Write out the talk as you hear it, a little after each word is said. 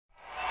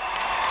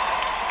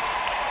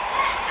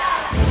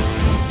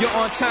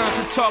on time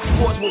to talk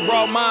sports with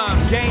Raw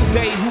Mind. Game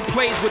day, who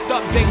plays with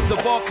updates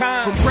of all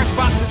kinds. From press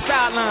box to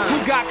sideline,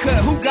 who got cut,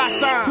 who got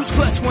signed, who's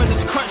clutch when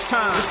it's crunch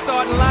time. The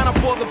starting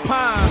lineup or the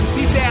pine.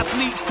 These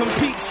athletes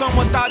compete some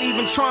without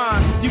even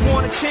trying. You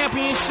want a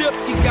championship,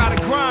 you gotta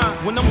grind.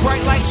 When them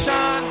bright lights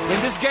shine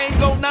and this game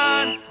go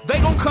 9, they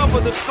gon'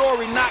 cover the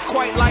story, not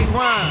quite like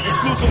Ryan.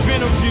 Exclusive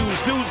interviews,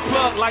 dudes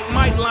plug like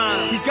Mike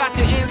Line. He's got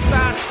the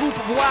inside scoop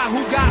of why,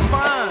 who got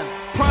fined.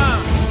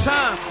 Prime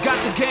time, got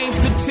the game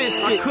statistics.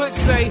 I could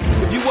say,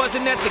 if you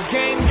wasn't at the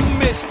game, you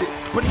missed it.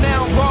 But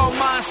now Raw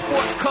Mind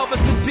Sports covers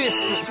the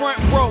distance. Front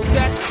row,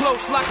 that's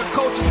close like a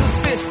coach's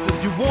assistant.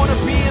 You wanna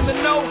be in the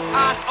know?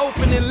 Eyes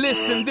open and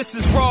listen. This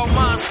is Raw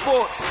Mind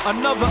Sports,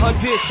 another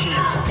edition.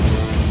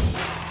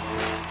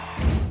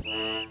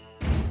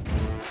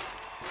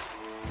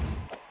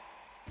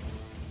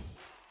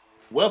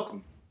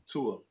 Welcome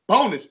to a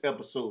bonus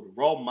episode of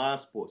Raw Mind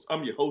Sports.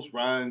 I'm your host,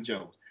 Ryan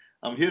Jones.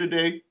 I'm here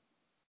today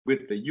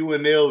with the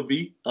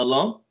UNLV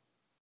alum,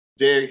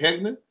 Derek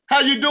Heckner. How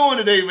you doing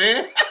today,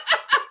 man?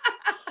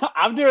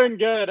 I'm doing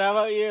good. How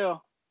about you?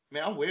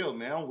 Man, I'm well,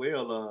 man. I'm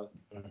well.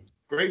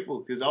 Grateful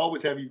because I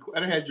always have you.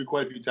 I had you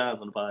quite a few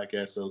times on the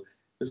podcast, so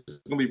this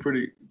is gonna be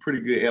pretty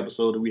good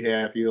episode that we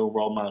have here on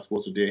Raw Mind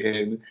Sports with Derek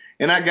Heckner.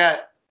 And I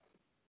got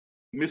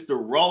Mr.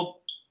 Raw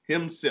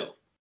himself,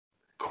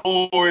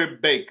 Corey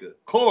Baker.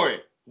 Corey,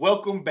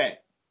 welcome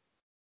back.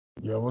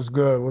 Yo, what's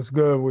good? What's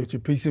good with you?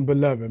 Peace and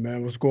beloved,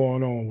 man. What's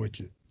going on with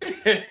you?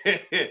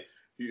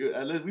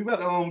 We about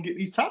to get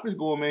these topics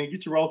going, man.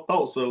 Get your raw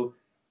thoughts. So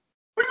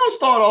we're gonna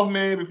start off,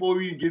 man. Before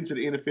we get into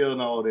the NFL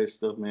and all that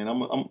stuff, man.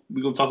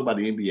 We're gonna talk about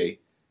the NBA.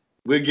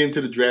 We'll get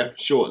into the draft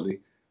shortly,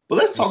 but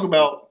let's talk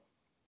about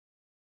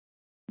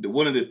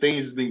one of the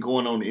things that's been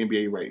going on in the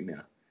NBA right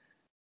now.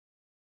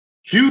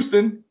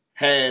 Houston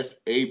has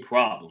a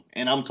problem,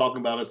 and I'm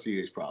talking about a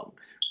serious problem.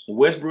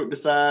 Westbrook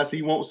decides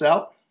he wants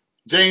out.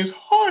 James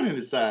Harden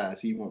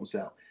decides he wants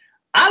out.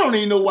 I don't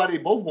even know why they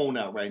both want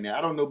out right now.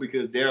 I don't know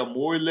because Daryl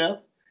Morey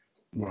left.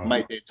 Wow.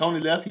 Mike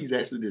D'Antoni left. He's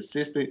actually the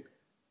assistant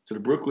to the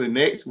Brooklyn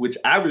Nets, which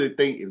I really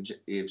think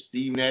if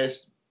Steve Nash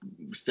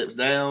steps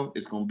down,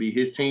 it's going to be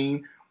his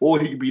team, or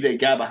he could be that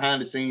guy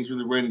behind the scenes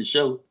really running the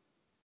show.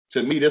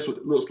 To me, that's what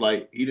it looks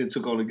like. He didn't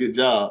took on a good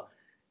job.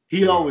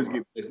 He always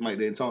gets Mike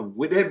D'Antoni.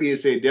 With that being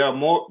said,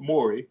 Daryl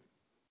Morey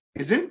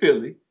is in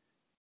Philly,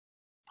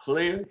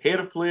 head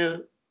of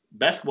player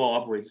basketball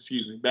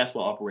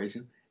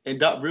operation, and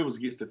Doc Rivers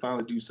gets to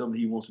finally do something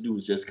he wants to do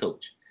is just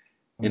coach.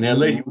 In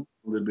LA, he was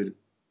a little bit of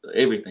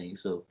everything.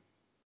 So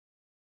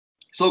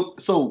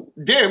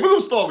Derek, we're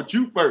gonna start with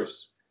you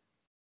first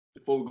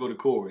before we go to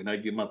Corey, and I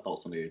get my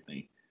thoughts on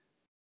everything.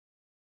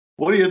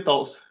 What are your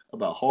thoughts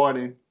about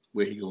Harden,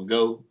 where he's gonna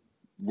go,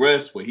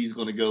 Russ, where he's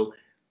gonna go?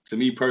 To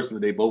me personally,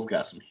 they both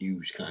got some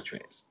huge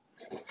contracts.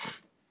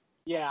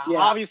 Yeah,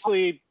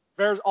 obviously,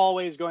 there's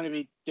always going to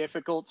be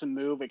difficult to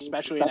move,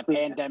 especially in a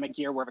pandemic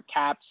year where the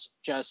cap's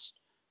just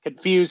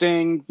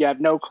confusing. You have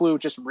no clue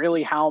just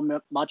really how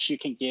much you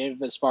can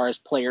give as far as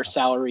player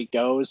salary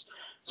goes.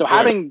 So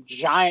having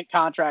giant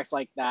contracts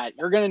like that,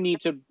 you're going to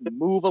need to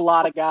move a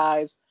lot of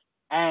guys.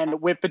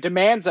 And with the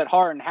demands that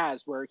Harden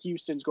has, where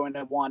Houston's going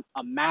to want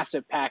a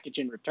massive package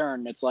in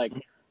return, it's like,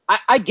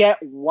 I get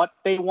what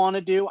they want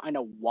to do. I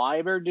know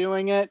why they're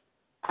doing it.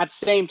 At the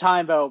same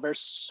time, though, there's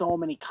so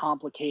many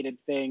complicated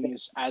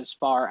things as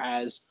far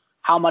as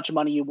how much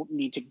money you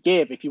need to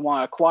give. If you want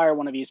to acquire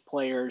one of these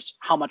players,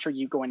 how much are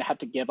you going to have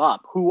to give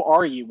up? Who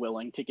are you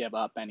willing to give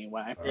up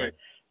anyway? Right.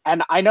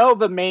 And I know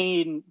the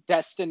main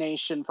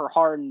destination for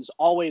Harden's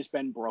always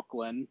been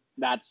Brooklyn.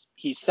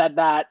 He said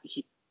that.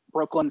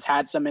 Brooklyn's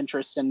had some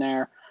interest in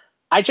there.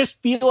 I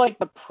just feel like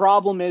the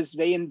problem is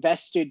they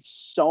invested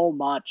so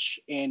much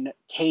in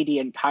KD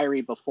and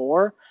Kyrie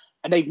before,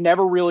 and they've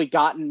never really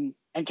gotten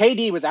 – and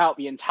KD was out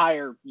the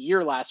entire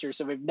year last year,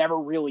 so they've never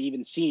really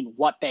even seen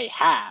what they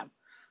have.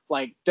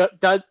 Like, do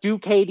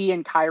KD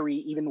and Kyrie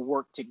even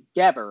work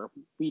together?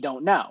 We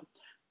don't know.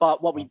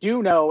 But what we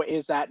do know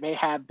is that they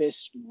have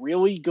this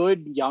really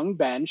good young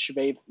bench.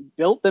 They've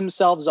built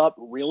themselves up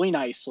really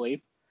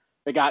nicely.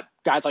 They got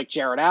guys like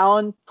Jared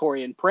Allen,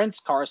 Taurean Prince,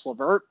 Karis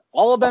LeVert,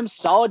 all of them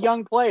solid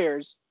young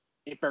players.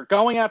 If they're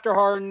going after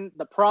Harden,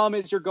 the problem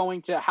is you're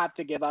going to have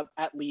to give up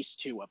at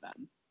least two of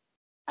them.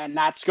 And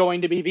that's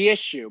going to be the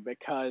issue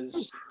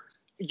because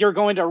you're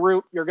going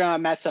to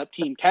mess up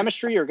team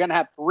chemistry. You're going to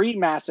have 3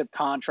 massive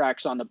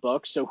contracts on the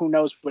books. So who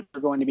knows what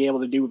you're going to be able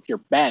to do with your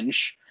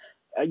bench.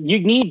 You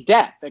need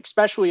depth,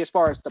 especially as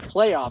far as the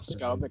playoffs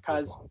go,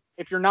 because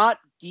if you're not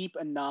deep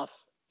enough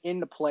in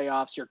the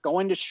playoffs, you're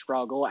going to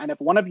struggle. And if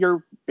one of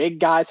your big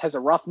guys has a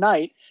rough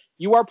night,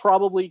 you are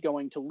probably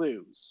going to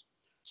lose.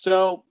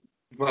 So,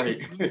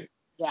 right.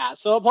 Yeah.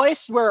 So a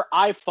place where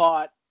I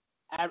thought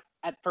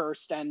at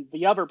first, and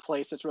the other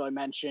place that's really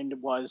mentioned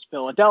was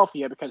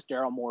Philadelphia because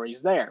Daryl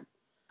Morey's there.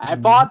 I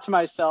thought to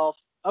myself,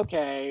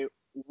 okay,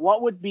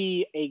 what would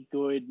be a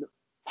good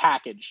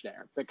package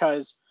there?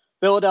 Because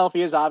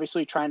Philadelphia is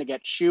obviously trying to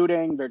get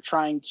shooting. They're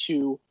trying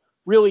to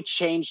really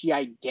change the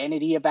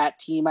identity of that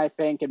team, I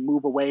think, and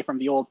move away from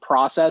the old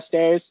process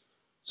days.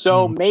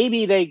 So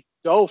maybe they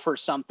go for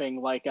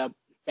something like a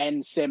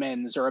Ben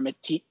Simmons or a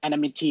Matisse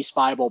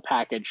Thybulle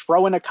package,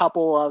 throw in a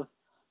couple of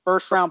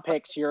first-round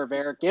picks here or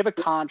there, give a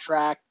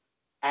contract,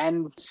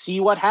 and see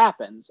what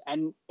happens.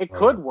 And it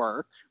could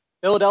work.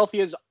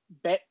 Philadelphia's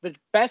the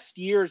best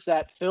years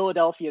that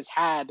Philadelphia's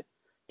had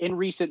in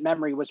recent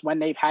memory was when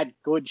they've had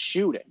good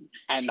shooting.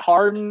 And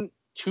Harden,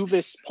 to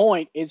this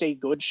point, is a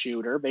good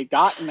shooter. They've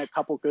gotten a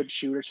couple good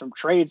shooters from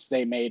trades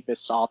they made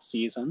this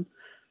offseason.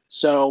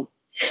 So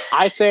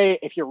I say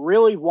if you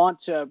really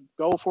want to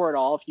go for it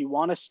all, if you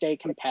want to stay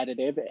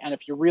competitive, and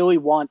if you really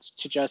want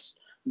to just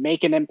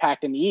make an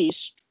impact in the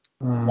East,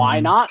 why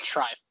not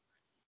try?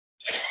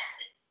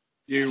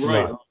 You're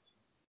right.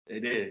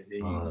 It is.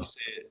 You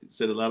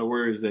said a lot of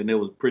words, and it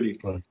was pretty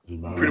much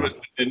in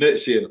a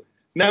nutshell.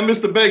 Now,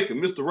 Mr. Baker,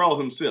 Mr. Raw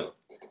himself.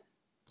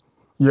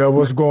 Yeah,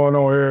 what's going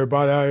on,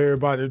 everybody? How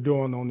everybody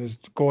doing on this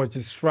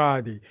gorgeous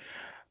Friday?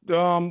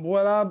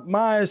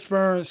 My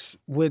experience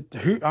with,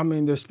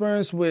 the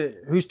experience with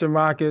Houston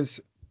Rockets,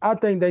 I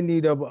think they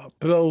need to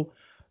blow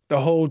the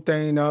whole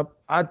thing up.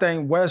 I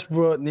think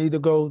Westbrook need to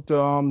go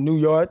to New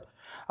York.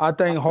 I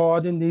think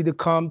Harden need to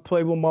come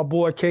play with my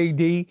boy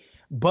KD.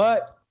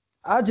 But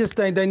I just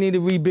think they need to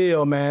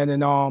rebuild, man.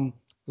 And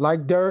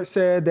like Derek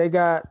said,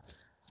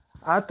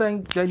 I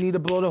think they need to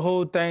blow the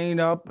whole thing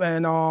up.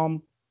 And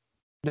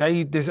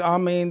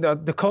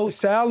the coach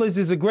Salas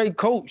is a great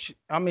coach.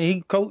 I mean,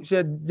 he coached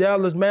at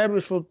Dallas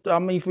Mavericks for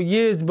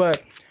years.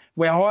 But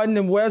with Harden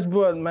and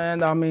Westbrook, man,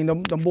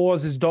 the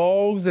boys is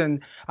dogs.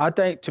 And I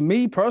think, to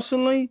me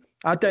personally,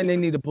 I think they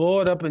need to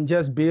blow it up and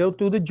just build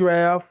through the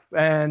draft.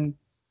 And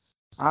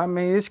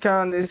it's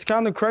kind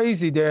of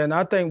crazy there. And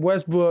I think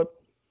Westbrook,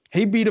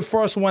 he be the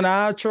first one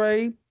I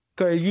trade.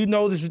 Because you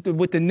notice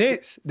with the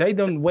Knicks, they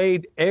done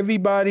weighed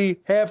everybody,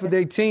 half of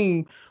their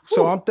team.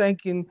 So I'm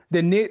thinking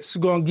the Knicks are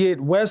going to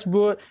get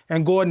Westbrook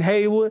and Gordon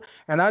Hayward.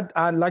 And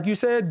I like you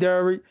said,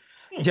 Derek,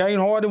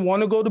 James Harden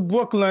want to go to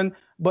Brooklyn.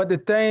 But the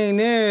thing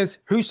is,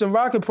 Houston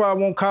Rockets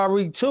probably want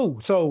Kyrie too.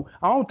 So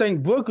I don't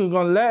think Brooklyn's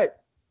going to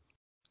let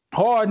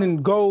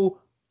Harden go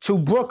to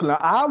Brooklyn.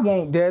 I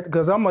want that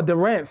because I'm a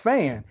Durant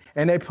fan.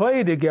 And they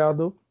play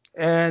together.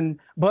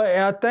 But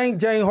I think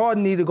James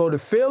Harden need to go to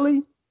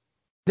Philly.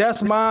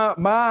 That's but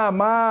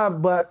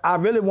I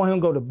really want him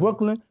to go to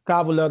Brooklyn.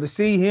 I would love to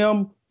see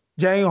him,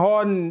 James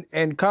Harden,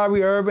 and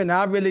Kyrie Irving.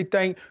 I really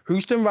think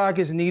Houston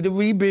Rockets need to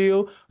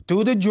rebuild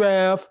through the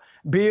draft,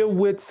 build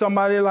with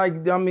somebody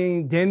like,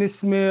 Dennis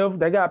Smith.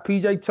 They got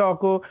PJ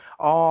Tucker,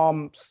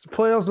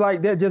 players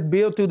like that. Just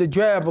build through the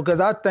draft because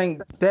I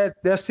think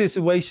that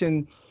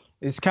situation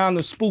is kind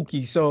of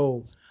spooky.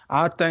 So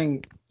I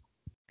think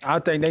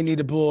they need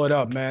to blow it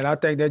up, man. I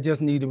think they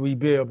just need to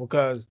rebuild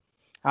because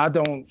I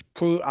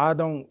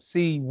don't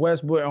see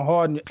Westbrook and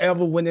Harden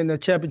ever winning the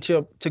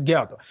championship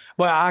together.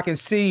 But I can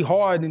see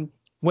Harden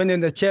winning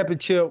the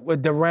championship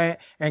with Durant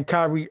and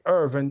Kyrie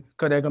Irving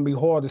because they're going to be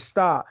hard to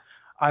stop.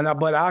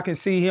 But I can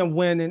see him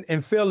winning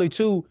in Philly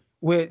too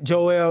with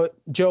Joel.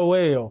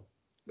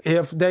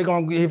 If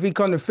he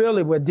come to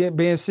Philly, with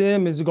Ben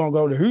Simmons is going to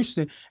go to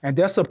Houston, and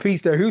that's a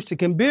piece that Houston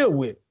can build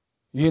with.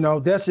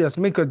 That's just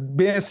me because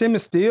Ben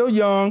Simmons still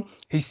young.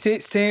 He's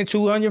 6'10",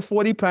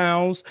 240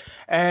 pounds,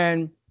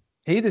 and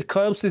he the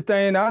closest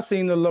thing I've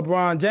seen to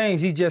LeBron James.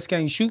 He just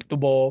can't shoot the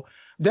ball.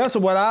 That's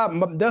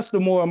the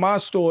more of my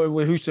story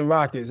with Houston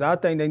Rockets. I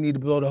think they need to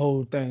blow the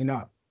whole thing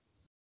up.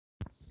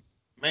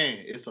 Man,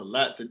 it's a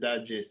lot to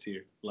digest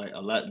here. Like a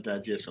lot to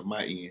digest from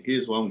my end.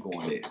 Here's where I'm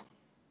going at.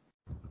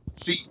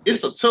 See,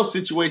 it's a tough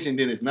situation,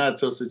 then it's not a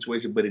tough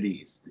situation, but it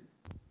is.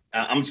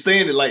 I'm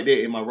saying it like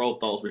that in my raw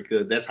thoughts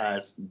because that's how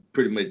it's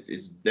pretty much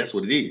that's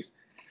what it is.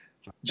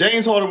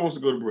 James Harden wants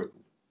to go to Brooklyn.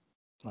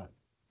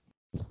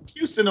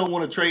 Houston don't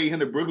want to trade him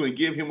to Brooklyn and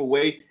give him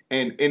away.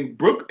 And in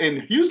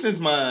Houston's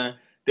mind,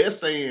 they're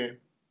saying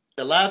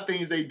a lot of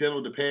things they've done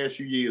over the past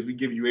few years. We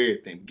give you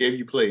everything. We gave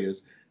you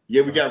players.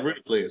 Yeah, we got rid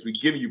of players. We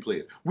give you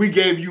players. We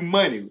gave you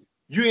money.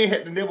 You ain't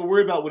had to never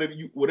worry about whatever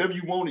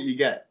you wanted, you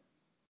got.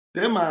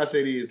 Their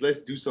mindset is let's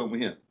do something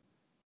with him.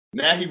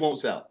 Now he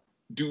wants out.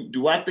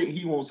 Do I think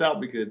he wants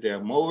out because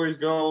Daryl Morey's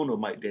gone or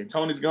Mike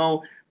D'Antoni's gone?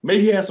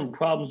 Maybe he has some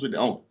problems with the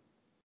owner.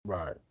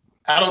 Right.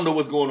 I don't know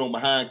what's going on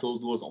behind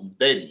closed doors on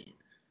that end.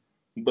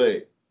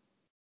 But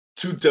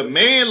to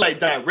demand like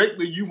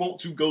directly you want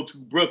to go to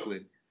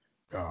Brooklyn,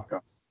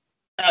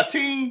 a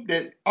team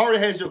that already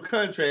has your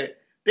contract,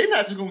 they're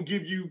not just going to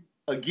give you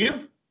a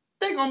gift.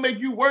 They're going to make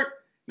you work.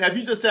 Now, if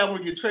you just say I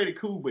want to get traded,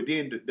 cool. But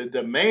then the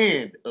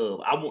demand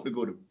of I want to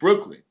go to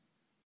Brooklyn,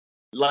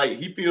 like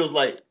he feels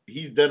like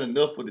he's done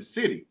enough for the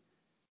city.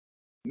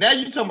 Now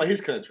you're talking about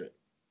his contract.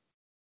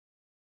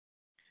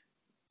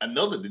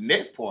 The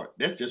next part,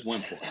 that's just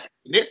one part.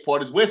 The next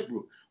part is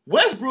Westbrook.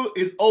 Westbrook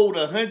is owed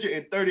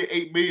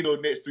 $138 million over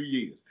the next 3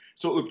 years.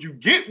 So if you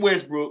get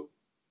Westbrook,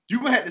 you're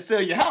going to have to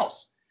sell your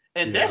house.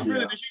 And that's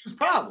really the huge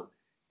problem.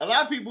 A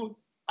lot of people,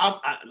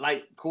 I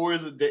like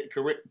Corey's a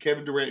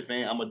Kevin Durant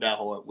fan. I'm a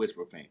diehard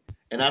Westbrook fan.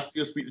 And I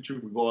still speak the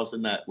truth regardless of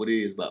not what it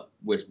is about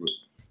Westbrook.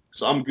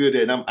 So I'm good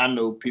at it. I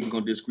know people are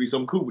going to disagree, so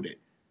I'm cool with it.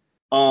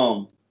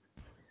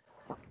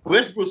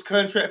 Westbrook's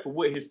contract for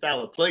what his style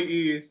of play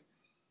is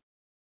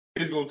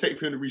going to take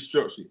for him to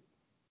restructure.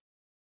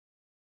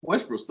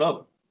 Westbrook's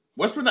stubborn.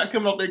 Westbrook not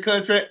coming off that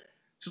contract,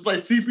 just like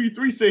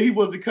CP3 said he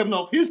wasn't coming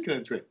off his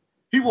contract.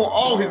 He want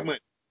all his money.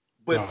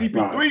 But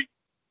CP3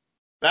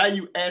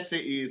 value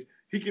asset is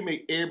he can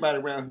make everybody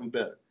around him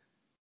better.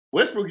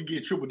 Westbrook can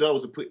get triple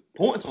doubles and put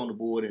points on the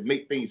board and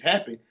make things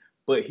happen,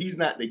 but he's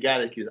not the guy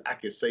that I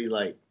can say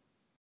like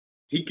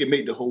he can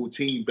make the whole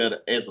team better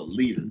as a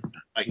leader.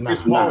 Like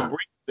Chris Paul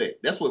brings that.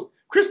 That's what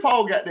Chris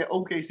Paul got that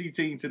OKC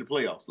team to the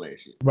playoffs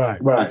last year. Right.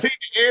 A team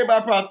that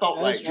everybody probably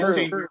thought that's like this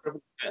team.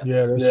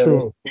 Yeah, that's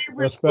true. He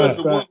really was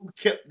the one who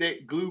kept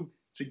that glue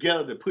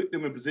together to put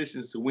them in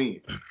positions to win.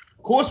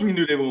 Of course, we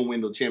knew they were going to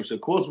win the championship.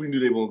 Of course, we knew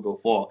they were going to go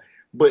far.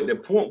 But the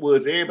point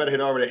was, everybody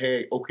had already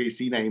had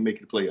OKC now ain't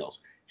making the playoffs.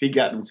 He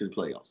got them to the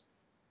playoffs.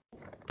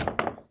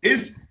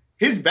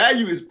 His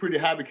value is pretty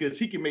high because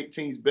he can make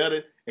teams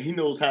better and he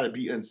knows how to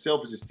be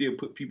unselfish and still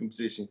put people in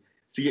position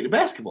to get the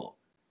basketball.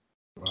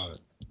 Right.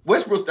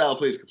 Westbrook's style of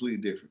play is completely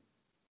different.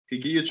 He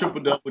give you a triple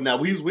double. Now,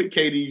 when he was with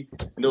KD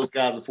and those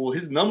guys before,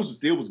 his numbers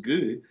still was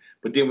good.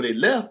 But then when they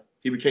left,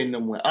 he became the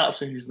number one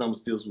option. His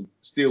numbers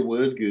still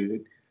was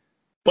good.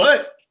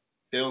 But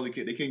they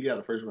couldn't get out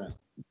of the first round.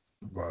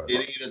 Right. They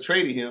ended up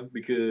trading him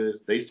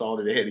because they saw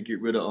that they had to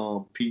get rid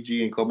of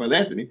PG and Carmelo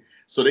Anthony.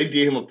 So they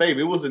did him a favor.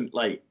 It wasn't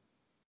like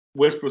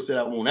Westbrook said,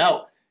 I want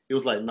out. It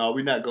was like, no,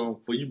 we're not going,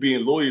 for you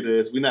being loyal to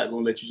us, we're not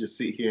going to let you just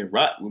sit here and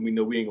rot when we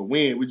know we ain't going to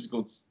win. We're just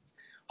going to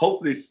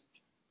hopefully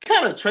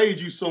kind of trade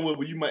you somewhere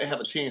where you might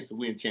have a chance to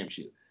win a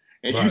championship.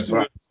 And Houston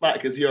won the spot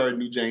because he already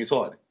knew James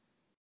Harden.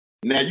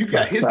 Now you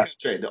got his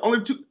contract. The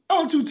only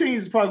two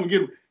teams is probably going to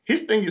give him.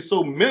 His thing is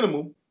so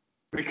minimal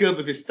because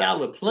of his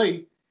style of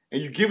play.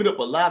 And you're giving up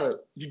a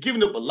lot. You're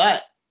giving up a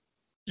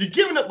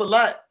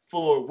lot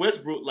for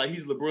Westbrook like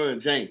he's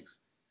LeBron James.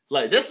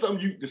 Like that's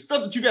something the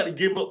stuff that you got to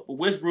give up for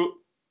Westbrook.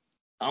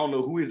 I don't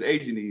know who his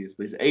agent is,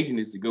 but his agent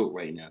is the GOAT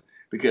right now.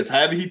 Because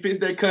however he fits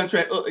that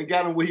contract up and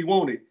got him where he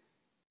wanted,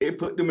 it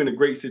put them in a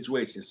great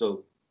situation.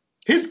 So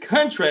his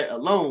contract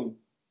alone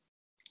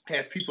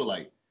has people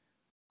like,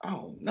 I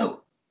don't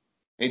know.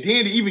 And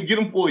then to even get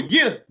him for a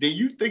year, then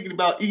you thinking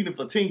about even if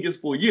a team gets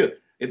for a year,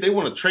 if they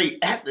want to trade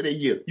after that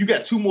year, you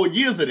got 2 more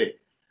years of that.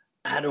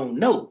 I don't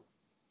know.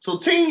 So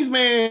teams,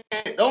 man,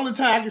 the only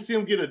time I can see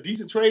him get a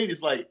decent trade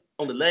is like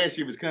on the last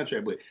year of his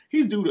contract, but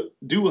he's due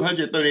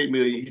 $138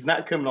 million. He's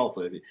not coming off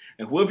of it.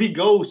 And whoever he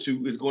goes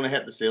to is going to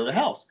have to sell the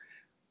house.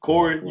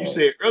 Corey, you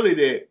said earlier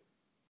that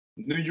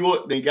New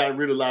York, they got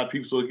rid of a lot of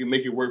people so it can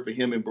make it work for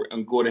him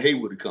and Gordon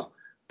Hayward to come.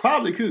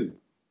 Probably could.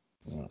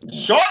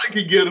 Charlotte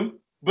could get him,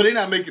 but they're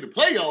not making the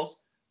playoffs.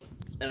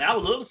 And I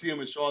would love to see him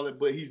in Charlotte,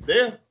 but he's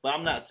there. But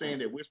I'm not saying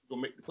that Westbrook will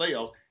make the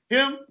playoffs.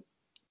 Him,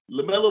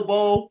 LaMelo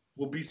Ball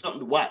will be something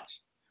to watch.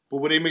 But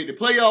when they make the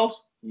playoffs,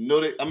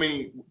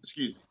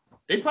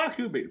 they probably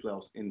could make the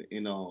playoffs in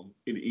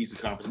the Eastern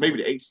Conference,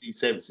 maybe the 8th seed,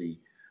 7th seed.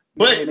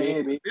 But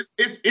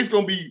it's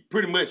gonna be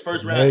pretty much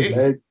first round.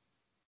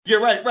 Yeah,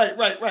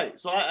 right.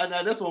 So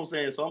that's what I'm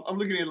saying. So I'm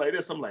looking at it like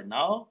this. I'm like,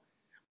 no.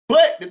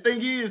 But the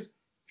thing is,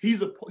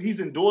 he's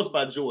endorsed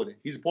by Jordan.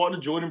 He's a part of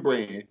the Jordan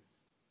brand.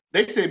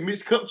 They said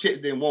Mitch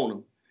Kupchak didn't want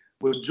him,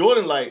 but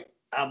Jordan like,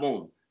 I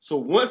want him. So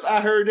once I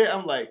heard that,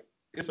 I'm like,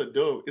 it's a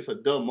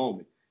dumb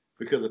moment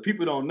because if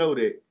people don't know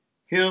that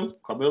him,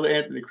 Carmelo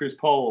Anthony, Chris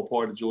Paul are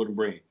part of the Jordan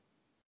brand.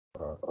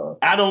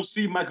 I don't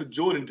see Michael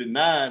Jordan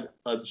denying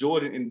a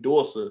Jordan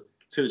endorser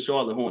to the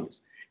Charlotte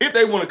Hornets if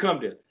they want to come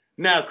there.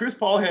 Now, Chris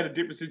Paul had a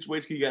different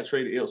situation. He got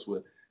traded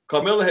elsewhere.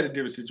 Carmelo had a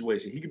different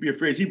situation. He could be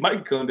afraid. He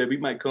might come there. He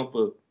might come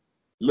for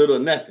little or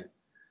nothing.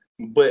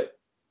 But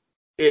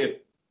if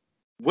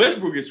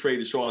Westbrook gets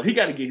traded to Charlotte, he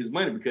got to get his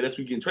money because that's what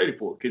he's getting traded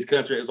for. His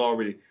contract is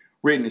already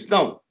written in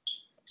stone.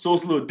 So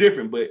it's a little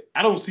different. But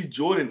I don't see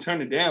Jordan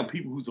turning down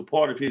people who's a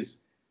part of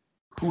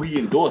who he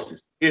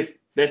endorses, if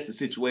that's the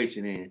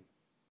situation. And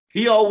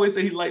he always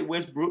say he liked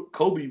Westbrook.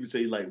 Kobe even say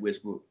he liked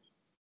Westbrook.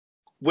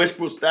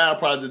 Westbrook's style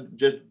probably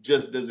just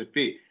doesn't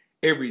fit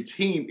every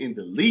team in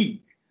the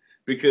league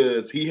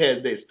because he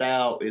has that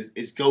style.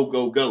 It's go,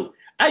 go, go.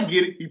 I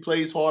get it. He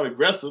plays hard,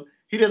 aggressive.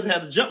 He doesn't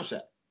have the jump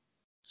shot.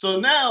 So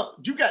now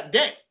you got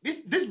that.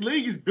 This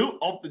league is built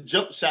off the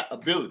jump shot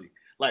ability.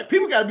 Like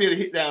people got to be able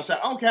to hit down shot.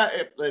 I don't care how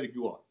athletic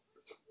you are.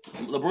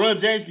 LeBron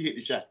James can hit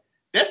the shot.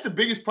 That's the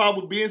biggest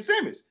problem with Ben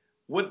Simmons.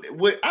 What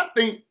I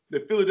think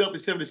the Philadelphia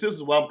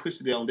 76ers, why I'm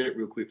pushing it on that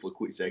real quick for a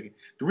quick second.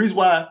 The reason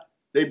why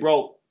they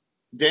brought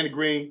Danny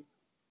Green,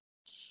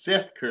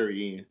 Seth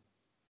Curry in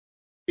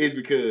is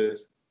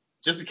because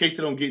just in case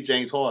they don't get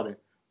James Harden,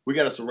 we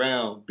got to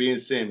surround Ben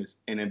Simmons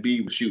and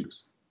Embiid with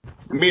shooters.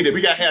 Meaning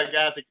we got to have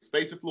guys that can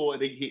space the floor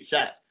and they can hit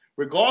shots.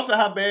 Regardless of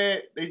how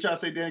bad they try to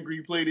say Danny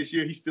Green played this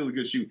year, he's still a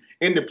good shooter.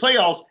 In the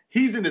playoffs,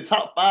 he's in the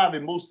top 5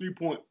 in most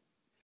three-point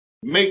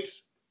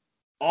makes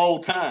all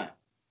time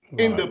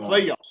in the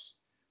playoffs.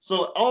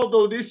 So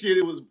although this year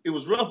it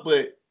was rough,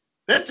 but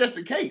that's just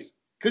the case.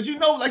 Because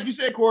like you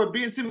said, Corey,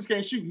 Ben Simmons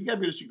can't shoot. He got to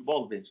be able to shoot the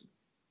ball eventually.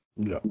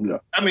 Yeah.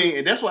 I mean,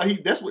 and that's what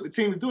the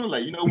team is doing.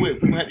 Like, you know what? We're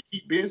going to have to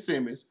keep Ben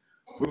Simmons.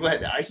 We're going to have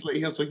to isolate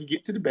him so he can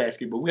get to the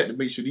basket, but we have to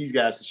make sure these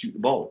guys can shoot the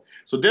ball.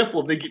 So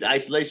therefore, if they get the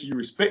isolation, you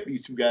respect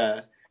these two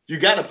guys, you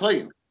got to play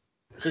them.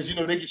 Because, you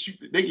know, they can shoot,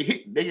 they can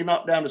hit, they can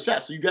knock down the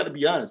shot. So you got to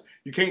be honest.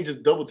 You can't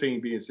just double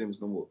team Ben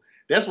Simmons no more.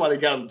 That's why they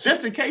got him,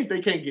 just in case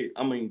they can't get,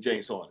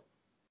 James Harden.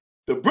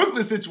 The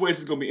Brooklyn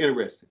situation is going to be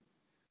interesting.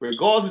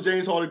 Regardless of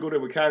James Harden go there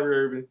with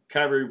Kyrie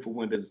Irving for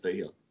one doesn't stay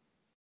healthy.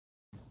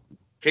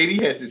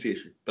 KD has this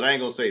history, but I ain't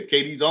going to say it.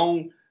 KD's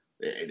on,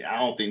 I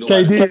don't think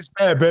nobody. KD is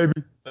bad, baby.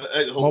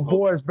 My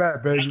boy is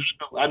bad, baby.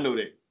 I know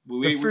that.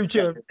 The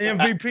future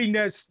MVP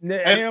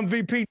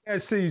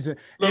next season.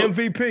 Look,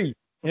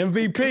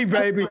 MVP,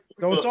 baby.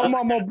 Don't talk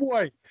about my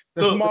boy.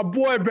 That's my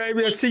boy,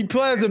 baby. That's C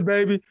Pleasant,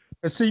 baby.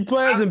 That's C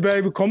Pleasant,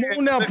 baby. Come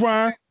on now,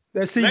 Brian.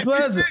 That's C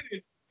Pleasant.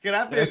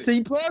 That's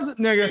C Pleasant,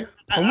 nigga.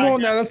 Come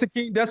on now. That's a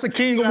king. That's a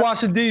king of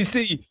Washington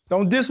D.C.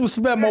 Don't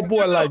disrespect my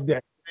boy like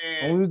that.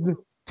 Let me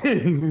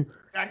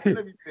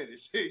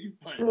finish. You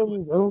funny.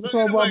 Don't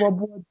talk about my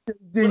boy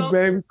D,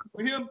 baby.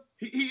 For him,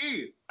 he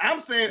is. I'm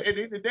saying at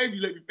the end of the day, if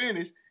you let me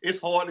finish, it's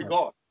hard to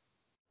guard.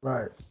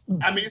 Right.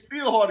 I mean, it's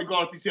still hard to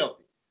guard if he's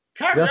healthy.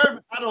 Kyrie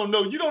Irving, I don't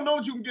know. You don't know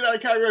what you can get out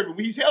of Kyrie Irving.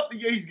 When he's healthy,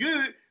 yeah, he's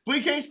good, but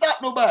he can't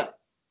stop nobody.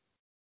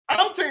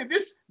 I'm saying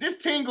this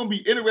team gonna be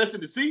interesting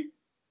to see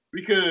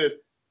because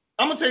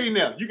I'm gonna tell you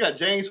now, you got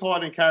James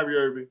Harden, Kyrie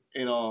Irving,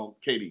 and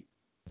KD.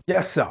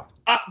 Yes, sir.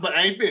 But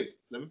I ain't finished.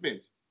 Let me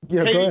finish.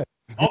 Yeah, KD, go ahead.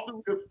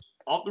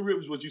 Off the rip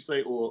is what you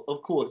say, or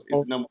of course,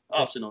 is the number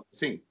one option on the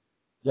team.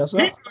 Yes, sir.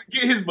 He's gonna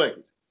get his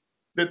buckets.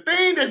 The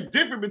thing that's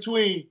different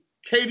between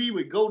KD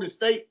with Golden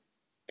State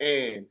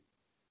and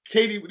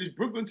KD with this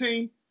Brooklyn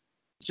team,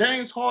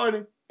 James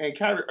Harden and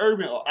Kyrie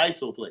Irving are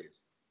ISO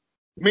players.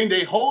 I mean,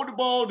 they hold the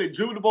ball, they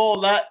dribble the ball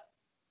a lot.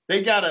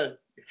 They gotta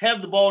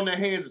have the ball in their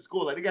hands and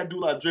score. Like they gotta do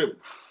a lot of dribbling.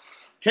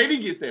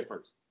 KD gets that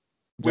first.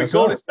 With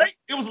Golden State,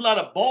 it was a lot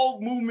of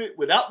ball movement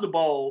without the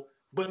ball,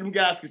 but them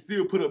guys can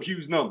still put up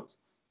huge numbers.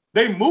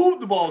 They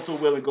moved the ball so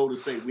well in Golden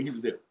State when he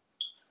was there.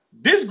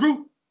 This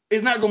group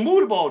is not gonna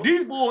move the ball.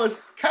 These boys,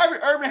 Kyrie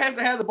Irving has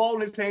to have the ball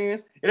in his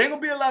hands. It ain't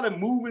gonna be a lot of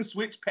move and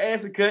switch,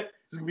 pass and cut.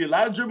 There's gonna be a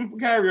lot of dribbling from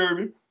Kyrie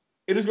Irving.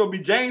 It is gonna be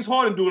James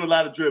Harden doing a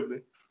lot of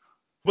dribbling.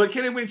 But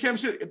can they win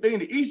championship if they in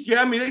the East?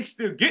 Yeah, I mean they can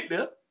still get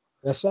there.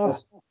 That's all.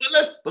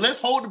 But let's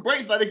hold the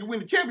brakes like they can win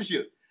the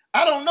championship.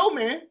 I don't know,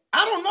 man.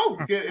 I don't know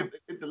if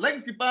the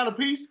Lakers can find a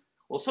piece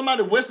or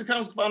somebody in the Western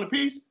Conference can find a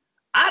piece.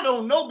 I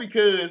don't know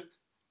because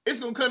it's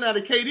gonna come down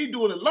to KD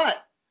doing a lot,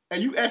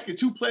 and you asking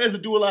two players to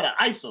do a lot of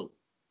ISO.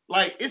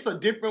 Like it's a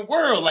different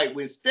world. Like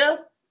with Steph,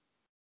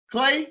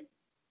 Clay,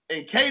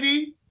 and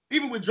KD,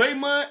 even with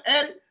Draymond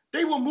at it,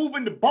 they were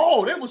moving the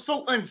ball. They were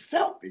so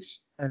unselfish.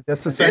 And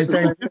that's the same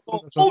thing. They're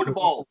gonna hold the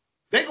ball.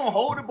 They're gonna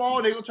hold the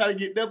ball. They're gonna try to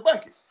get their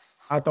buckets.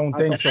 I don't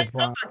think so,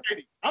 Brian.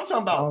 I'm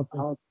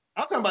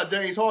talking about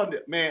James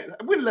Harden, man.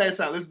 When the last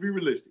time? Let's be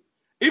realistic.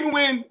 Even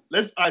when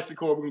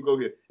Corey, we're gonna go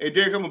here. Hey,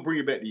 Derek, I'm gonna bring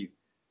it back to you.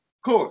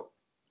 Corey.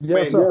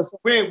 Yes,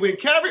 when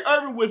Kyrie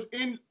Irving was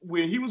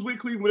when he was with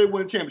Cleveland, when they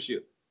won the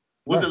championship,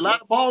 was it a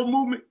lot of ball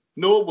movement?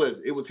 No, it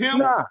wasn't. It was him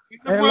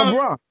getting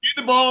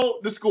the ball,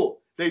 the score.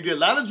 They did a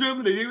lot of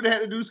dribbling. They did what they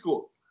had to do to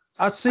score.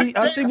 I see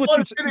what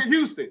you in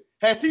Houston.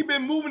 Has he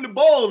been moving the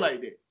ball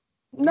like that?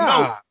 Nah.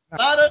 No. A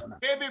lot of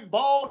heavy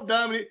ball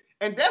dominant,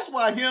 and that's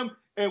why him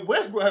and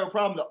Westbrook have a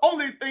problem. The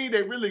only thing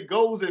that really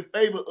goes in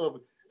favor of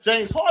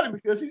James Harden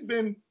because he's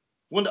been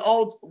one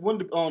of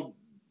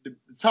the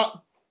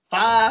top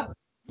 5,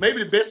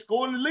 maybe the best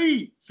scorer in the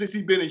league since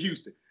he's been in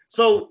Houston.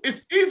 So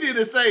it's easier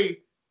to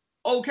say,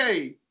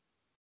 okay,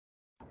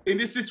 in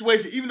this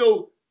situation, even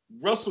though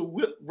Russell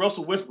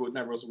Westbrook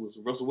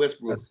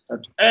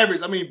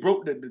average,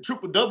 broke the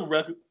triple-double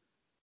record,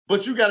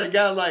 but you got a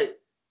guy like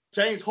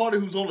James Harden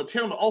who's on the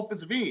tail on the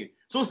offensive end.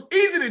 So it's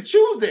easy to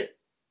choose that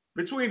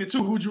between the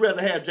two. Who'd you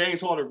rather have,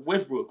 James Harden or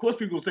Westbrook? Of course,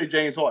 people will say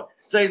James Harden.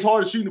 James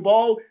Harden shooting the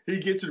ball, he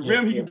get to the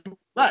rim, he can do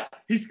a lot.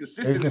 He's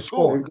consistent in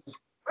scoring.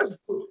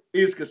 Westbrook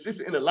is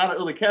consistent in a lot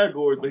of other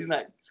categories, but he's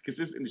not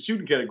consistent in the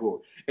shooting category.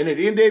 And at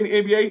the end of the day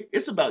in the NBA,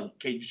 it's about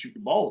can you shoot the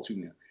ball too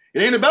now.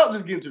 It ain't about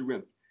just getting to the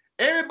rim.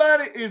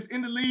 Everybody is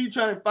in the league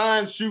trying to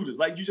find shooters,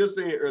 like you just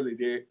said earlier,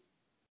 Derek.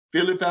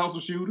 Philly found some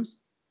shooters.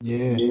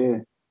 Yeah.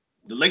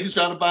 The Lakers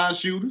trying to find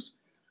shooters.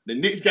 The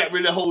Knicks got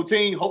rid of the whole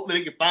team. Hopefully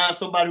they can find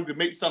somebody who can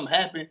make something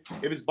happen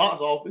if it's box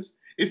office.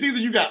 It's either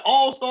you got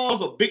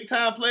all-stars or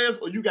big-time players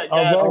or you got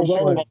guys who shoot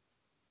the ball.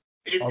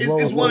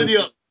 It's one or the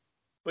other.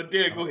 But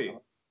Derek, go ahead.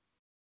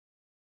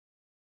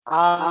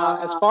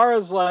 As far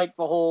as like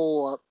the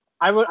whole,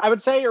 I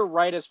would say you're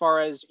right as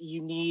far as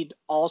you need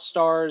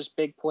all-stars,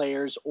 big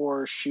players,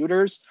 or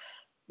shooters.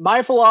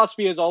 My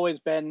philosophy has always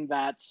been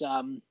that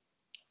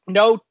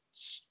no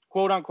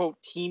quote-unquote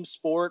team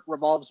sport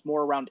revolves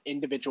more around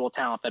individual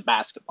talent than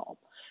basketball.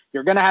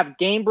 You're going to have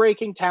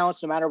game-breaking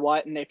talents no matter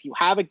what, and if you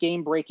have a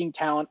game-breaking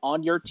talent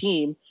on your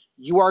team,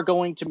 you are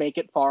going to make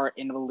it far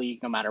into the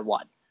league no matter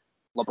what.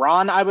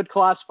 LeBron, I would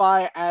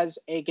classify as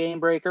a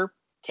game breaker.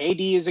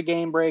 KD is a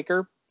game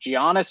breaker.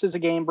 Giannis is a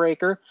game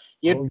breaker.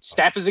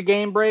 Steph is a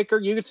game breaker.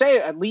 You could say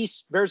at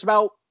least there's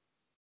about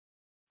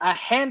a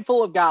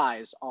handful of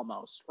guys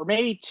almost, or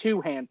maybe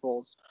two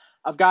handfuls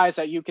of guys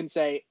that you can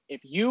say,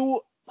 if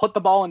you put the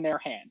ball in their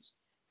hands,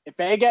 if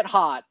they get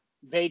hot,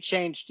 they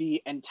change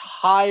the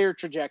entire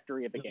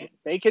trajectory of the game.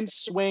 They can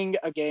swing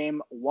a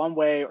game one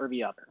way or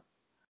the other.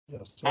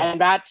 Yes, sir. And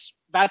that's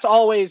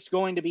always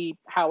going to be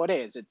how it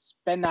is. It's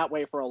been that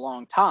way for a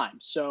long time.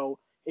 So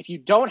if you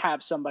don't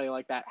have somebody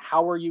like that,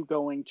 how are you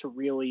going to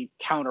really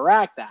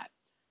counteract that?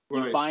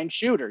 Right. You find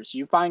shooters.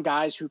 You find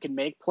guys who can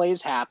make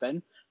plays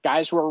happen,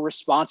 guys who are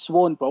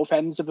responsible in both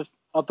ends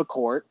of the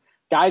court,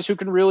 guys who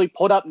can really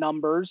put up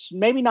numbers,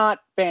 maybe not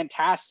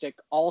fantastic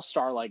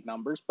all-star-like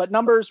numbers, but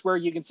numbers where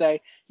you can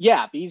say,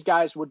 yeah, these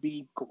guys would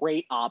be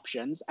great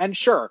options. And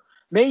sure,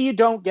 maybe you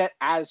don't get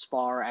as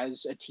far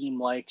as a team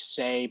like,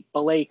 say,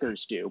 the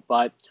Lakers do,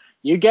 but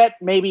you get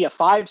maybe a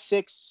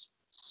 5-6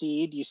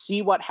 seed, you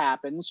see what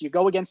happens, you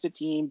go against a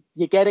team,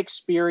 you get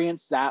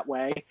experience that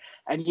way,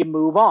 and you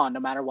move on no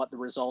matter what the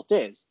result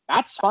is.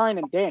 That's fine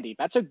and dandy.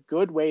 That's a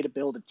good way to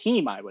build a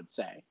team, I would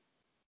say.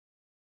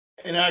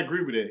 And I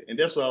agree with that. And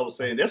that's what I was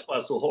saying. That's why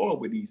it's so hard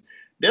with these.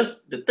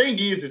 That's the thing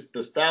is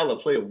the style of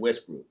play of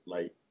Westbrook.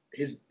 Like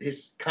his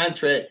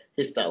contract,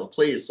 his style of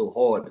play is so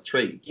hard to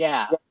trade.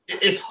 Yeah.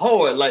 It's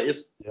hard. Like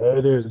it's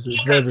it is.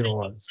 It's very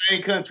hard.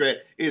 Same contract.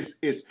 It's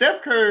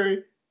Steph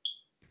Curry,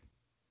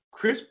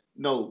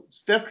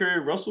 Steph Curry,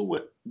 Russell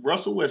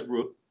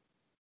Westbrook,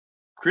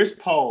 Chris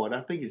Paul, and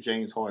I think it's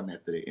James Harden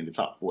after that in the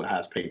top 4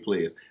 highest paid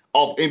players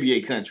off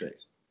NBA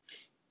contracts.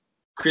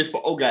 Chris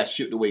Paul got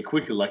shipped away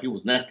quickly like it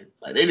was nothing.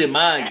 Like they didn't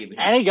mind giving him.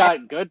 And he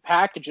got good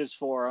packages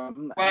for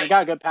him. Right. He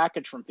got a good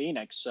package from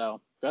Phoenix, so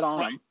good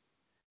on him.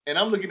 And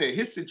I'm looking at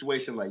his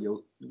situation like,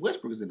 yo,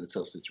 Westbrook is in a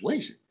tough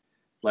situation.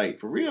 Like,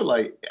 for real,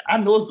 like, I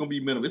know it's going to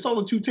be minimum. It's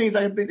only 2 teams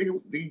I think they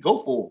can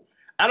go for.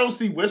 I don't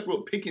see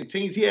Westbrook picking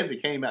teams. He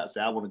hasn't came out and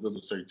said, I want to go to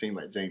a certain team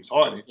like James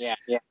Harden. Yeah.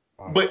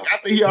 But I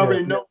think he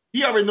already know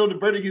the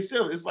verdict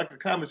himself. It's like a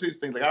common sense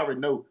thing. Like, I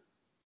already know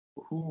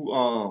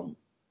who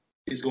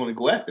is going to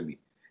go after me.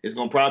 It's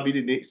going to probably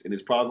be the Knicks, and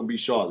it's probably going to be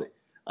Charlotte.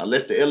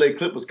 Unless the LA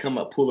Clippers come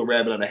up, pull a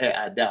rabbit out of the hat,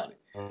 I doubt it.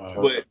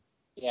 But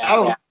I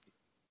don't.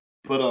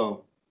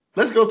 But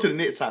let's go to the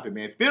next topic,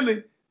 man.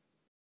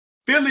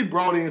 Philly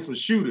brought in some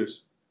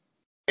shooters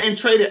and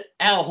traded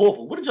Al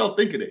Horford. What did y'all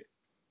think of that?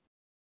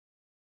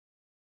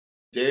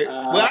 Jared?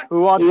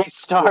 Who wants to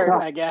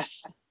start, I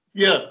guess?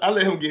 Yeah, I'll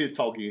let him get his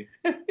talk in.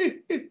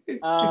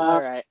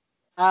 All right.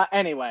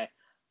 Anyway,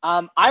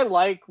 I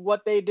like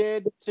what they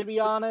did, to be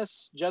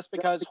honest, just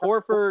because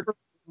Horford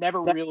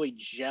never really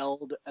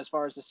gelled as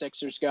far as the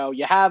Sixers go.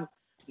 You have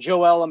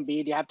Joel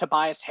Embiid, you have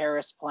Tobias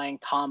Harris playing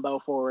combo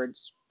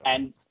forwards,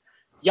 and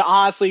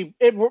honestly,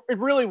 it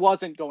really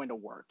wasn't going to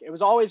work. It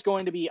was always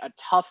going to be a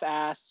tough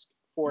ask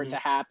for it to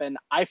happen.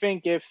 I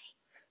think if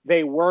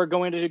they were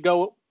going to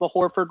go the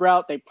Horford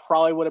route, they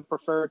probably would have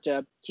preferred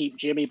to keep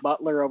Jimmy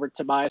Butler over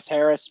Tobias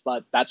Harris,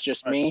 but that's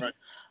just me.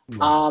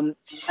 Right.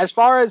 As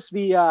far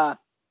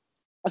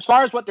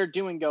as what they're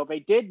doing go, they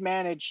did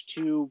manage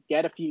to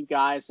get a few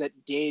guys that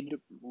did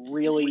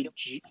really.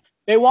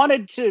 They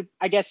wanted to,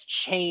 I guess,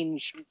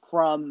 change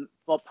from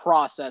the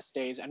process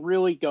days and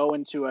really go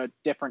into a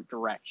different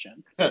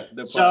direction.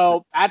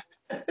 So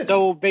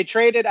they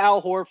traded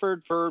Al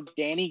Horford for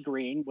Danny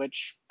Green,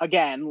 which,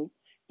 again,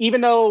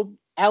 even though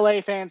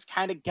LA fans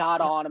kind of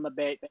got on him a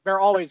bit, they're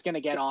always going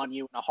to get on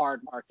you in a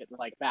hard market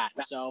like that.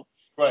 So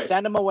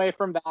send him away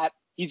from that.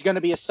 He's going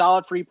to be a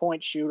solid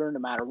 3-point shooter no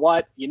matter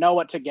what. You know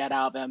what to get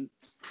out of him.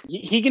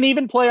 He can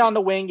even play on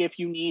the wing if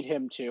you need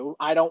him to.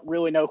 I don't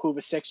really know who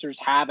the Sixers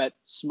have at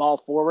small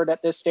forward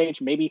at this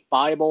stage. Maybe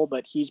Thibault,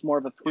 but he's more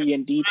of a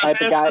 3-and-D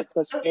type of guy at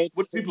this stage.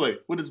 What does he play?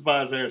 What does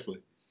Tobias Harris play?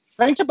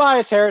 I think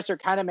Tobias Harris are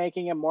kind of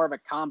making him more of a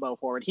combo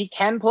forward. He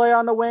can play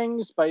on the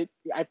wings, but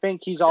I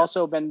think he's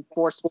also been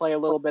forced to play a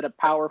little bit of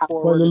power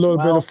forward. Play a little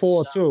bit of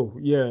forward too.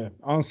 Yeah,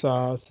 on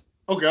size.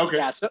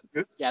 Okay.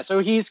 So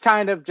he's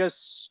kind of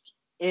just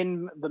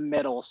in the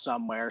middle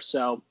somewhere.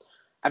 So,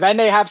 and then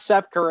they have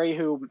Seth Curry,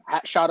 who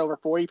shot over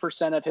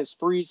 40% of his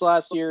threes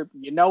last year.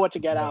 You know what to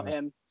get out of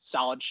him.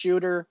 Solid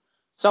shooter.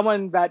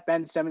 Someone that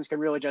Ben Simmons can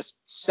really just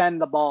send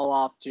the ball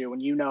off to,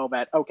 and you know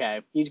that,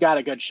 okay, he's got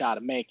a good shot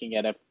of making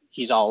it if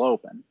he's all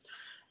open.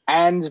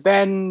 And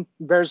then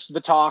there's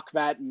the talk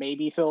that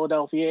maybe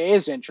Philadelphia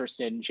is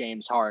interested in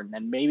James Harden,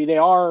 and maybe they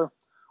are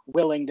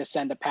willing to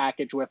send a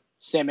package with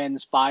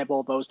Simmons,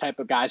 Thibault, those type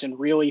of guys, and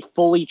really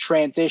fully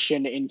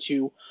transition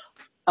into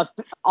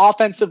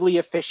offensively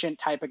efficient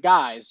type of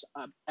guys.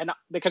 And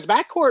because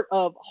backcourt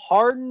of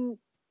Harden,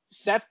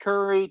 Seth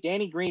Curry,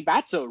 Danny Green,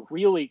 that's a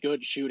really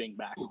good shooting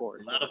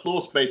backcourt. A lot of floor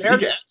space. They're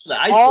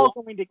all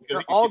going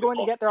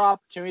to get their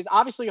opportunities.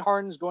 Obviously,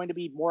 Harden's going to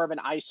be more of an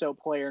ISO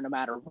player no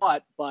matter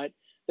what, but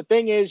the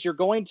thing is, you're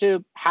going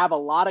to have a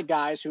lot of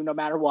guys who, no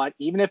matter what,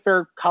 even if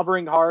they're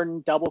covering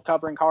Harden, double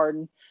covering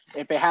Harden,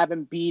 if they have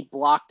Embiid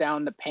block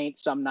down the paint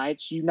some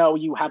nights, you know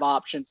you have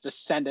options to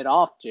send it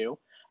off to.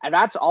 And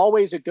that's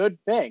always a good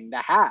thing to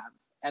have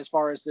as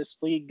far as this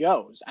league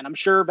goes. And I'm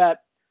sure that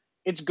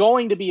it's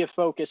going to be a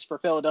focus for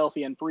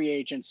Philadelphia in free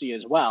agency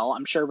as well.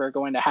 I'm sure they're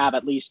going to have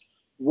at least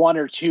one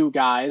or two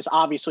guys,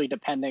 obviously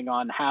depending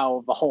on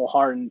how the whole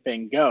Harden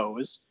thing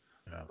goes.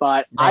 Yeah.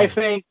 But I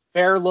think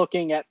they're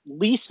looking at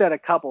least at a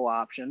couple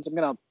options. I'm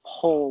going to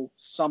pull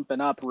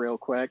something up real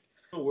quick.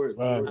 No worries.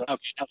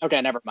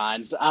 Okay, never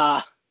mind.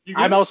 I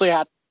mostly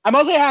had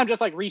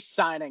just like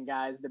re-signing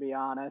guys, to be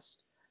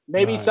honest.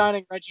 Maybe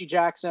signing Reggie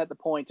Jackson at the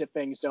point if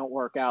things don't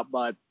work out,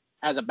 but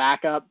as a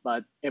backup,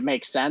 but it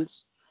makes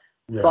sense.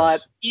 Yes.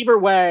 But either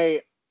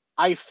way,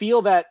 I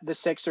feel that the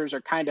Sixers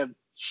are kind of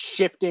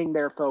shifting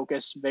their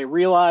focus. They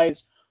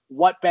realize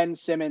what Ben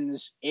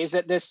Simmons is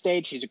at this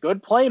stage. He's a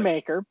good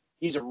playmaker.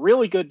 He's a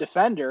really good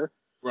defender.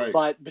 Right.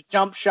 But the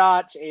jump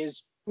shot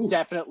is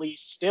definitely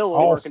still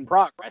a work in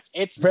progress.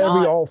 It's very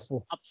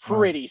awful. A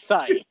pretty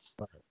sight.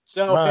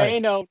 So they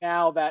know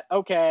now that,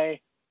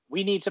 okay,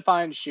 we need to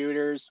find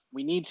shooters.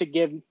 We need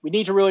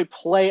to really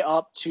play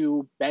up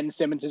to Ben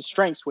Simmons'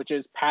 strengths, which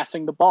is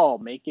passing the ball,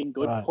 making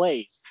good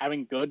plays,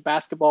 having good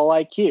basketball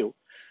IQ.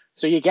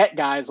 So you get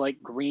guys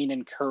like Green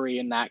and Curry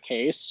in that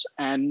case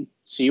and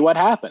see what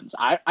happens.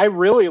 I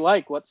really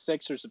like what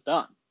Sixers have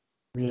done.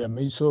 Yeah,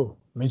 me too.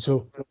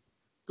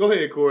 Go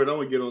ahead, Corey. I'm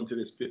going to get on to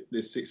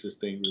this Sixers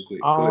thing real quick.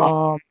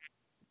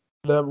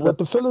 With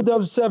the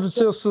Philadelphia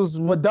 76ers,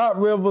 with Doc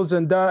Rivers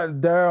and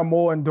Daryl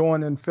Morey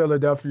doing in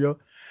Philadelphia,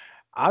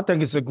 I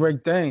think it's a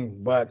great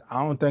thing, but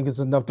I don't think it's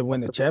enough to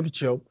win the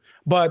championship.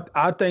 But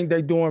I think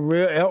they're doing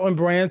real. Elton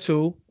Brand,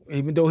 too.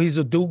 Even though he's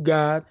a Duke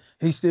guy,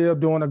 he's still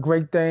doing a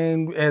great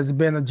thing as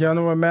being a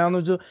general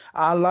manager.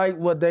 I like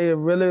what they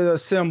really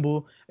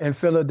assembled in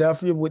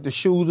Philadelphia with the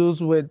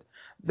shooters, with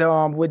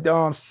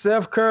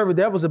Seth Curry.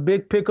 That was a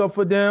big pickup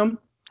for them.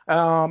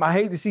 I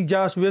hate to see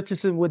Josh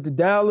Richardson with the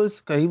Dallas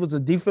because he was a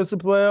defensive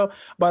player,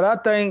 but I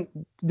think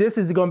this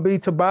is going to be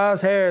Tobias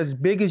Harris'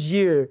 biggest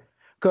year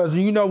because,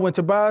 when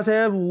Tobias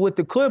Harris was with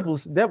the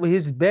Clippers, that was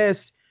his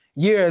best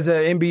year as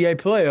an NBA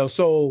player.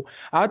 So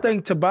I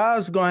think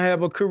Tobias is going to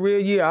have a career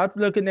year. I'm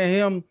looking at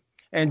him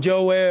and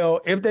Joel.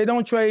 If they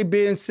don't trade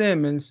Ben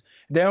Simmons,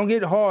 they don't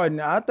get Harden.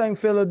 I think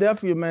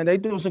Philadelphia, man, they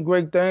do some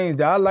great things.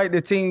 I like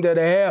the team that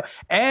they have.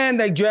 And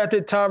they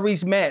drafted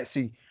Tyrese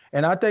Maxey.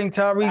 And I think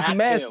Tyrese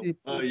Maxey,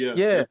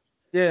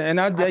 and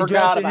they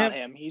forgot about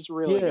him. He's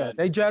really good.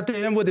 They drafted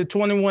him with the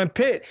 21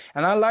 pick,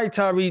 and I like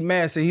Tyrese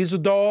Maxey. He's a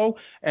dog,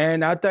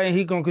 and I think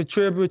he's gonna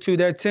contribute to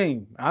that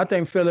team. I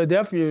think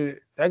Philadelphia,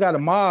 they got a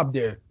mob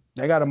there.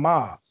 They got a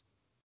mob.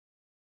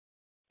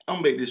 I'm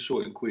gonna make this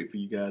short and quick for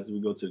you guys as we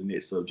go to the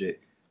next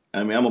subject.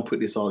 I mean, I'm gonna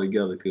put this all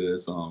together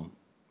because I'm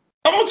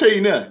gonna tell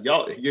you now,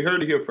 y'all. You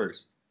heard it here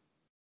first.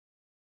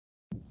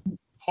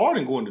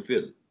 Harden going to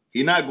Philly.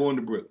 He's not going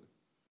to Brooklyn.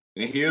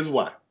 And here's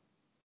why.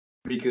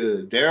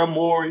 Because Daryl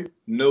Morey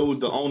knows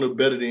the owner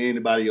better than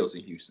anybody else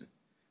in Houston.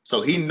 So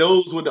he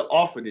knows what to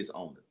offer this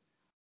owner.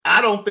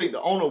 I don't think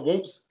the owner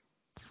wants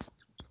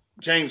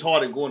James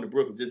Harden going to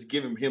Brooklyn, just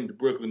giving him to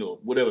Brooklyn or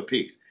whatever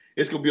picks.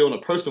 It's going to be on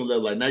a personal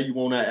level. Like, now you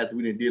want out after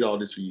we did all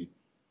this for you.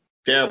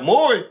 Daryl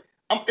Morey,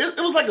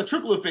 it was like a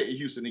trickle effect in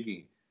Houston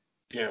again.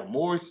 Daryl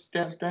Morey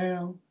steps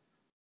down.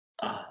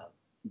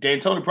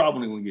 D'Antoni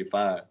probably going to get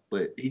fired,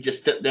 but he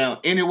just stepped down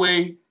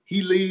anyway.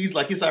 He leaves,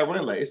 like it's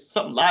ironic. Like it's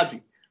something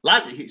logic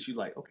hits you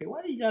like, okay, why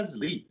are you guys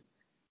leaving?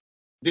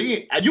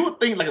 Then you would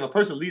think like if a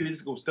person leaves, they're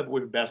just gonna step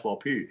away from basketball,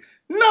 period.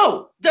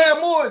 No,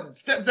 Daryl Morey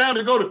steps down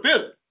to go to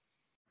Philly.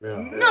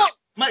 Yeah. No,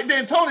 Mike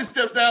D'Antoni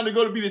steps down to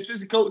go to be the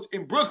assistant coach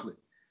in Brooklyn.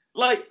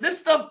 Like this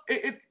stuff,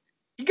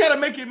 you gotta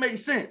make it make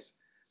sense.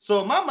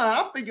 So in my mind,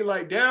 I'm thinking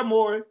like Daryl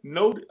Morey,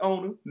 know the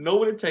owner, know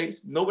what it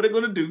takes, know what they're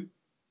gonna do.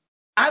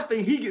 I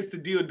think he gets the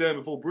deal done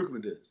before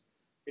Brooklyn does.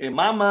 In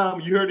my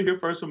mind, you heard it here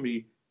first from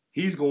me.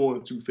 He's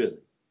going to Philly.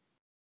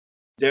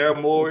 Daryl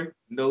Morey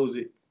knows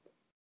it.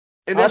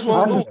 And that's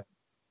what I'm doing.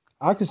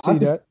 I can see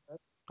that.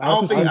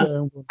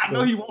 I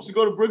know he wants to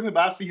go to Brooklyn,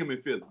 but I see him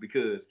in Philly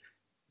because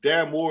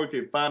Daryl Morey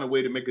can find a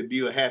way to make a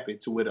deal happen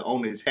to where the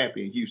owner is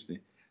happy in Houston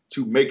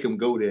to make him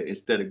go there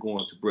instead of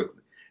going to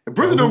Brooklyn. And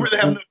Brooklyn don't really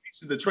have enough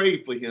pieces to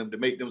trade for him to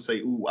make them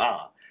say, ooh,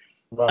 ah.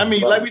 Right, I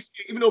mean, like we said,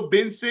 even though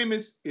Ben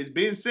Simmons is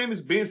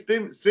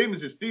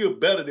still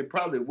better than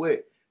probably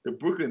what the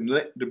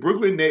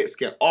Brooklyn Nets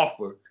can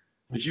offer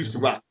the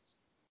Houston Rockets.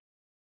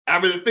 I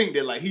really think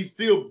that like he's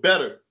still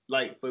better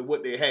like for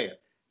what they have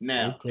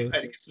now. They had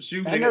to get some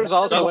shooting. And there's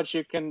also what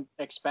you can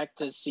expect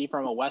to see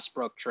from a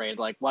Westbrook trade,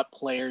 like what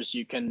players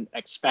you can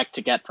expect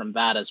to get from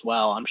that as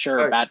well. I'm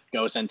sure that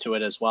goes into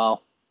it as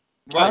well.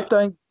 Right. I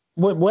think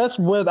with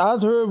Westbrook,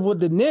 I've heard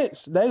with the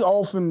Knicks, they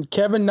often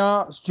Kevin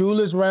Knox,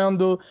 Julius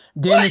Randle,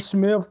 Dennis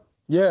Smith.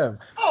 Yeah,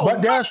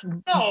 but that's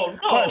no.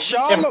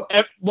 Charlotte,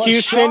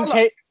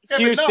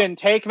 Houston,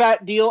 take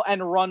that deal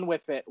and run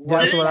with it.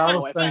 That's what I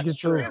was thinking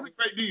too. It's a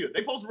great deal.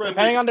 They supposed to run.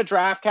 Depending on the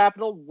draft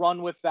capital,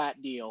 run with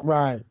that deal.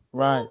 Right.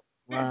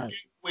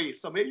 Wait,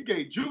 so maybe you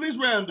gave Julius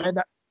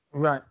Randle,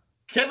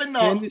 Kevin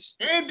Knox,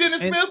 and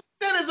Dennis Smith.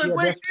 That is a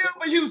great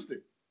deal for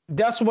Houston.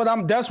 That's what I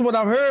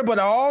heard, but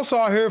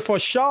I heard for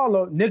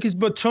Charlotte, Nicholas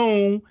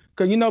Batum,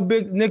 because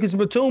big Nicholas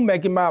Batum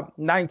making about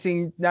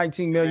 $19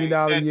 million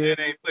a year.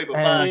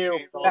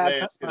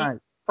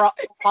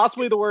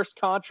 possibly the worst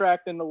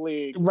contract in the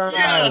league.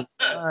 Right.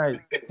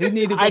 Right. He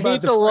need to go I back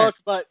need to look,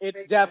 but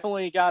it's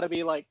definitely got to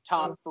be like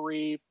top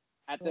 3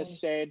 at this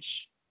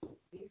stage.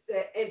 He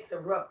said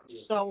interrupted.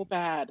 So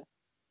bad.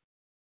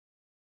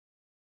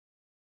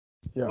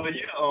 Yeah. But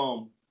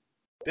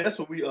that's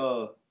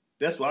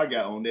what I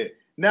got on that.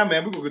 Now,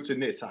 man, we're gonna go to the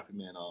next topic,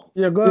 man.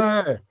 Yeah, go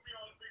ahead.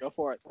 Go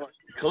for it.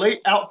 Clay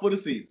out for the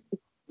season.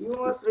 You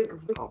want to speak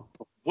about?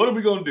 What are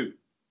we gonna do?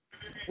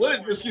 What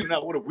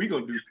are we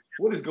gonna do?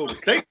 What is Golden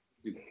State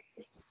gonna do?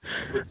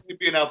 With Clay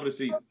being out for the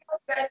season.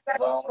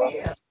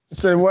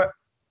 Say what?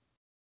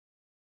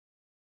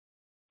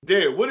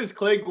 Dad, what is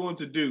Clay going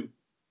to do?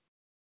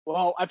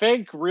 Well, I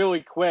think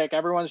really quick,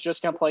 everyone's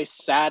just going to play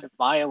sad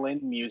violin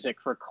music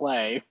for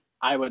Clay,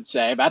 I would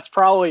say. That's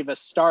probably the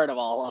start of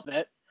all of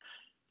it.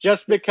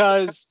 Just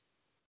because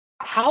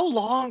how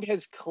long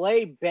has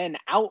Clay been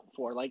out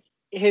for? Like,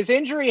 his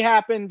injury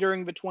happened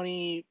during the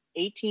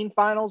 2018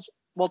 finals.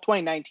 Well,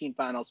 2019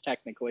 finals,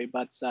 technically.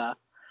 But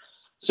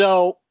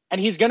and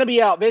he's going to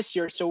be out this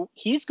year. So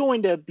he's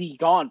going to be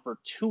gone for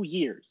 2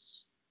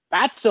 years.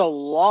 That's a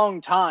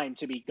long time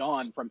to be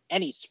gone from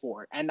any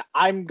sport. And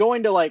I'm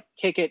going to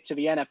kick it to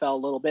the NFL a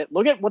little bit.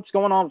 Look at what's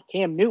going on with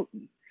Cam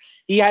Newton.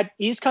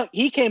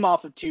 He came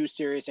off of 2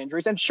 serious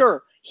injuries, and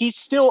sure, he's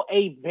still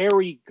a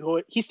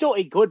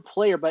good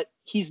player, but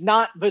he's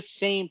not the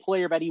same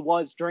player that he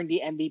was during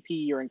the MVP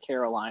year in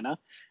Carolina.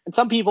 And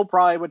some people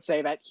probably would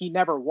say that he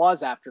never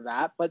was after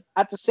that, but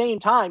at the same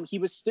time, he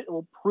was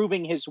still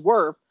proving his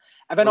worth.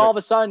 And then all of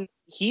a sudden,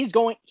 he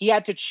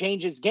had to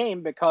change his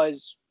game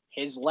because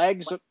his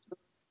legs,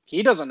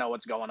 he doesn't know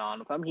what's going on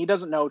with him. He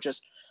doesn't know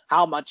just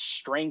how much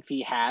strength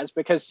he has,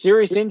 because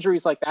serious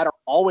injuries like that are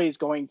always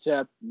going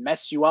to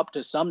mess you up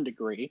to some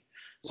degree.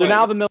 So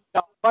now the $1 million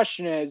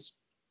question is,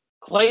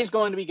 Clay's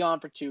going to be gone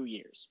for 2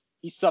 years.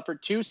 He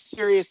suffered 2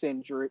 serious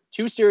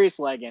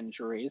leg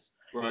injuries.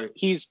 Right.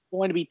 He's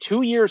going to be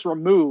 2 years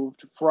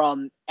removed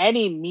from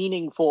any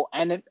meaningful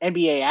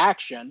NBA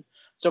action.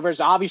 So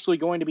there's obviously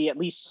going to be at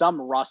least some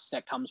rust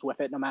that comes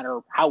with it, no matter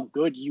how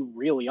good you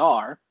really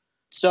are.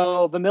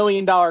 So the $1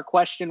 million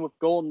question with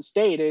Golden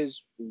State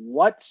is,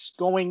 what's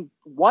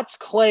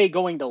Clay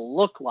going to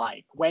look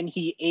like when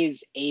he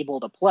is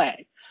able to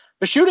play?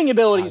 The shooting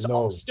ability is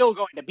still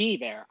going to be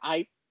there.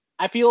 I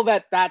feel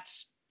that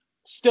that's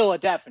still a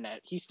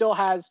definite. He still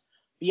has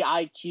the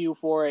IQ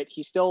for it.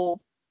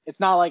 It's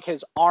not like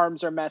his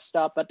arms are messed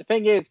up. But the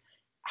thing is,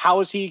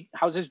 how's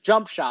his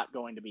jump shot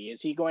going to be? Is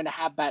he going to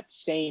have that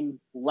same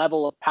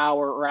level of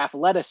power or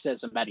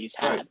athleticism that he's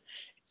had? Right.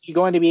 Is he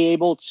going to be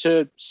able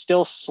to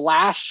still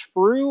slash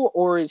through,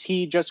 or is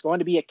he just going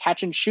to be a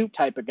catch and shoot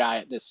type of guy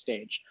at this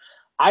stage?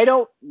 I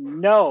don't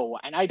know,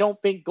 and I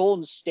don't think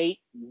Golden State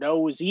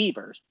knows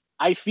either.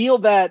 I feel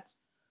that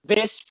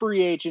this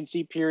free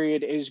agency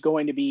period is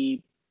going to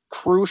be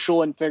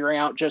crucial in figuring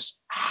out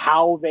just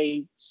how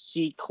they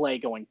see Clay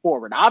going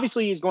forward.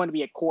 Obviously, he's going to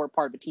be a core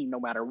part of the team no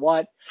matter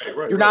what.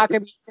 You're not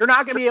going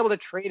to be able to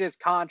trade his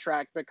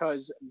contract,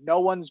 because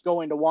no one's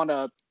going to want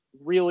to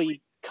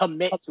really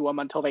commit to him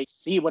until they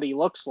see what he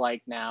looks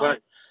like now. Right.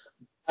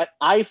 But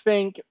I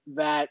think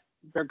that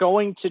they're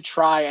going to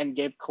try and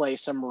give Clay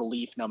some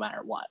relief no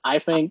matter what. I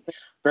think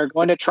they're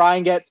going to try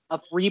and get a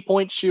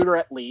 3-point shooter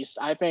at least.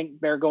 I think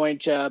they're going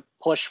to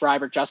push for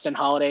either Justin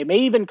Holiday,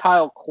 maybe even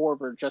Kyle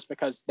Korver, just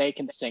because they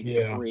can sink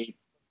the 3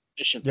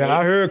 efficiently. Yeah,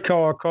 I heard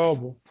Kyle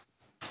Korver.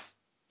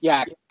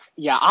 Yeah.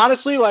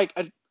 Honestly,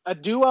 a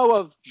duo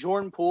of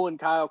Jordan Poole and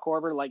Kyle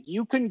Korver,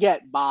 you can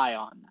get by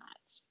on that.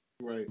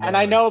 Right. And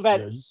I know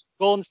that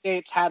Golden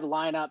State's had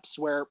lineups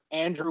where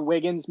Andrew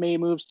Wiggins may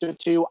moves to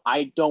 2.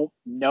 I don't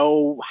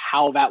know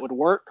how that would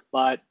work,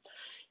 but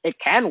it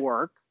can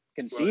work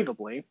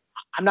conceivably. Right.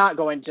 I'm not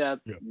going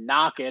to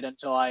knock it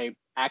until I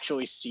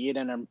actually see it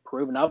and I'm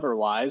proven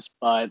otherwise,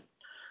 but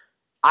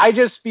I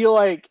just feel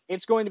like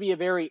it's going to be a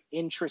very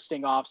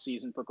interesting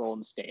offseason for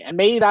Golden State. And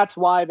maybe that's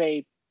why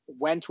they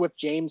went with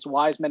James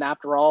Wiseman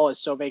after all, is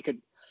so they could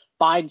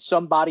find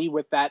somebody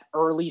with that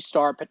early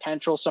star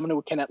potential, someone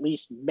who can at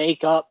least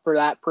make up for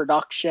that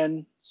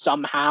production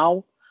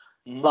somehow.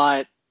 Mm-hmm.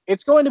 But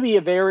it's going to be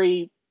a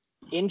very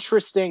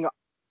interesting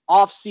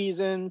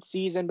season,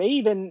 maybe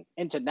even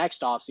into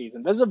next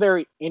offseason. This is a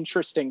very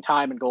interesting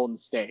time in Golden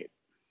State.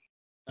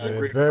 I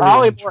agree.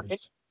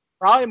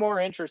 Probably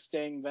more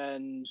interesting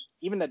than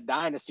even the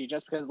dynasty,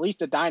 just because at least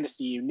the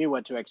dynasty you knew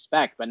what to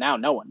expect, but now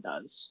no one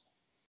does.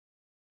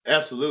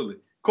 Absolutely.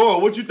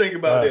 Cole, what you think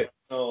about that?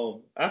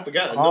 I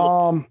forgot.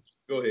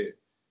 Go ahead.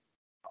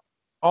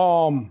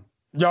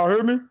 Y'all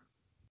hear me?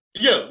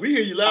 Yeah, we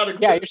hear you loud and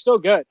clear. Yeah, you're still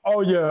good.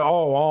 Oh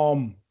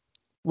yeah.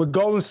 With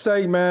Golden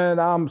State, man,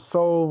 I'm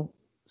so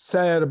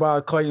sad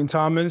about Clayton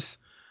Thomas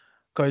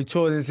because he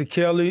tore his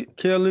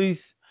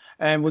Achilles.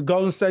 And with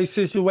Golden State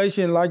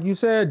situation, like you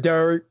said,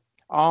 Derek,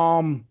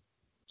 I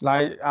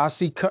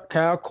see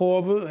Kyle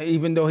Korver,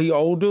 even though he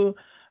older,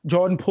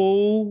 Jordan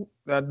Poole.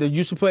 They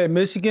used to play at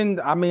Michigan.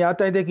 I mean, I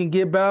think they can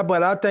get better,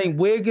 but I think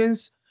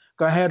Wiggins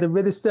gonna have to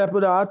really step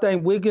it up. I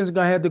think Wiggins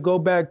gonna have to go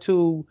back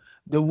to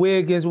the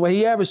Wiggins. Well,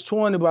 he averaged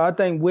 20, but I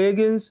think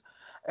Wiggins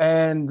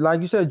And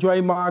like you said,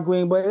 Draymond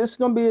Green, but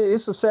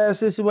it's a sad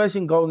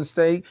situation, Golden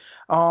State.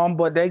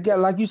 But they got,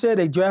 like you said,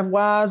 they draft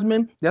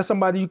Wiseman. That's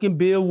somebody you can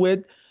build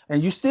with.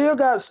 And you still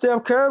got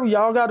Steph Curry.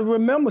 Y'all got to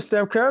remember,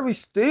 Steph Curry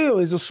still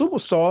is a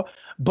superstar,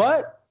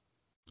 but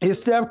it's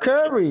Steph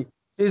Curry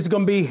is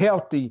gonna be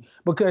healthy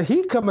because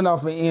he coming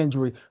off an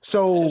injury.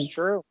 So That's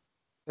true.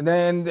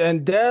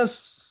 and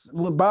that's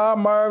with Bob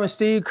Murray and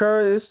Steve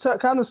Kerr. It's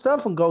kind of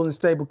stuff from Golden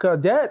State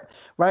because that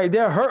right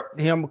there hurt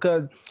him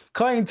because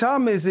Klay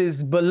Thomas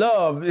is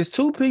beloved. It's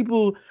two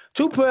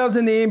players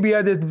in the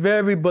NBA that's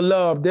very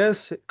beloved.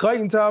 There's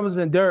Clayton Thomas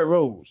and Derrick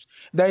Rose.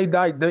 They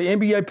like the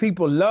NBA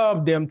people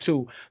love them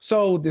too.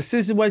 So the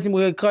situation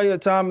with Klay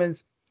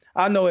Thomas,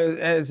 I know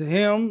as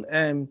him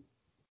and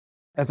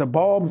as a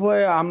ball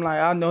player, I'm like,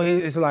 I know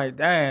it's like,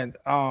 damn,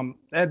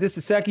 this is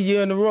the second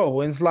year in a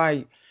row. And it's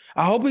like,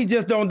 I hope he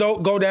just don't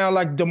go down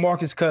like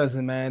DeMarcus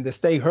Cousins, man, that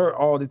stay hurt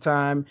all the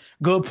time,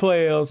 good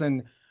players,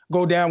 and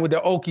go down with the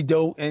okie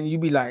doke, and you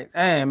be like,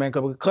 damn, man,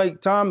 because Klay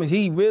Thomas,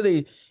 he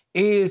really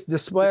is the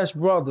Splash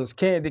Brothers.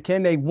 Can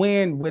they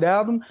win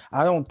without him?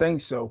 I don't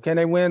think so. Can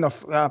they win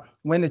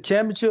the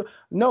championship?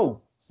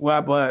 No.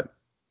 Well, but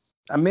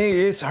I mean,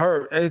 it's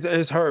hurt.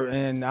 It's hurt,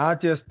 and I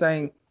just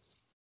think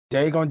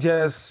they gonna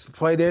just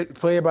play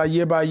it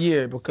by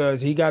year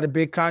because he got a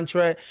big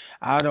contract.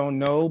 I don't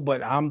know,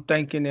 but I'm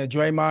thinking that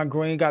Draymond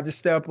Green got to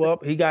step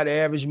up. He got to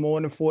average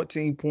more than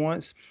 14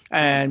 points,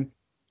 and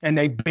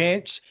they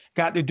bench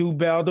got to do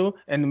better.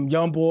 And them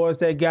young boys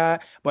they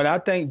got, but I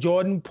think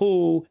Jordan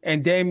Poole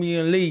and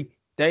Damian Lee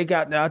I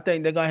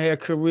think they're gonna have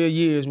career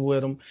years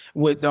with them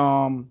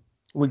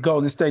with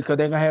Golden State because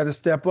they're going to have to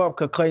step up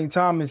because Klay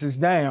Thomas is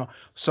down.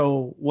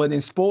 So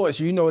in sports,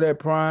 you know that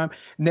prime.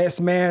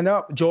 Next man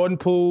up, Jordan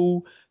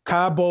Poole,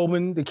 Kyle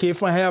Bowman, the kid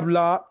from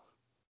Havelock,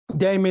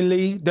 Damian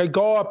Lee, they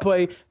guard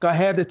play, going to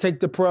have to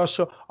take the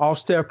pressure off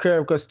Steph Curry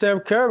because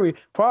Steph Curry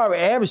probably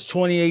averaged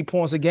 28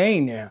 points a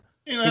game now.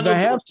 He's going to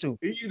have to.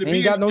 He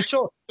ain't got no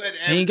choice.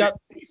 He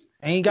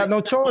ain't got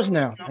no choice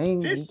now. He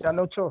ain't got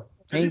no choice.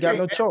 He ain't got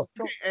no choice.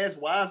 You can't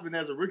ask Wiseman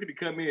as a rookie to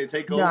come in and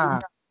take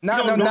over.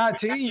 Not no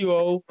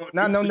 19-year-old.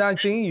 Not no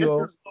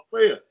 19-year-old.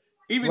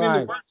 Even in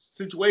the worst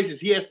situations,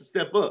 he has to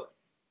step up.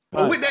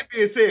 But with that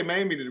being said,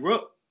 man, me to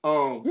interrupt.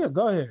 Yeah,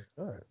 go ahead.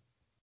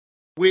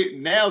 With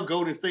now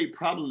Golden State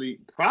probably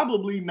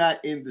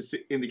not in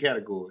the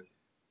category.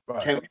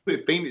 Right. Can we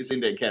put Phoenix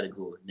in that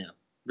category now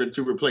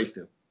to replace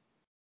them?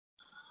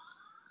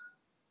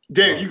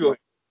 Dan, you go ahead.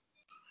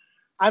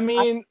 I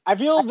mean, I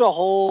feel the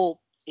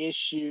whole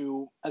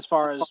issue as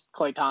far as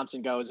Klay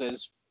Thompson goes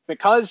is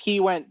because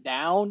he went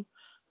down,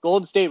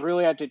 Golden State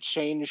really had to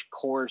change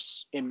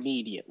course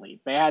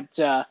immediately. They had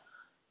to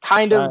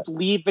kind of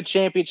leave the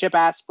championship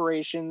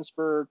aspirations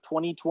for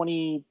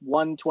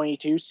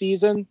 2021-22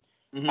 season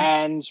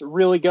and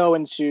really go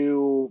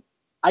into,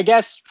 I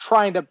guess,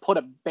 trying to put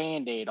a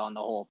Band-Aid on the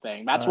whole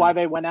thing. That's why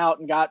they went out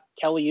and got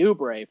Kelly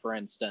Oubre, for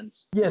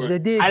instance. Yes, they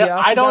did.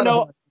 I don't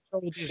know.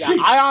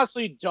 I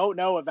honestly don't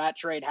know if that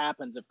trade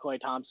happens if Klay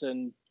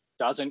Thompson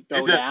doesn't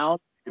go down.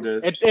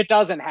 It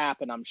doesn't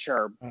happen, I'm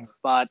sure.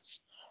 But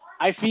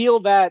I feel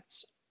that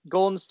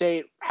Golden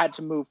State had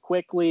to move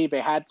quickly.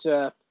 They had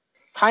to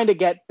kind of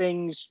get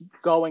things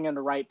going in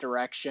the right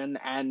direction.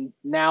 And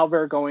now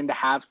they're going to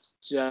have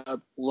to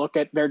look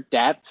at their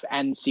depth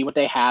and see what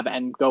they have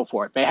and go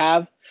for it.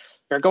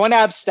 They're going to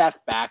have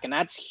Steph back, and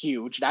that's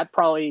huge. That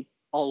probably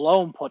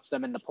alone puts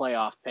them in the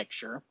playoff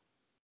picture.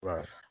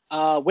 Right.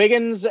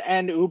 Wiggins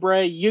and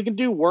Oubre, you can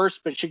do worse,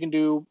 but you can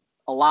do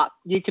a lot.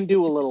 You can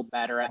do a little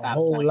better at that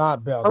point. A whole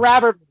lot better. Or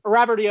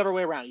rather the other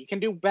way around. You can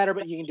do better,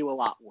 but you can do a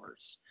lot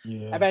worse.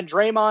 Yeah. And then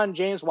Draymond,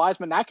 James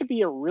Wiseman, that could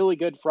be a really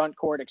good front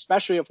court,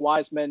 especially if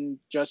Wiseman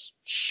just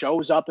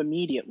shows up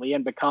immediately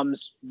and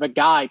becomes the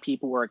guy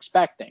people were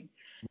expecting.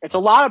 It's a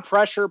lot of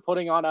pressure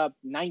putting on a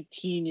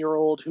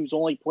 19-year-old who's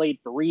only played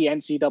 3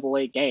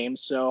 NCAA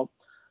games. So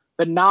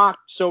the knock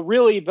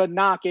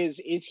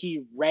is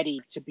he ready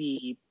to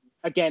be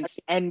against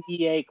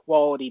NBA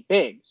quality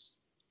bigs?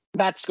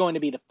 That's going to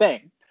be the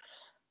thing.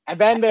 And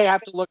then they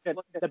have to look at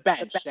the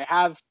bench. They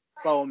have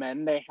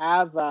Bowman. They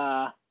have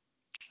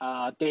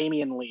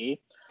Damian Lee.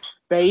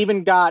 They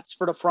even got,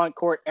 for the front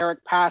court,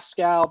 Eric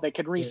Pascal. They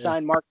could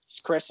re-sign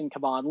Marcus Chris and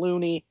Kevon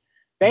Looney.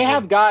 They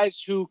have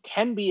guys who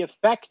can be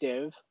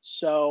effective.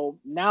 So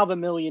now the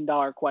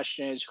million-dollar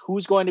question is,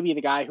 who's going to be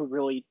the guy who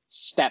really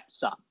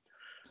steps up?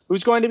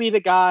 Who's going to be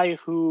the guy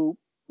who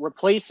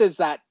replaces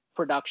that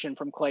production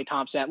from Klay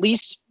Thompson, at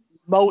least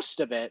most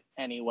of it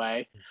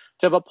anyway,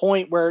 to the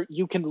point where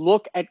you can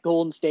look at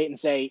Golden State and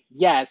say,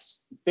 yes,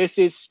 this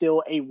is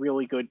still a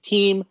really good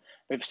team.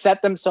 They've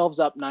set themselves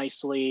up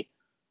nicely.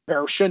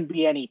 There shouldn't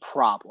be any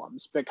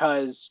problems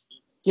because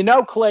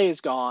Klay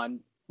is gone.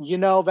 You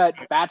know that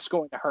that's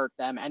going to hurt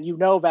them, and you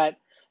know that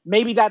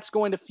maybe that's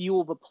going to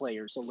fuel the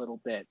players a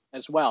little bit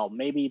as well.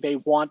 Maybe they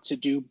want to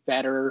do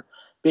better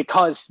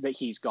because that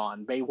he's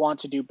gone. They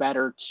want to do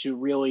better to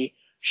really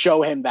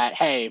show him that,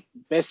 hey,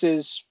 this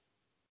is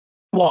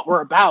what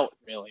we're about,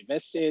 really.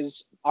 This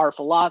is our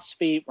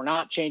philosophy. We're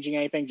not changing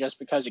anything just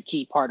because a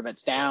key part of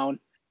it's down.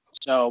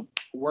 So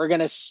we're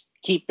going to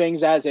keep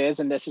things as is,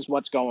 and this is how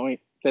it's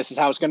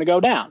going to go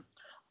down.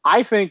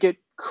 I think it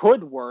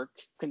could work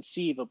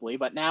conceivably,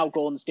 but now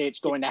Golden State's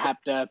going to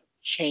have to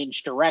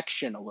change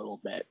direction a little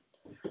bit.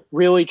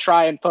 Really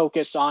try and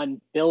focus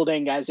on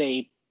building as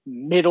a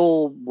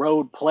middle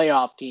road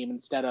playoff team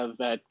instead of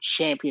a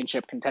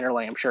championship contender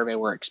like I'm sure they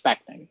were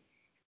expecting.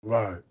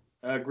 Right.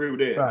 I agree with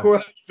that. Right. Corey,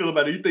 how you feel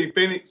about it? You think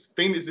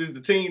Phoenix is the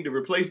team to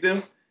replace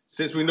them?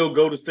 Since we know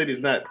Golden State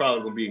is not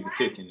probably going to be in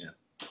contention now.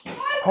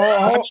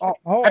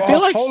 I feel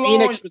like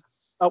Phoenix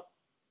was. Oh,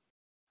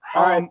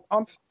 all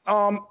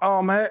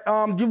right.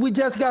 We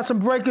just got some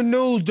breaking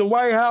news.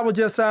 Dwight Howard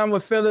just signed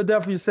with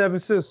Philadelphia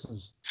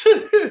 76ers.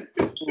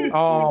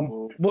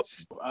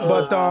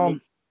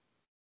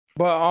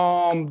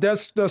 But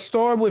that's the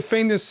story with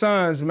Phoenix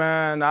Suns,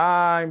 man.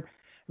 I'm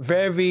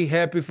very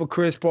happy for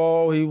Chris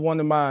Paul. He's one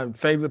of my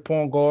favorite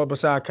point guards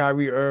beside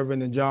Kyrie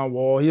Irving and John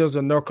Wall. He was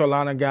a North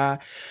Carolina guy.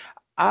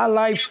 I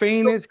like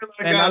Phoenix,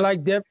 and I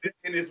like Devin.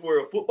 In this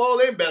world, football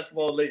and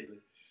basketball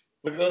lately.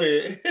 But go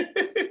ahead.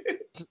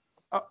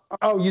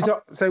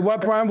 Say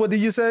what, Prime? What did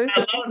you say? A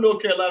lot of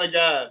North Carolina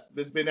guys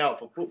that's been out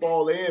for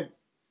football and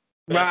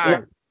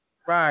basketball.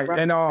 Right.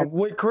 And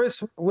with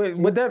Chris,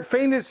 with that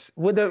Phoenix,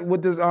 with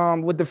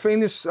the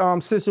Phoenix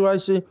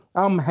situation,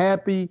 I'm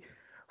happy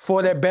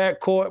for that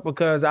backcourt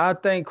because I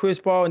think Chris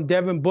Paul and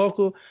Devin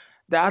Booker,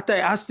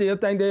 I still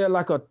think they're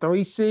like a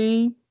 3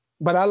 seed.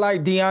 But I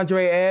like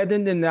DeAndre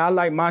Ayton and I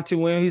like Monty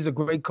Williams. He's a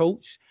great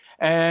coach.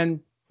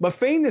 But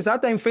Phoenix, I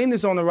think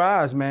Phoenix on the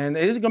rise, man.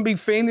 It's gonna be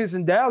Phoenix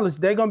and Dallas.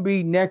 They're gonna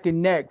be neck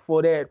and neck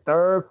for that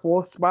 3rd,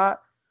 4th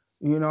spot,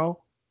 you know.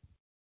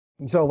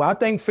 So I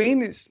think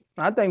Phoenix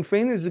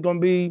is gonna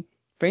be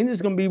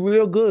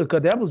real good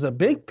because that was a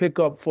big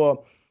pickup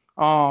for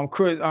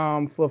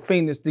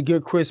Phoenix to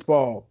get Chris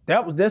Paul.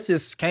 That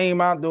just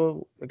came out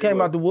the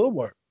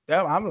woodwork.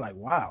 I'm like,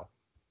 wow,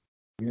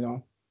 you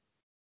know.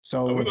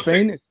 So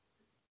Phoenix.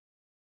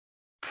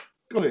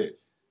 Go ahead.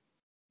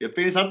 Yeah,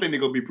 Phoenix, I think they're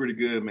gonna be pretty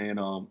good, man.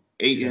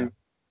 Ayton,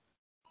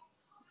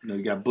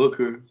 you got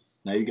Booker.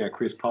 Now you got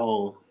Chris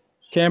Paul.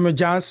 Cameron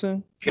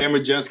Johnson can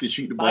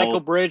shoot the ball. Michael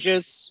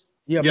Bridges.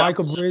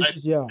 Michael Bridges.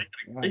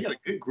 They got a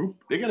good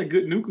group. They got a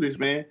good nucleus,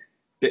 man.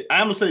 I'm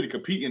gonna say to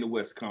compete in the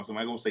West Conference. I'm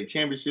not gonna say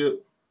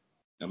championship.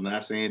 I'm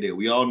not saying that.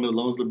 We all know as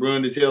long as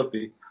LeBron is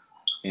healthy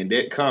in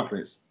that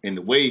conference and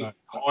the way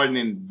Harden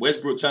and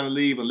Westbrook trying to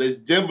leave, unless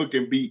Denver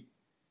can beat.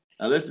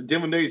 Unless the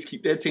Denver Nuggets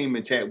keep that team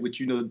intact,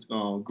 which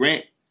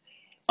Grant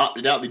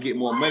opted out to get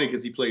more money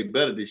because he played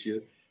better this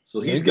year. So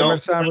he's gone.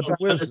 So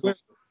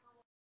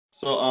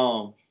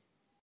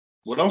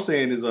what I'm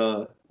saying is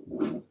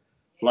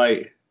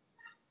like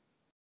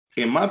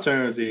in my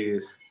terms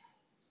is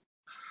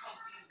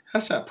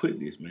how should I put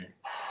this, man?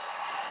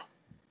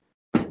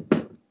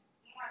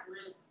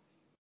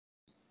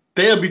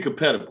 They'll be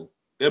competitive.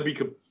 They'll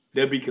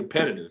be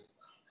competitive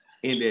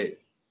in that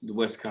the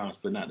West Conference,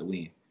 but not to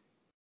win.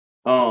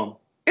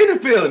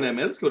 NFL now, man.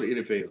 Let's go to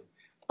NFL.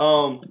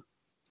 I'm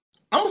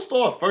gonna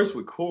start first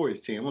with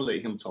Corey's team. I'm gonna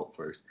let him talk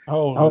first.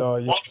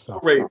 Yes.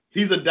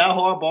 He's a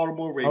diehard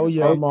Baltimore Ravens. Oh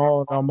yeah, I'm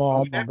all. I'm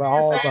gonna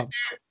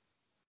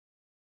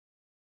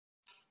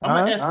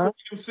ask Corey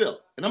himself,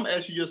 and I'm gonna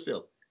ask you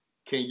yourself: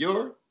 can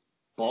your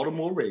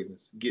Baltimore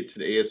Ravens get to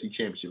the AFC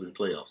Championship in the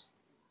playoffs?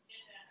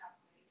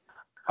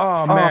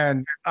 Oh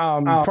man,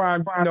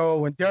 Prime,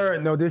 and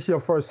Derek, this is your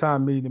first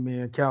time meeting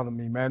me and counting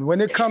me, man.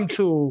 When it comes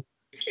to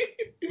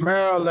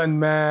Maryland,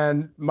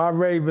 man, my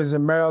Ravens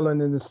in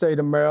Maryland, in the state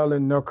of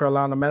Maryland, North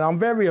Carolina, man, I'm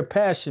very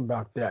passionate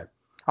about that.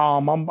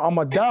 I'm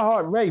a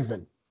diehard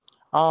Raven.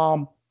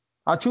 I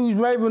choose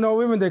Raven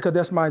over Rivendell because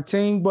that's my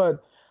team,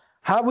 but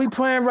how we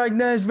playing right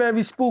now is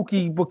very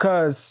spooky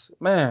because,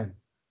 man,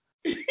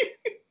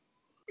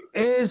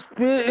 as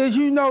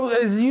you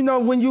know,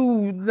 when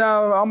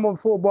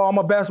I'm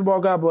a basketball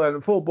guy,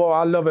 but football,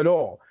 I love it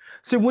all.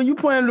 See, when you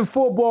playing the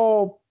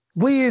football,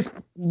 we is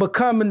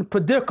becoming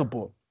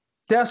predictable.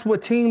 That's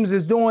what teams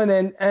is doing,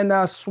 and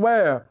I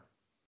swear,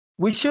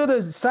 we should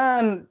have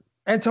signed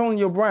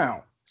Antonio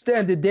Brown,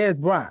 instead of Dez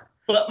Bryant.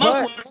 But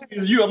my question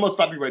is, I'm gonna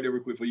stop you right there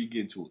real quick before you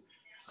get into it.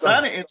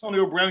 Signing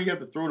Antonio Brown, you have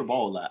to throw the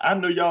ball a lot. I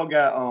know y'all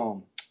got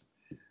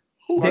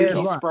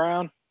Marquise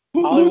Brown.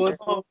 Who's the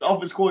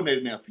offense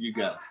coordinator now for you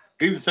guys?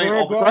 He's the same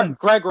offense.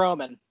 Greg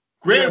Roman.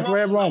 Greg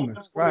Roman.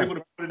 Right. With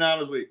the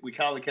 49ers with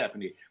Colin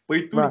Kaepernick, but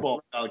he threw the ball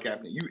with Colin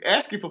Kaepernick. You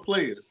asking for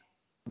players.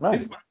 Right.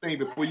 This is my thing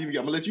before I'm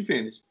gonna let you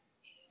finish.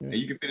 And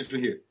you can finish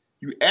from here.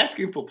 You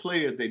asking for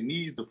players that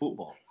need the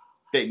football,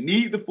 and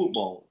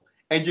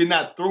you're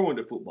not throwing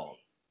the football.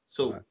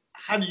 So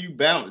how do you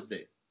balance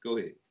that? Go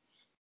ahead.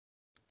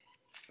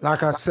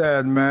 Like I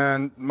said,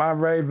 man, my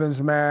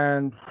Ravens,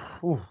 man,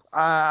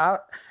 I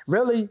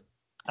really,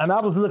 and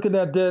I was looking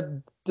at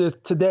this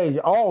today,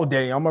 all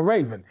day. I'm a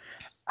Raven.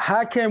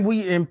 How can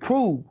we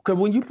improve? Because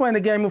when you play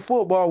the game of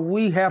football,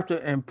 we have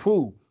to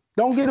improve.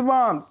 Don't get it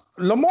wrong.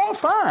 Lamar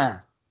fine.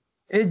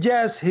 It's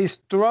just his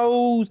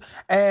throws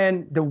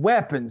and the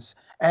weapons.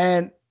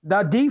 And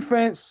the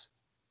defense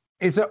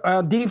is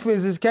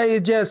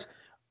It's just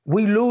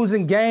we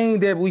losing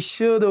game that we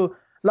should have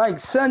like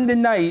Sunday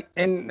night,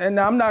 and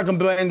I'm not gonna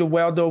blame the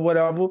weather or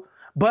whatever,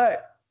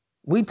 but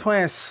we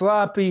playing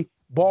sloppy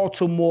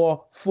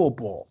Baltimore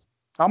football.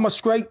 I'm a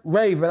straight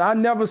Raven. I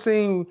never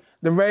seen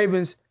the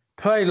Ravens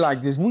play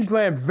like this. We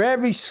playing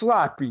very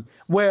sloppy.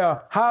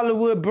 Where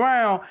Hollywood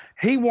Brown,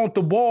 he want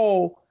the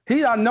ball.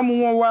 He's our number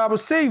one wide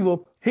receiver.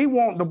 He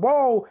want the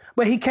ball,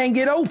 but he can't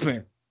get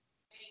open.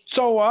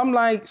 So I'm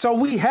like, so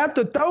we have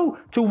to throw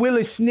to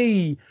Willie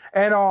Snead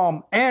and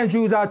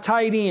Andrews, our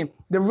tight end.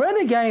 The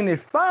running game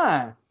is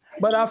fine,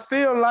 but I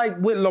feel like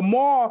with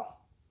Lamar,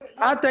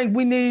 I think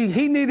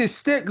he need to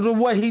stick to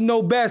what he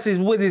know best is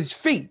with his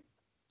feet.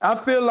 I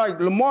feel like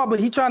Lamar, but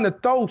he trying to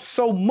throw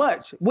so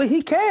much. Well,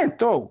 he can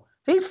throw.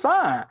 He's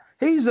fine.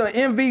 He's an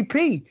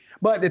MVP.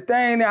 But the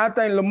thing that I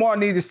think Lamar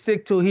needs to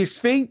stick to his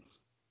feet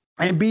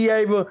and be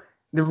able to,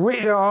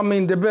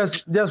 the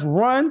best just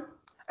run.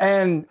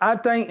 And I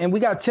think, and we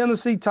got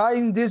Tennessee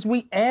Titans this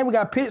week, and we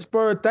got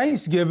Pittsburgh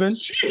Thanksgiving.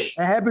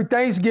 And happy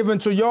Thanksgiving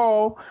to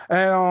y'all.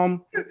 And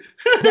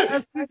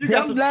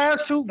them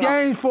last two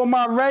games for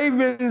my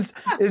Ravens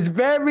is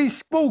very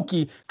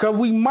spooky because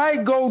we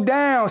might go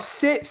down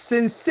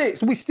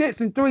 6-6. We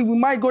 6-3. We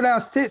might go down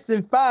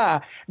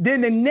 6-5.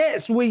 Then the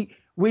next week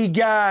we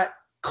got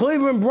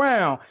Cleveland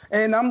Brown,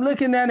 and I'm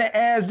looking at it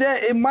as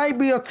that it might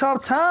be a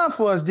tough time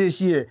for us this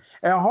year.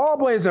 And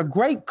Harbaugh is a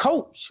great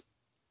coach.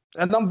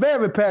 And I'm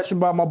very passionate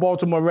about my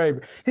Baltimore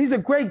Ravens. He's a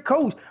great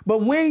coach, but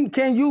when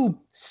can you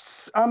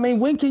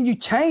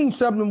change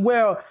something?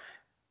 Well,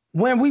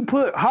 when we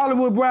put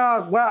Hollywood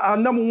Brown, our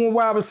number one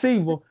wide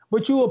receiver,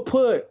 but you'll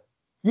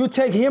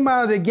take him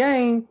out of the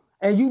game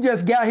and you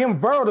just got him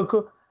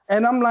vertical.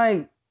 And I'm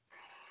like,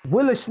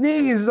 Willie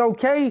Snead is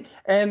okay.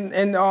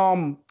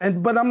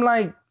 But I'm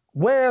like,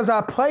 where's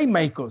our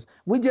playmakers?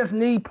 We just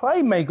need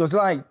playmakers.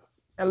 Like,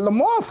 and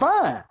Lamar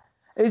fine.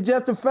 It's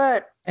just the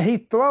fact he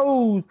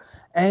throws.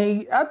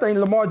 And I think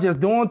Lamar just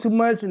doing too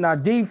much in our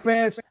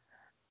defense.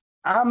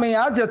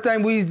 I just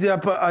think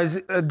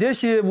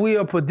this year we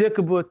a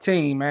predictable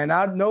team, man.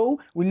 I know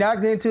we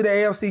knocked into the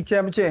AFC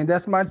Championship, and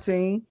that's my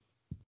team.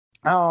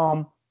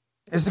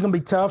 It's gonna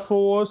be tough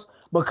for us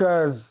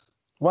because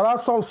what I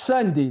saw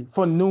Sunday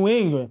for New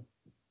England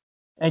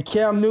and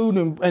Cam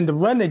Newton and the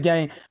running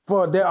game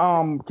for the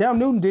Cam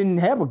Newton didn't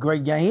have a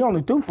great game. He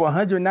only threw for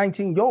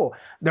 119 yards.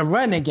 The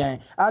running game,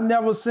 I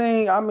never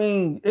seen.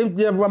 It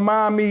just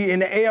remind me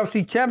in the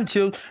AFC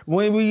Championship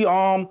when we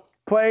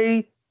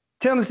played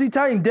Tennessee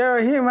Titans,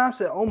 Derrick Henry. I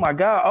said, oh my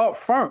God, up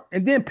front.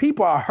 And then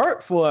people are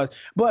hurt for us.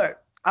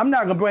 But I'm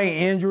not gonna blame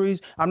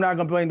injuries. I'm not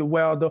gonna blame the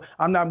weather.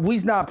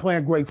 We's not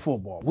playing great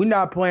football. We're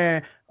not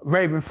playing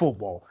Raven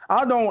football.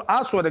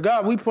 I swear to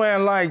God, we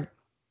playing like.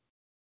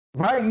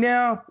 Right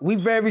now, we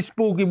very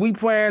spooky. We just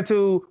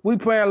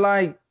playing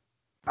like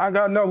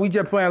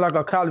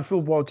a college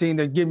football team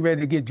that's getting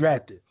ready to get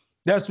drafted.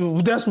 That's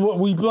what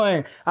we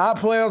playing. Our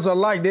players are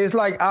like this. It's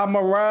like our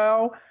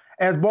morale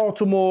as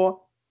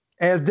Baltimore,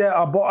 as that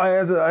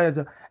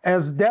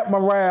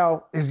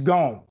morale is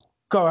gone.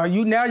 Cause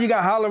you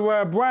got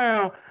Hollywood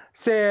Brown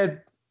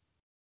said,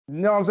 you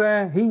know what I'm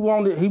saying? He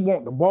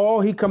want the ball.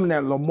 He coming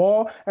at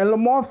Lamar, and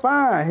Lamar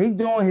fine. He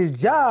doing his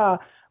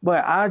job.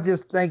 But I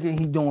just thinking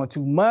he's doing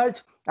too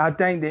much. I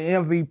think the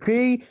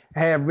MVP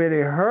have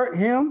really hurt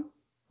him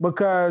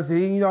because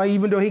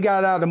even though he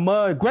got out of the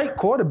mud, great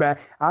quarterback,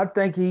 I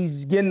think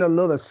he's getting a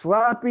little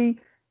sloppy,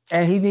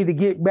 and he need to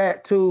get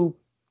back to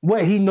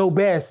what he know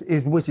best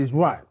which is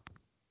run.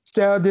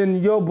 But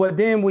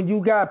then when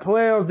you got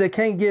players that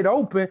can't get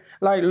open,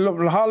 like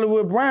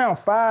Hollywood Brown,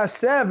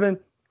 5'7",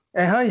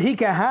 and he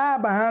can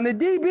hide behind the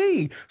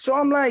DB. So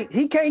I'm like,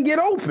 he can't get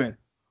open.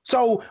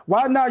 So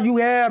why not you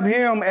have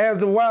him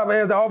as the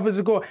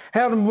offensive coordinator,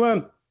 have him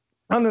run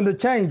under the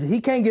change? He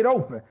can't get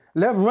open.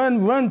 Let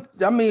him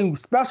run.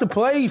 Special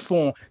plays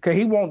for him because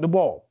he want the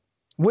ball.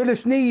 Willie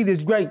Snead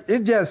is great.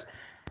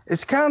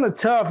 It's kind of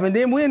tough. And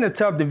then we're in a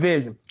tough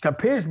division because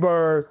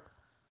Pittsburgh,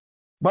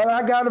 but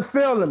I got a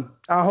feeling.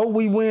 I hope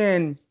we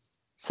win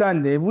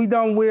Sunday. If we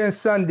don't win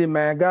Sunday,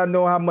 man, God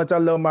know how much I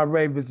love my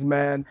Ravens,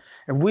 man.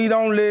 If we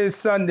don't live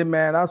Sunday,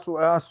 man, I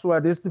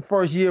swear this is the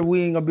first year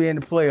we ain't going to be in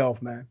the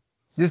playoff, man.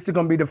 This is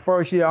going to be the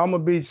first year. I'm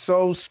going to be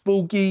so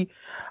spooky.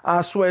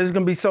 I swear it's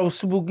going to be so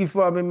spooky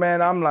for me,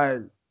 man. I'm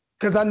like,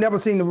 because I never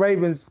seen the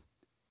Ravens.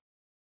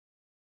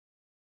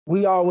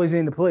 We always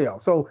in the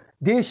playoffs. So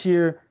this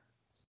year,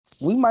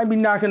 we might be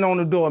knocking on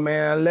the door,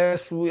 man,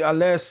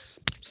 unless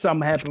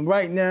something happens.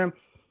 Right now,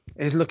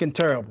 it's looking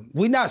terrible.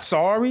 We're not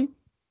sorry.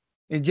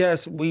 It's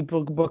just we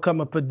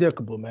become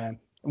predictable, man.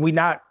 We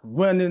not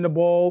running the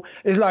ball.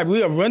 It's like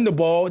we'll run the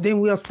ball, then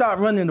we'll stop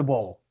running the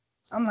ball.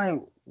 I'm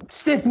like,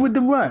 stick with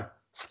the run.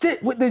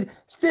 Stick with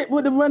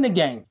the running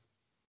game.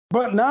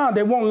 But now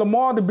they want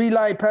Lamar to be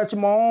like Patrick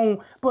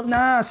Mahomes.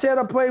 But set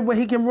up play where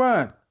he can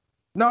run.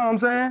 Know what I'm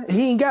saying?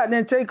 He ain't got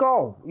that take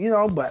off,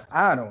 but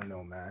I don't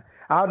know, man.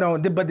 I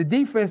don't. But the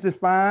defense is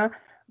fine.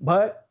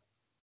 But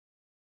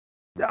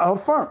up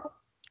front,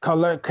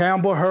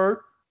 Campbell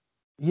hurt.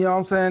 You know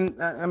what I'm saying?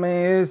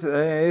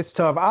 It's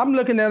tough. I'm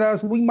looking at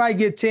us. We might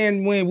get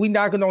 10 wins. We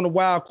knocking on the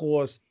wild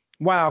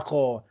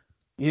card.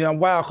 You know,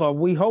 wild card.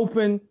 We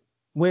hoping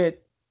with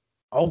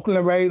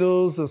Oakland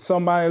Raiders or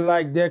somebody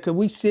like that, because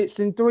we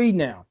 6-3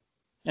 now.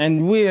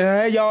 And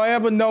y'all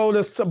ever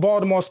noticed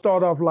Baltimore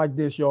start off like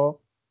this,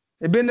 y'all?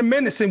 It's been a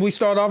minute since we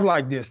start off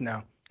like this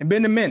now. It's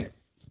been a minute.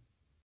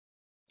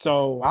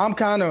 So I'm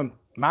kind of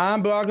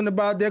mind-blogging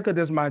about that because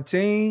that's my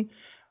team.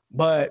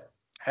 But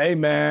hey,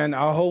 man,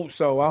 I hope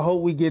so. I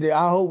hope we get it.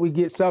 I hope we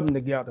get something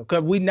together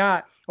because we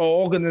not an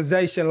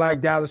organization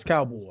like Dallas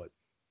Cowboys.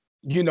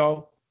 You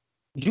know,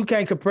 you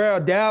can't compare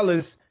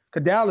Dallas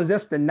because Dallas,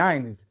 that's the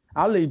 90s.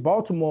 I leave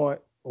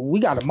Baltimore, we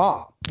got a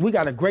mob. We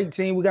got a great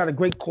team. We got a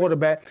great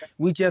quarterback.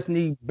 We just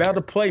need better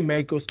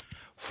playmakers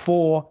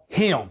for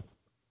him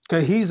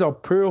because he's a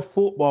pure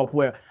football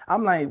player.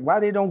 I'm like, why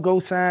they don't go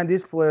sign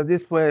this player?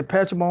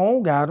 Patrick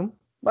Mahomes got him.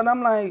 But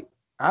I'm like,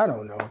 I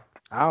don't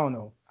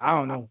know.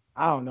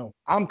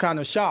 I'm kind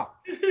of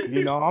shocked.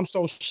 You know, I'm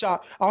so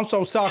shocked. I'm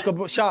so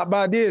shocked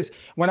by this.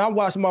 When I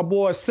watch my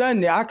boys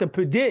Sunday, I can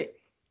predict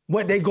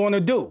what they're going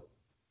to do.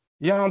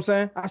 You know what I'm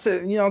saying? I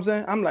said, you know what I'm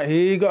saying? I'm like,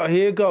 here you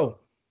go.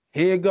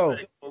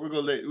 Right. We're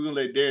gonna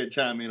let Derek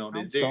chime in on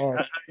this. Derek,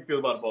 how you feel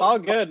about the ball? It's all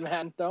good,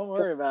 man. Don't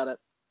worry about it.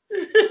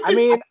 I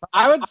mean,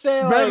 I would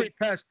say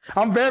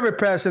I'm very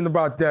passionate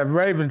about that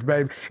Ravens,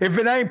 baby. If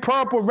it ain't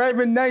purple,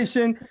 Raven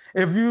Nation,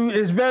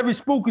 it's very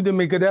spooky to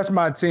me because that's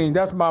my team.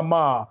 That's my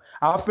mom.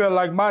 I feel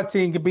like my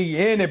team could be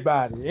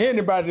anybody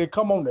that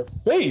come on the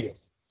field.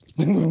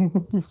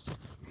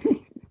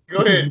 Go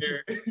ahead,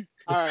 Derek.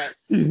 All right.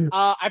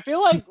 I feel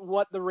like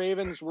what the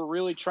Ravens were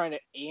really trying to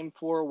aim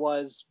for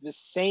was the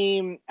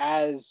same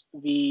as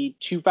the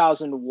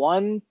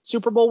 2001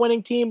 Super Bowl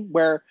winning team,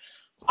 where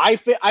I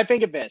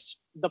think of this.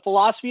 The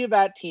philosophy of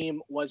that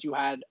team was you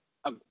had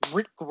a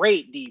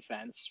great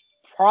defense,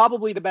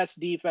 probably the best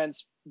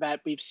defense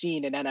that we've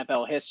seen in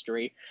NFL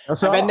history. And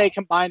then they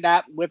combined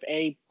that with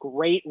a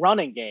great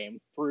running game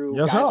through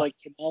guys like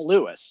Jamal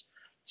Lewis.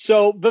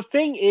 So the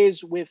thing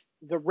is with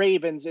the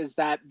Ravens is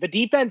that the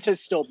defense has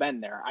still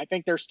been there. I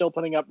think they're still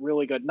putting up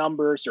really good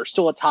numbers. They're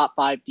still a top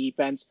 5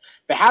 defense.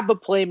 They have the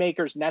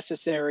playmakers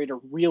necessary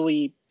to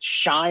really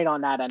shine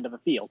on that end of the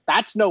field.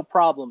 That's no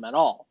problem at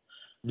all.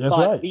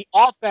 But the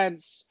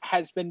offense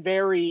has been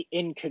very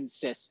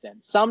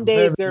inconsistent. Some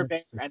days they're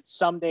there and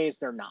some days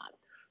they're not.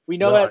 We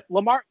know that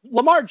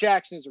Lamar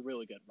Jackson is a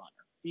really good runner.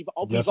 We've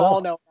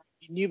all known that.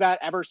 We knew that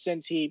ever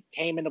since he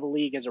came into the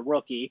league as a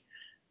rookie.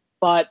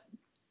 But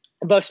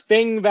the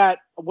thing that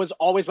was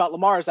always about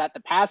Lamar is that the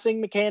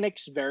passing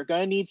mechanics, they're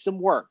going to need some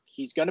work.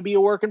 He's going to be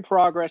a work in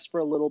progress for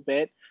a little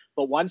bit.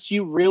 But once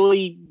you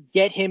really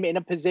get him in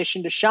a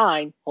position to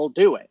shine, he'll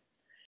do it.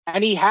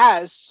 And he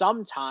has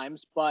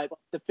sometimes, but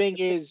the thing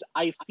is,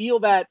 I feel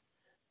that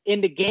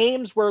in the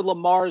games where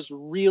Lamar's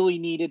really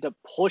needed to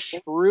push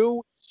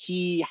through,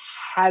 he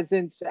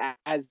hasn't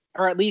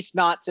or at least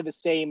not to the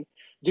same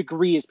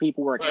degree as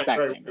people were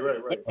expecting.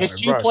 His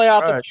two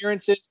playoff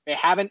appearances, they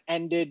haven't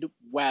ended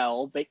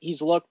well, but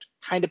he's looked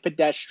kind of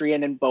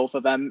pedestrian in both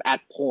of them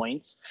at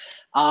points.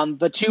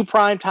 The 2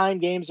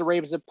 primetime games the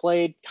Ravens have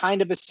played,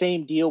 kind of the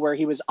same deal where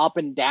he was up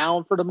and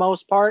down for the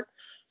most part.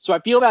 So I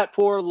feel that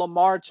for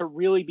Lamar to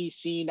really be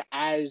seen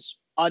as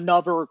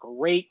another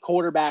great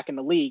quarterback in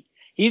the league,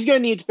 he's going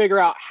to need to figure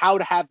out how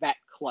to have that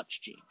clutch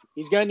gene.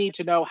 He's going to need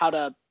to know how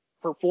to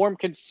perform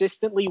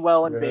consistently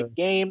well in big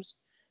games,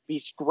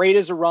 be great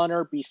as a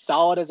runner, be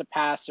solid as a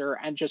passer,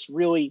 and just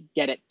really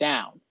get it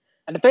down.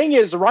 And the thing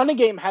is, the running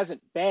game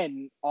hasn't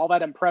been all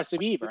that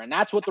impressive either, and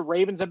that's what the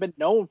Ravens have been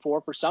known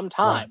for some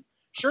time. Right.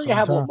 Sure, you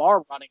have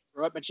Lamar running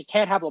through it, but you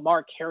can't have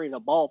Lamar carry the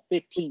ball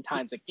 15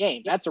 times a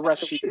game. That's a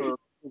recipe for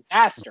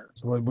disaster.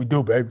 That's what we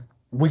do, baby.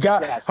 We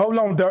got hold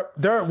on,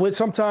 Dirk. With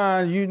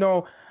sometimes, you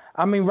know,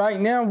 I mean, right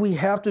now we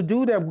have to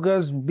do that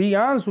because, be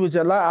honest with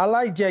you, I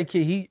like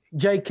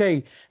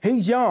JK.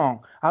 He's young.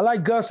 I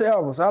like Gus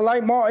Ellis. I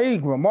like Mark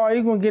Ingram. Mark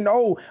Ingram getting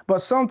old, but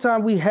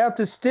sometimes we have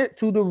to stick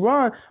to the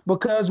run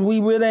because we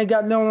really ain't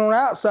got nothing on the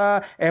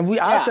outside, and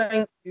I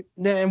think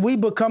then we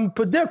become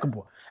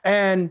predictable.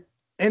 And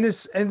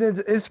it's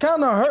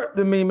kind of hurt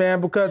to me, man,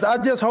 because I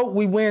just hope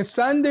we win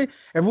Sunday.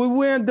 If we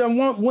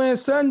win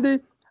Sunday,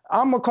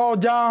 I'm going to call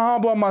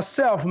John Harbaugh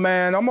myself,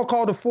 man. I'm going to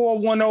call the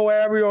 410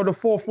 area or the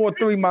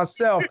 443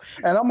 myself,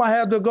 and I'm going to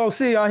have to go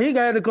see. He got to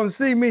have to come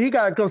see me. He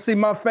got to come see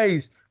my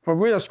face for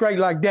real straight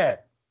like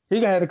that.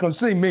 He got to have to come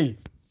see me.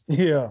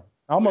 Yeah,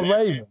 I'm a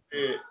Raven.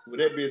 Would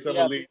that be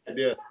something elite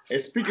there?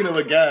 And speaking of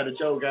a guy that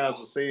y'all guys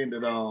were saying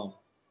that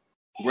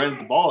runs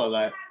the ball a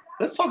lot,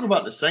 let's talk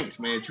about the Saints,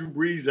 man. Drew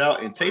Brees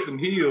out and Taysom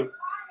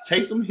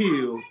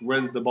Hill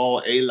runs the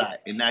ball a lot,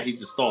 and now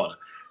he's a starter.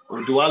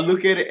 Or do I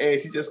look at it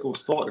as he's just gonna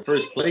start the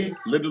first play?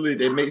 Literally,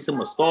 they makes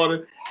him a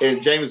starter, and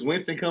Jameis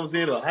Winston comes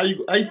in. Or how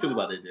you feel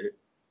about that, Derek?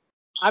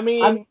 I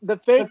mean, the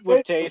thing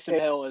with Taysom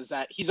Hill is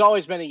that he's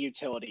always been a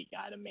utility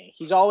guy to me.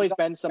 He's always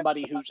been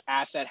somebody whose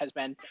asset has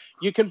been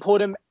you can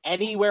put him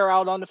anywhere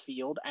out on the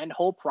field, and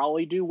he'll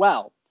probably do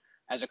well.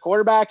 As a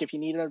quarterback, if you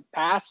need him to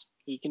pass,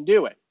 he can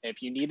do it.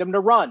 If you need him to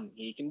run,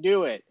 he can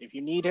do it. If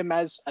you need him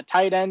as a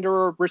tight end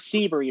or a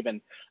receiver even,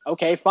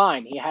 okay,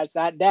 fine. He has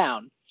that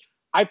down.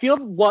 I feel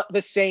what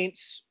the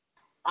Saints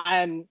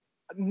and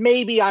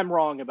maybe I'm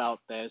wrong about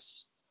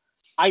this,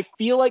 I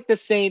feel like the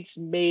Saints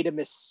made a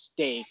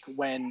mistake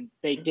when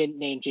they didn't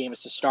name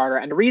Jameis a starter.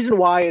 And the reason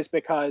why is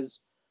because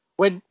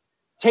when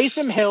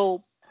Taysom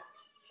Hill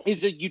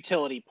is a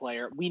utility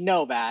player, we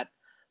know that.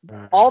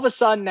 All of a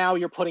sudden now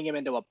you're putting him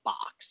into a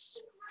box.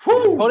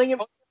 You're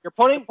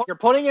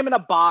putting him in a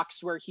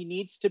box where he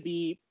needs to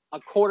be a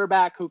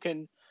quarterback who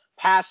can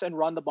pass and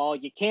run the ball.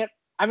 You can't,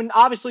 I mean,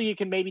 obviously you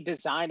can maybe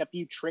design a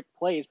few trick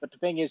plays, but the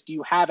thing is, do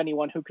you have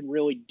anyone who can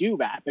really do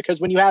that? Because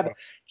when you have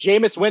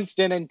Jameis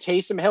Winston and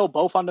Taysom Hill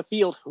both on the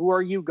field, who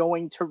are you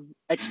going to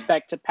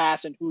expect to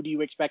pass and who do you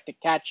expect to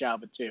catch out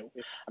of it to?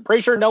 I'm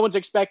pretty sure no one's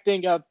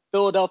expecting a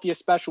Philadelphia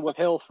special with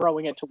Hill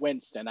throwing it to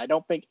Winston. I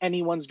don't think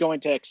anyone's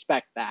going to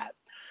expect that.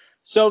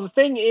 So the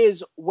thing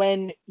is,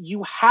 when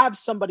you have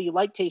somebody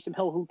like Taysom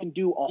Hill who can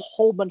do a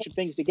whole bunch of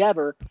things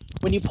together,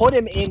 when you put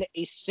him in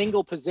a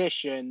single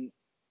position,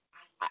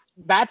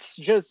 that's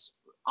just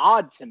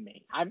odd to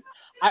me.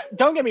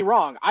 Don't get me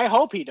wrong. I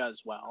hope he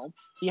does well.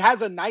 He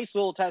has a nice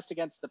little test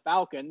against the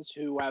Falcons,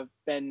 who have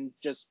been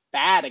just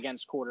bad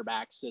against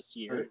quarterbacks this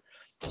year.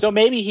 So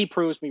maybe he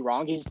proves me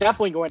wrong. He's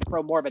definitely going to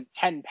throw more than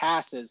 10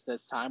 passes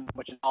this time,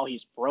 which is all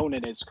he's thrown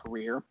in his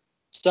career.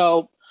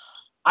 So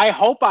I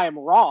hope I'm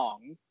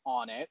wrong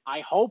on it.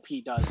 I hope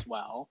he does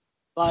well.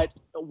 But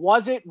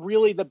was it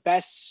really the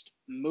best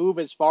move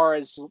as far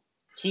as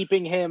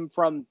keeping him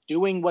from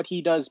doing what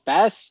he does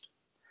best?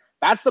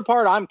 That's the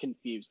part I'm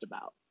confused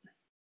about.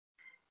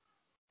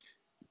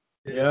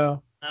 Yeah.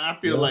 I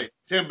feel like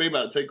Tampa Bay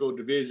about to take over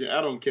division.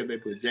 I don't care if they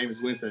put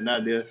Jameis Winston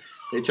out there.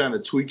 They're trying to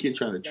tweak it,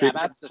 trying to trick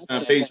it.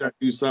 They trying to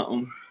do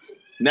something.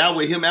 Now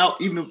with him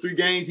out, even in 3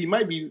 games, he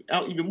might be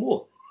out even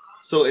more.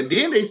 So, and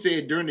then they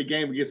said during the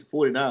game against the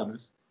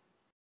 49ers,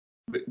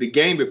 the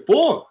game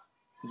before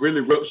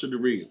really ruptured the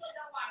ribs.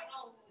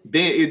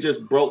 Then it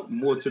just broke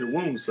more to the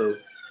wound. So,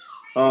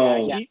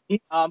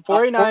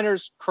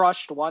 49ers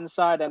crushed one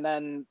side, and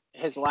then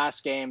his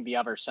last game, the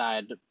other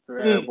side,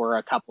 were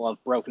a couple of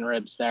broken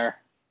ribs there.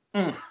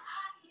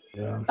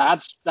 Yeah,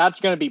 that's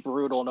going to be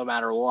brutal no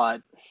matter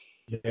what.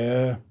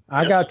 Yeah,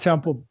 I got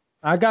Tampa Bay.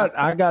 I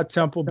got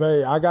Tampa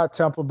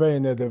Bay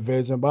in the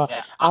division, but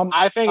yeah,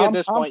 I think at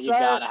this point you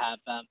gotta have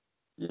them.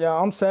 Yeah,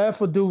 I'm sad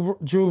for Drew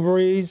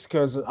Brees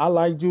because I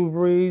like Drew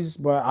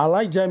Brees, but I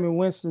like Jameis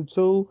Winston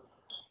too.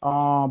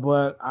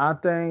 But I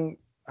think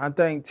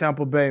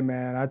Tampa Bay,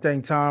 man. I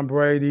think Tom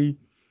Brady.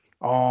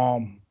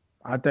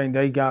 I think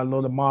they got a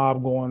little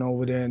mob going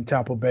over there in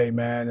Tampa Bay,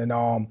 man.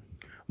 And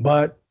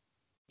but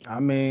I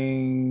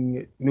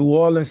mean, New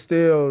Orleans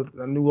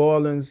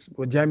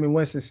with Jameis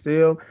Winston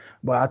still.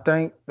 But I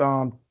think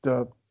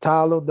the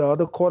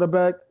other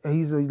quarterback,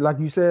 like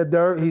you said,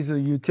 Dirk, he's a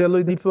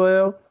utility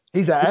player.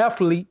 He's an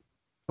athlete,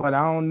 but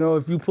I don't know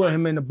if you put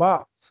him in the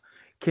box,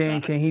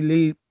 can he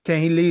lead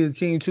the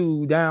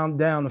team down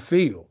the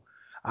field?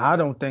 I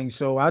don't think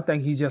so. I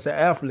think he's just an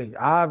athlete.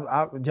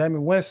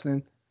 Jameis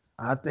Winston,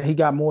 I think he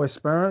got more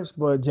experience,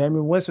 but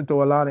Jameis Winston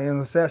threw a lot of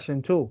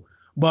interception too.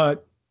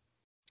 But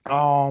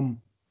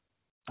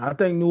I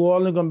think New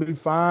Orleans gonna be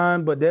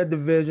fine, but their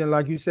division,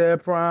 like you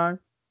said, Prime,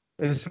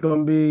 it's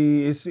gonna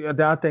be.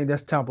 I think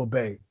that's Tampa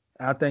Bay.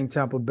 I think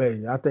Tampa Bay,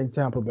 man. I think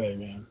Tampa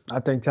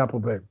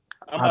Bay.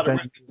 I'm about to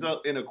wrap this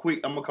up in a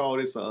quick. I'm gonna call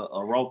this a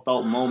raw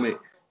thought moment.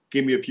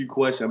 Give me a few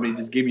questions. I mean,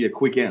 just give me a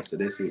quick answer.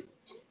 That's it.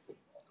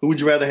 Who would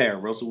you rather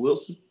have, Russell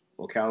Wilson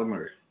or Kyler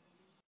Murray?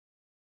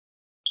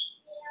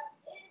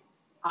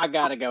 I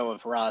gotta go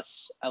with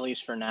Russ, at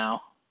least for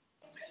now.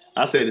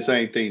 I say the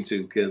same thing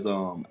too, because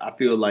I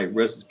feel like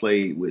Russ has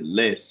played with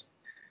less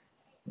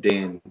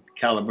than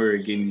Kyler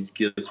Murray getting these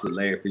gifts with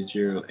Larry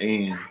Fitzgerald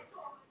and,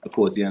 of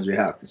course, DeAndre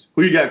Hopkins.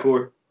 Who you got,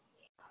 Corey?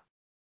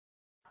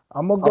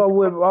 I'm gonna go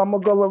with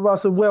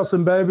Russell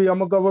Wilson, baby. I'm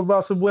gonna go with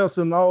Russell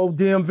Wilson, old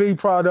DMV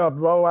product,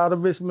 bro, out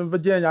of Richmond,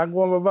 Virginia. I'm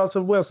going with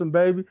Russell Wilson,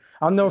 baby.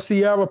 I know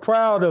Sierra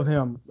proud of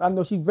him. I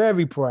know she's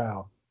very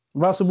proud.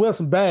 Russell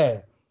Wilson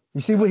bad.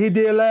 You see what he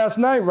did last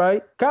night,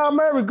 right? Kyle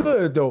Murray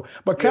good though,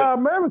 but Kyle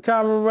Murray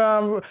kind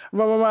of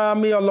remind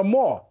me of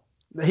Lamar.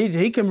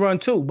 He can run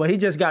too, but he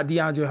just got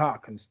DeAndre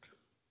Hopkins.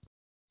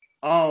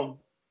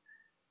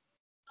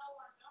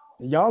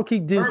 Y'all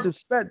keep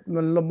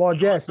disrespecting Lamar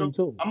Jackson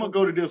too. I'm gonna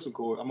go to this one,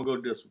 Corey.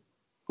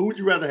 Who would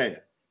you rather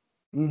have?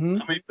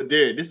 Mm-hmm. I mean, for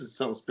Derek, this is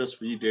something special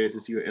for you, Derek,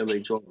 since you're an LA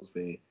Chargers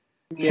fan.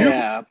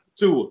 Yeah.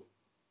 Tua.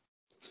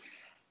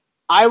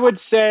 I would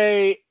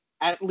say,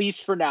 at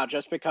least for now,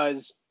 just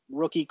because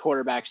rookie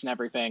quarterbacks and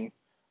everything.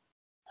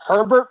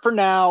 Herbert for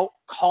now.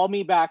 Call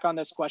me back on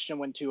this question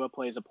when Tua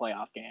plays a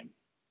playoff game.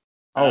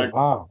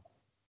 Wow.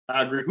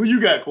 I agree. Who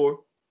you got, Corey?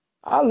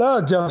 I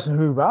love Justin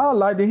Herbert. I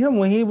liked him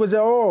when he was at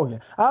Oregon.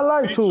 I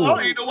like Tua. I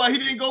don't even know why he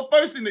didn't go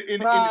first in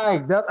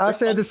the. I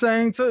said the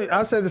same too.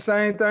 I said the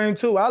same thing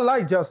too. I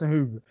like Justin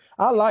Herbert.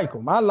 I like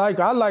him. I like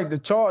the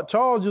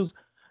Chargers.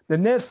 The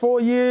next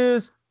 4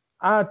 years,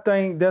 I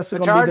think that's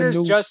going to be the new. The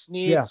Chargers just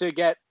need to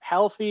get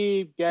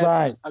healthy, get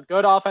a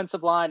good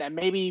offensive line, and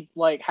maybe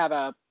like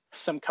have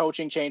some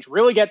coaching change.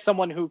 Really get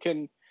someone who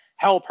can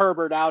help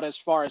Herbert out as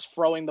far as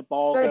throwing the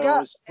ball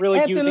goes.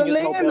 Really using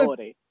his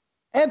mobility.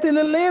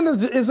 Anthony Lynn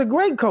is a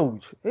great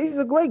coach. He's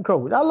a great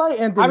coach. I like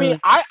Anthony. I mean, Lynn.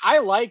 I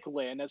like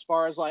Lynn as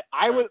far as like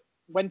I would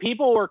when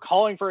people were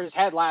calling for his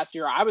head last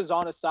year, I was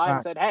on his side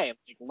and said, hey,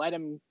 like, let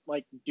him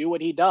like do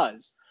what he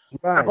does.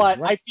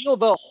 But I feel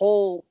the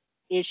whole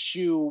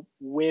issue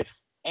with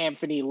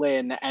Anthony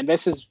Lynn, and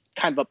this is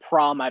kind of a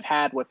problem I've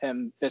had with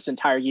him this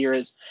entire year,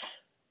 is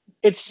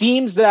it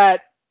seems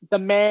that the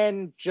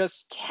man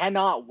just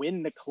cannot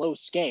win the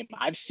close game.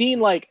 I've seen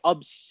like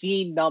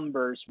obscene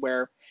numbers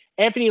where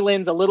Anthony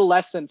Lynn's a little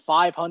less than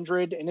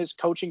 500 in his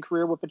coaching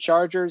career with the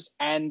Chargers,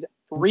 and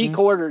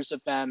three-quarters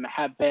of them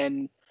have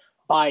been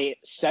by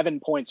 7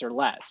 points or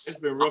less. It's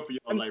been rough for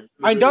y'all. Like,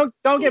 I mean,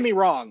 don't get me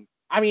wrong.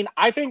 I mean,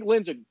 I think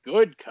Lynn's a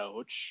good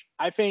coach.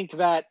 I think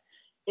that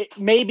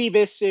maybe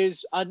this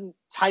is a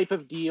type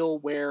of deal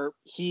where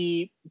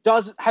he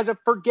has a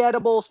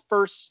forgettable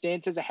first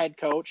stint as a head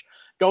coach,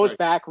 goes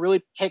back,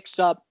 really picks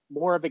up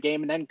more of a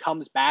game, and then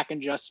comes back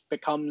and just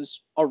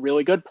becomes a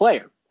really good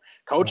player.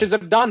 Coaches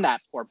have done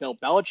that before. Bill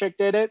Belichick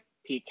did it.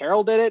 Pete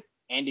Carroll did it.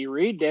 Andy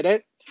Reid did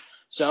it.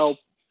 So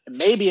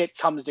maybe it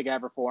comes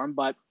together for him.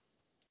 But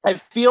I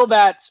feel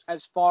that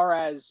as far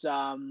as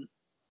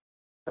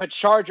the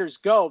Chargers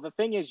go, the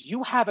thing is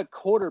you have a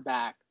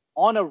quarterback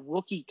on a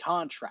rookie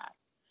contract.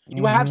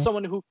 You have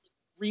someone who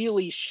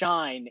really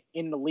shine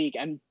in the league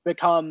and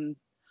become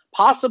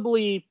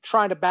possibly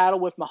trying to battle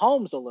with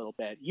Mahomes a little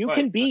bit. You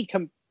can be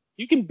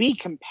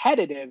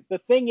competitive. The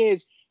thing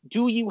is,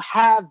 do you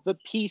have the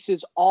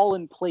pieces all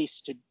in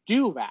place to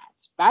do that?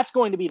 That's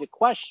going to be the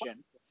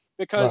question.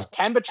 Because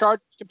can the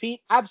Chargers compete?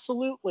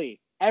 Absolutely.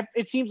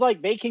 It seems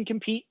like they can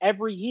compete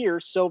every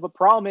year. So the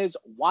problem is,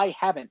 why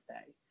haven't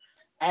they?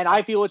 And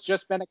I feel it's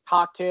just been a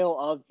cocktail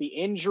of the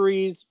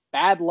injuries,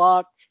 bad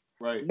luck,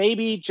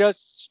 maybe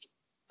just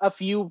a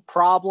few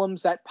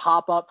problems that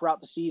pop up throughout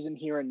the season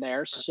here and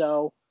there.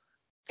 So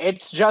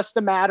it's just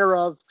a matter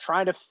of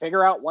trying to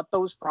figure out what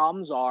those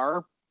problems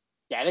are,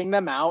 getting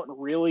them out,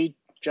 and really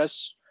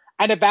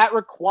and if that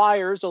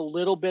requires a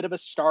little bit of a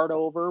start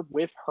over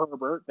with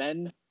Herbert,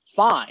 then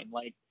fine.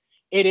 Like,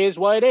 it is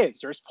what it is.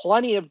 There's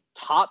plenty of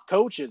top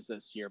coaches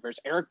this year. There's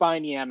Eric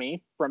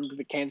Bieniemy from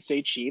the Kansas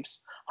City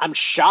Chiefs. I'm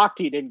shocked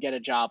he didn't get a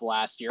job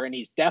last year, and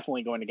he's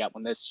definitely going to get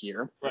one this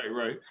year.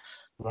 Right.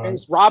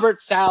 There's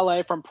Robert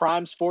Saleh from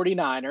Prime's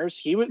 49ers.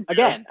 He was,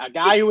 again, a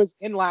guy who was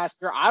in last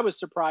year. I was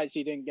surprised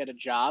he didn't get a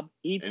job.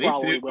 And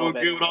probably still will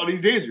good with all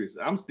these injuries.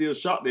 I'm still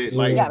shocked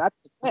that,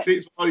 that's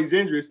six with all these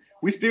injuries,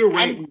 we still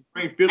rank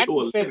 5th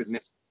or 11th now.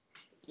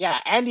 Yeah,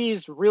 and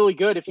he's really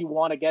good if you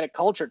want to get a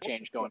culture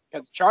change going,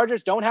 because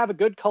Chargers don't have a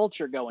good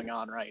culture going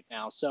on right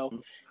now.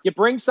 So you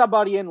bring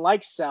somebody in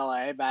like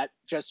Saleh that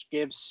just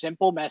gives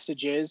simple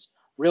messages,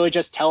 really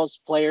just tells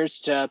players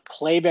to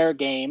play their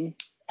game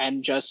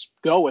and just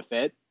go with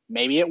it.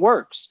 Maybe it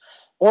works.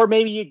 Or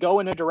maybe you go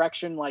in a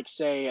direction like,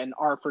 say, an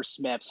Arthur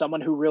Smith,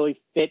 someone who really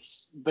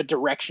fits the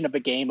direction of a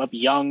game of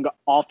young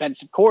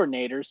offensive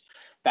coordinators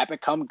that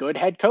become good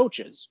head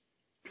coaches.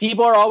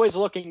 People are always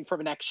looking for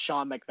the next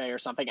Sean McVay or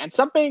something. And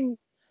something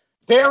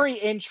very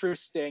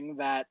interesting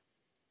that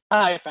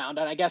I found,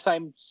 and I guess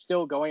I'm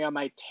still going on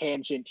my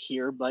tangent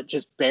here, but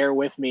just bear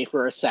with me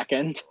for a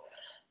second.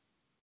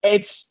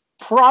 It's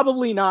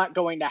probably not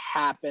going to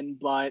happen,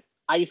 but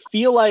I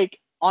feel like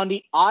on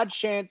the odd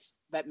chance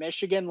that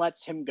Michigan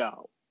lets him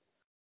go,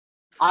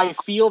 I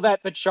feel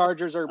that the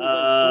Chargers are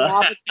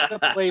probably the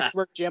place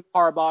where Jim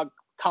Harbaugh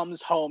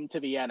comes home to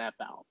the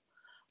NFL.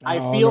 I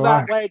feel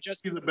that way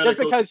just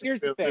because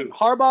here's the thing.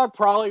 Harbaugh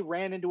probably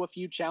ran into a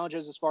few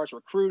challenges as far as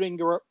recruiting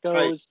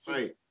goes.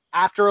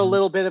 After a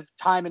little bit of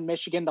time in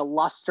Michigan, the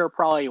luster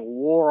probably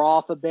wore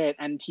off a bit,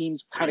 and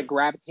teams kind of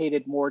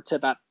gravitated more to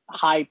the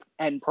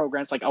high-end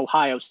programs like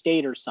Ohio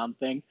State or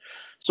something.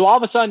 So all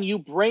of a sudden, you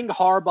bring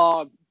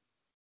Harbaugh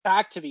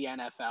back to the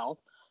NFL,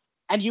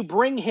 and you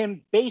bring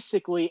him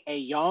basically a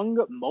young,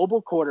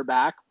 mobile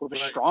quarterback with a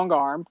strong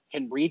arm,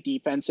 can read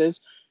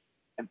defenses.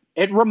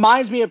 It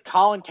reminds me of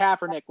Colin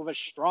Kaepernick with a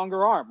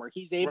stronger arm, where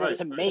he's able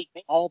to make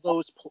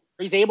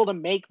he's able to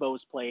make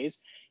those plays.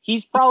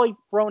 He's probably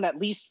thrown at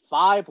least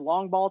 5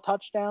 long ball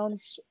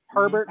touchdowns.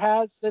 Herbert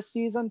has this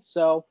season.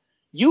 So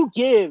you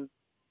give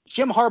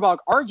Jim Harbaugh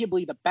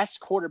arguably the best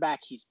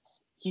quarterback he's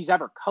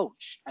ever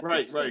coached.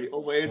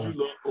 Over Andrew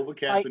Luck, over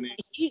Kaepernick,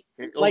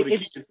 and over the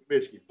Keys in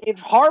Michigan. If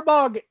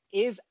Harbaugh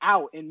is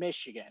out in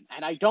Michigan,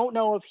 and I don't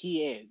know if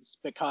he is,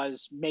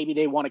 because maybe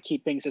they want to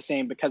keep things the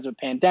same because of the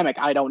pandemic,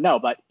 I don't know.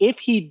 But if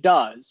he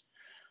does,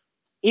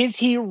 is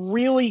he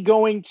really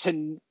going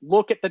to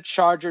look at the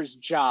Chargers'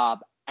 job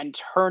and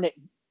turn it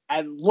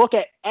and look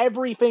at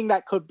everything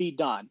that could be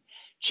done?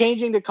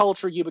 Changing the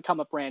culture, you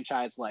become a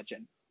franchise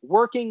legend.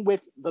 Working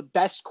with the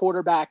best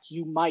quarterback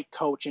you might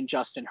coach in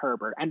Justin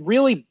Herbert, and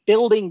really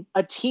building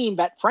a team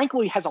that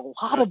frankly has a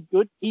lot of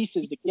good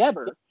pieces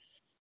together.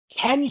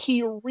 Can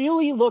he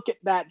really look at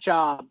that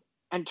job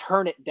and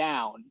turn it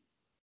down?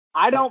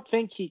 I don't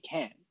think he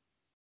can.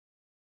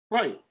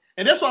 Right.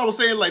 And that's what I was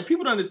saying. Like,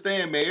 people don't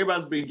understand, man.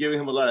 Everybody's been giving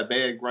him a lot of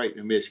bad gripe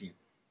in Michigan.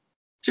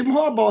 Jim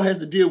Harbaugh has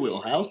to deal with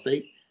Ohio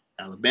State,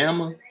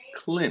 Alabama,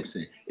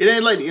 Clemson. It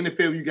ain't like the NFL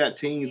where you got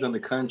teams under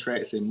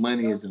contracts and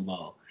money is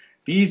involved.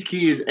 These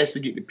kids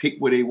actually get to pick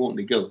where they want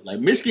to go. Like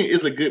Michigan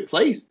is a good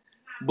place,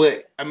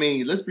 but I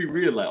mean, let's be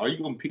real. Like, are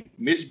you gonna pick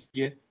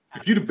Michigan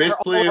if you're the best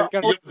player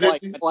in your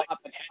position? Like top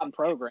 10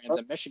 programs,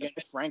 and Michigan,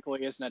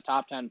 frankly, isn't a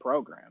top 10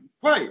 program.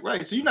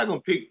 Right. So you're not gonna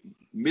pick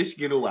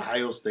Michigan over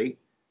Ohio State,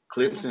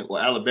 Clemson, or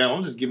Alabama.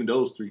 I'm just giving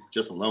those three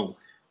just alone.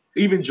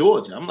 Even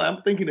Georgia.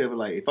 I'm thinking of it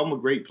like if I'm a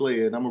great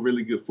player and I'm a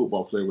really good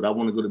football player, but I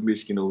want to go to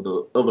Michigan over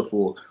the other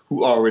four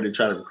who already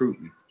try to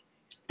recruit me.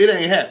 It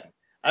ain't happening.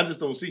 I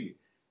just don't see it.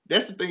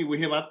 That's the thing with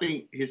him. I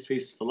think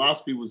his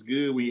philosophy was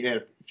good when he had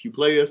a few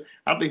players.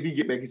 I think if he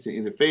get back into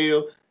the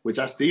NFL, which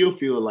I still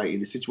feel like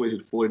in the situation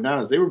with the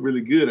 49ers, they were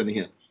really good under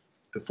him.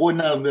 The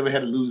 49ers never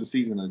had a losing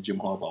season under Jim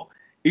Harbaugh,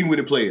 even with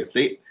the players.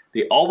 They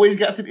always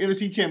got to the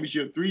NFC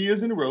Championship 3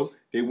 years in a row.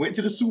 They went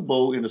to the Super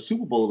Bowl in the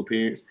Super Bowl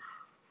appearance.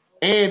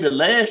 And the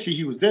last year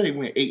he was there, they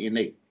went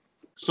 8-8.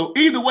 So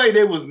either way,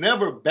 they was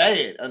never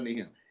bad under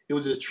him. It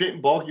was just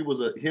Trent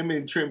Baalke him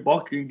and Trent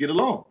Baalke couldn't get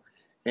along.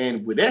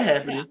 And with that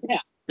happening,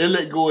 they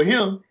let go of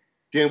him.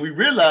 Then we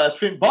realized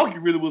Trent Baalke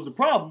really was a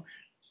problem.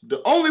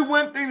 The only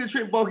one thing that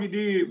Trent Baalke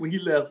did when he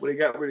left, when they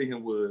got rid of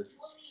him, was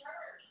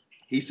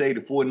he saved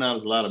the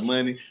 49ers a lot of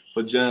money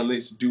for John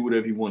Lynch to do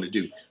whatever he wanted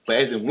to do. But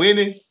as in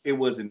winning, it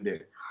wasn't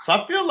there. So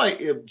I feel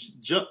like if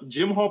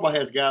Jim Harbaugh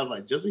has guys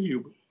like Justin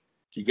Herbert,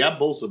 he got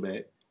Bosa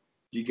back,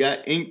 you got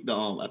I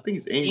think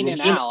it's Ingram.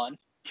 Keenan Allen.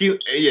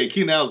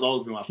 Keenan Allen's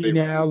always been my favorite.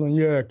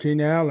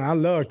 Keenan Allen. I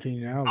love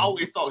Keenan Allen. I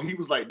always thought he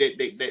was like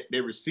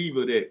that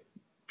receiver that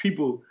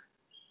people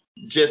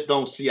just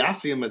don't see. I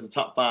see him as a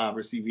top 5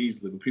 receiver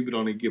easily, but people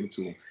don't even give it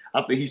to him.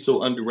 I think he's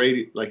so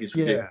underrated. Like he's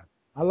ridiculous.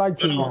 I like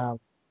Keenan Allen.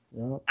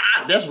 Yeah.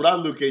 That's what I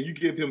look at. You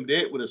give him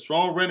that with a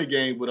strong running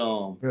game with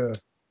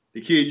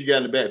the kid you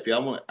got in the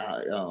backfield.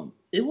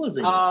 It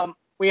wasn't.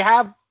 We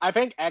have, I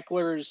think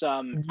Eckler's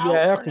out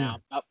for now,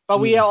 but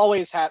we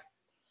always have.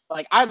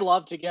 Like, I'd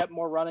love to get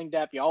more running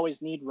depth. You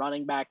always need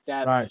running back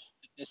depth at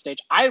this stage.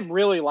 I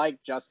really like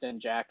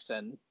Justin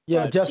Jackson.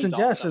 Yeah, Justin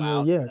Jackson.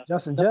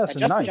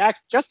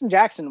 Justin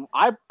Jackson.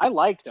 I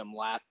liked him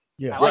last.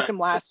 Yeah, I liked him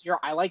last year.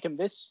 I like him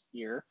this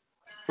year.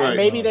 And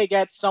maybe they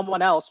get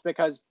someone else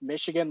because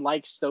Michigan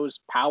likes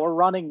those power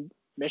running.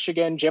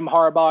 Michigan, Jim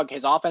Harbaugh,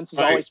 his offense has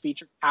always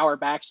featured power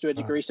backs to a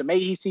degree. So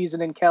maybe he sees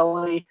it in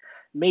Kelly.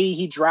 Maybe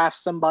he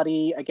drafts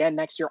somebody again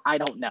next year. I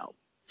don't know.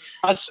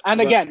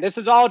 And again, this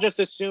is all just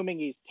assuming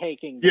he's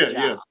taking the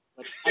job.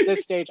 Yeah. At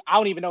this stage, I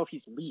don't even know if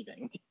he's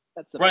leaving.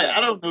 That's right.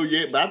 I don't know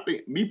yet, but I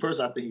think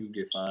he will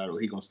get fired or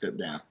he's gonna step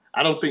down.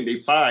 I don't think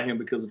they fire him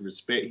because of the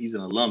respect. He's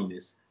an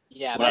alumnus.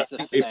 Yeah, but that's I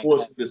think they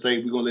force him to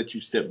say we're gonna let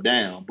you step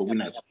down, but we're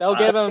not. They'll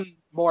give him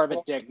more of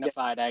a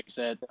dignified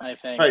exit, I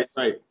think.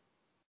 Right.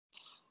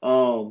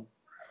 I'm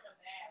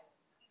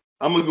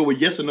gonna go with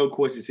yes or no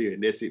questions here,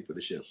 and that's it for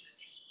the show.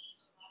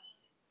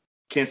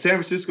 Can San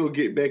Francisco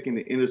get back in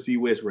the NFC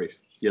West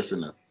race? Yes or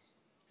no?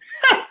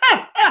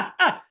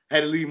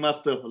 Had to leave my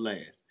stuff for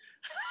last.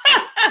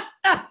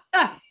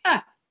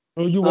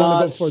 Oh, you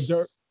want to go for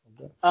dirt?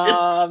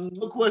 It's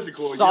no question,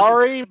 Corey.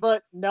 Sorry,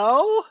 but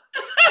no.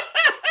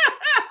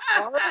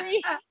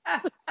 Sorry.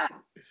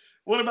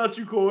 What about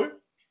you, Corey?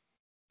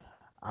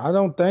 I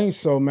don't think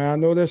so, man. I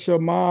know that's your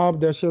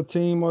mob, that's your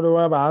team or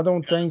whatever. I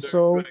don't think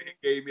so. You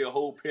gave me a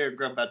whole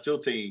paragraph about your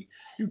team.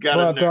 You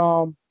got it.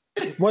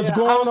 What's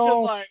going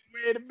on? Just like,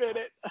 wait a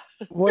minute.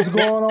 What's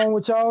going on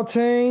with y'all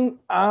team?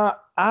 I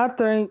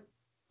think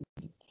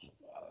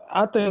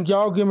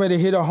y'all getting ready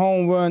to hit a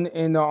home run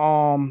in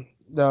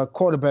the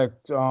quarterback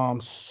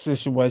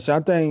situation.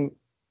 I think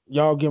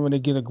y'all getting ready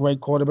to get a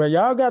great quarterback.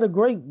 Y'all got a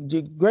great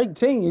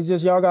team. It's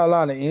just y'all got a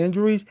lot of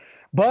injuries.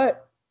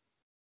 But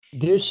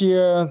this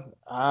year,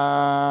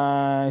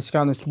 it's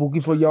kind of spooky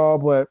for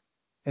y'all, but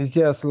it's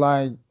just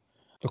like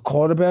the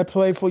quarterback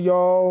play for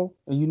y'all.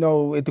 And you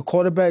know, at the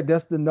quarterback,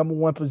 that's the number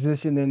one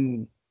position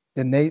in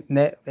the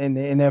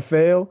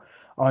NFL.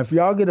 If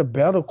y'all get a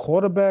better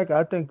quarterback,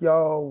 I think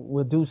y'all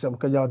will do something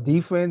because y'all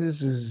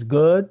defense is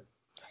good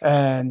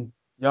and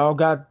y'all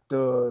got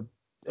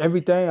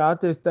everything. I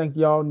just think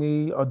y'all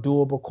need a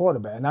doable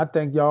quarterback. And I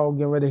think y'all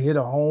getting ready to hit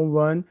a home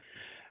run,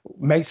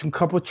 make some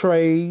couple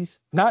trades.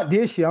 Not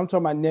this year, I'm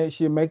talking about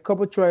next year. Make a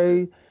couple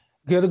trades,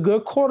 get a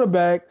good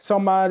quarterback.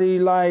 Somebody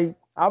like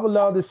I would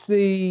love to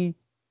see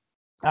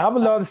Sam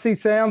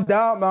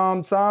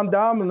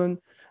Darnold,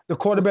 the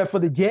quarterback for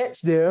the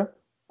Jets there.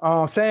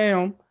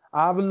 Sam,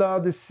 I would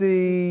love to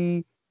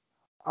see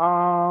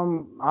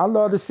I'd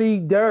love to see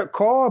Derek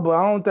Carr, but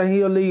I don't think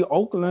he'll leave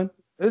Oakland.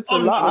 It's a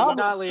lot. He's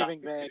not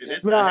leaving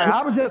Vegas.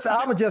 I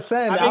was just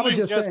saying. I think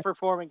he's just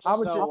performing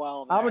so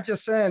well. I was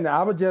just saying.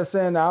 I would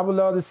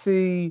love to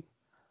see.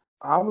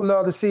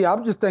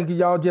 I'm just thinking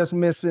y'all just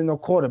missing a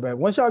quarterback.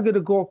 Once y'all get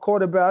a good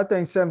quarterback, I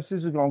think San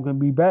Francisco gonna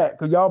be back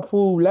because y'all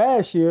proved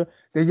last year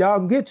that y'all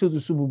can get to the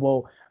Super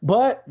Bowl.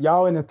 But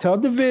y'all in a tough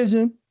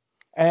division,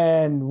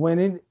 and when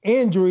in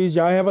injuries,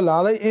 y'all have a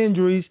lot of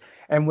injuries.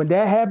 And when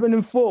that happens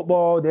in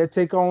football, they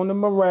take on the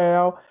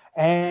morale.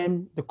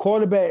 And the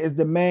quarterback is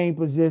the main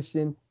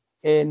position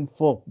in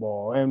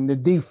football and the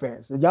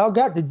defense. Y'all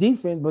got the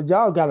defense, but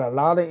y'all got a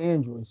lot of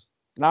injuries.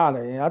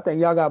 I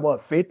think y'all got what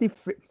 50,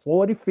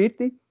 40,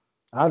 50?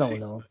 I don't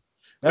know.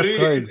 But That's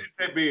crazy. it's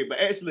that big. But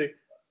actually,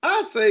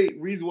 I say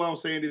reason why I'm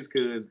saying this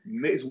because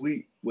next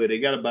week, they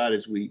got to buy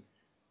this week,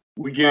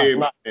 we get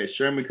everybody back.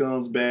 Sherman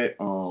comes back,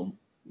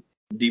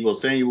 Deebo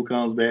Samuel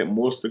comes back,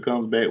 Monster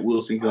comes back,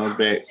 Wilson comes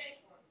back.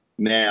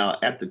 Now,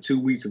 after 2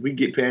 weeks, if we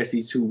get past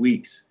these 2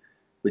 weeks,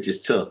 which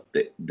is tough,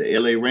 the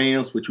LA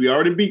Rams, which we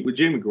already beat with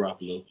Jimmy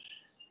Garoppolo,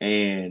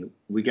 and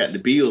we got the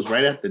Bills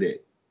right after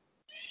that.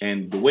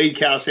 And the way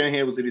Kyle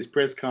Shanahan was at his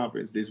press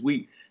conference this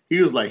week,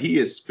 he was like, he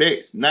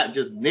expects not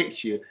just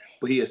next year,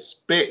 but he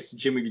expects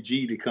Jimmy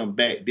G to come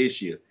back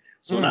this year.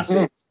 So when I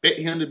say expect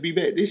him to be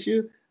back this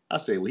year, I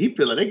say, well, he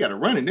feel like they got to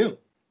run in them.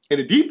 And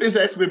the defense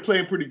actually been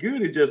playing pretty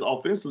good. It's just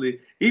offensively,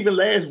 even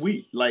last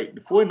week, like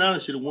the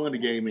 49ers should have won the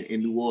game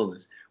in New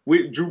Orleans.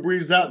 With Drew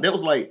Brees out, that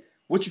was like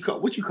what you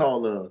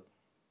call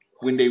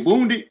when they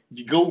wounded,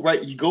 you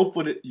go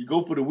for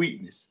the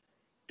weakness.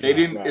 They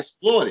didn't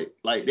exploit it.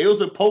 Like they were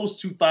supposed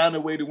to find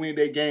a way to win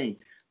that game.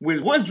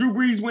 Once Drew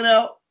Brees went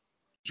out,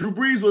 Drew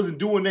Brees wasn't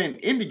doing that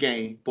in the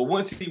game, but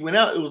once he went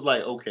out, it was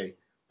like, okay,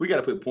 we got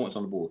to put points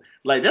on the board.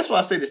 Like that's why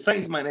I say the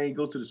Saints might not even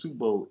go to the Super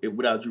Bowl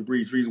without Drew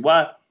Brees. Reason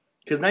why?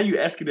 Because now you're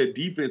asking their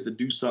defense to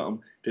do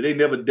something that they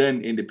never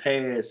done in the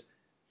past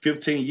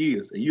 15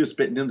 years, and you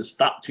expect them to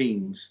stop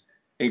teams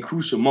in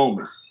crucial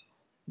moments.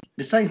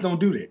 The Saints don't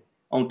do that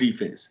on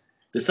defense.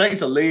 The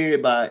Saints are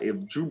led by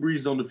if Drew Brees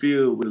is on the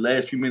field with the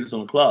last few minutes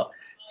on the clock,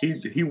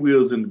 he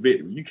wheels in the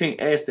victory. You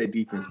can't ask that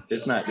defense.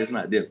 That's not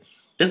them.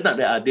 That's not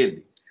their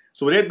identity.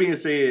 So with that being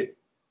said,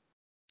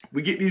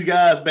 we get these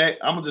guys back.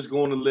 I'm gonna just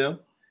go on a limb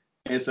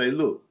and say,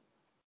 look,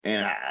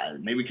 and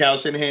maybe Kyle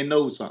Shanahan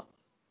knows something.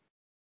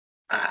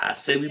 I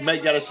say we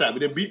might got a shot.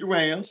 We didn't beat the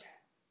Rams.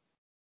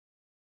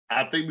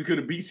 I think we could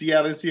have beat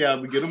Seattle and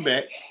Seattle. We get them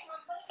back.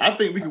 I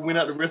think we can win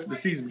out the rest of the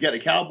season. We got the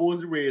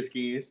Cowboys and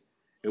Redskins.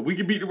 If we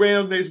can beat the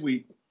Rams next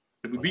week,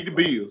 if we beat the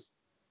Bills,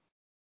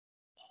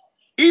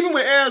 even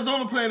with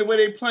Arizona playing the way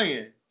they're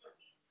playing,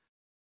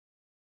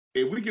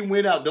 if we can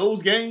win out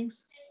those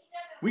games,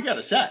 we got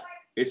a shot.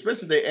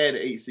 Especially if they add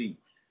an 8 seed.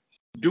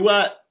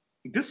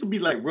 This will be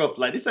like rough.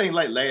 Like this ain't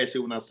like last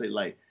year when I say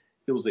like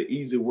it was an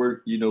easy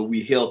work,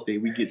 we healthy,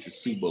 we get to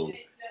Super Bowl.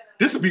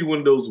 This will be one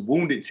of those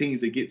wounded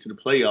teams that get to the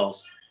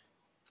playoffs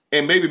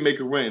and maybe make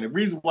a run. The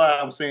reason why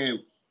I'm saying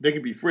they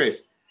can be fresh,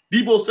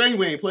 Deebo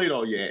Samuel ain't played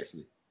all year,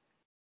 actually.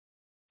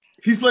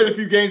 He's played a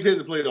few games, he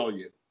hasn't played all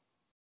year.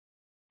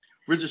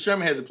 Richard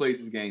Sherman hasn't played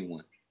since game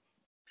 1.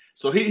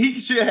 So he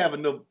should have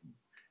enough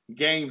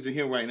games in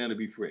him right now to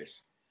be fresh.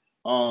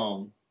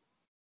 I'm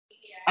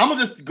going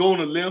to just go on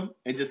a limb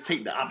and just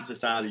take the opposite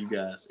side of you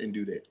guys and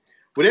do that.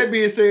 With that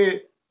being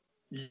said,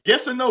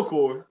 yes or no,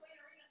 Corey?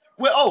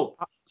 Well,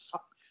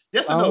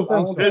 yes or no? I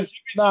don't think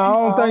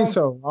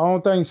so.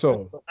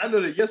 I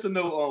know that yes or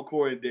no,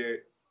 Corey and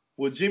Derek.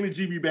 Will Jimmy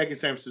G be back in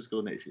San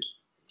Francisco next year?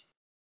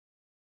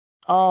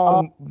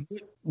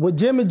 With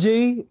Jimmy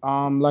G,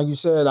 like you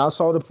said, I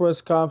saw the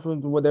press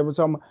conference, whatever.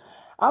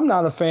 I'm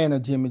not a fan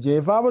of Jimmy G.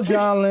 If I was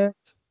John Lynch,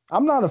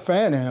 I'm not a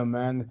fan of him,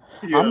 man.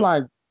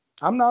 Yeah.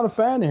 I'm not a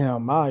fan of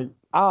him. I'm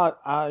all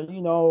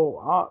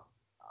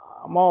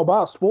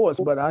about sports,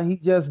 but he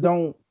just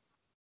don't.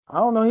 I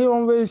don't know. He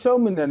don't really show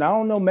me that. I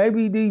don't know.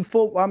 Maybe the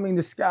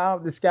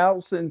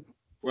scouts, and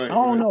I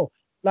don't know.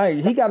 Like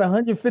he got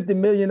 $150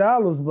 million,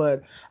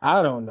 but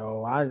I don't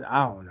know. I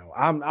don't know.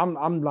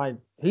 I'm like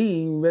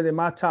he ain't really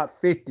my top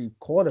 50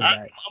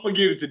 quarterback. I'm gonna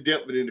give it to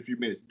Dep within a few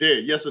minutes.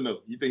 Derek, yes or no?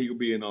 You think he could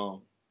be in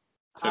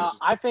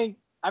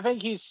I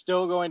think he's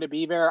still going to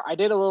be there. I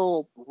did a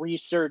little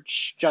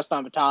research just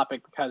on the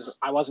topic because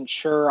I wasn't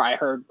sure. I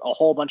heard a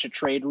whole bunch of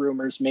trade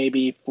rumors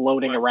maybe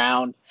floating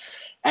around.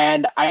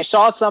 And I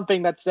saw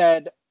something that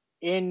said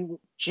in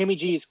Jimmy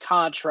G's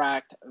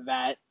contract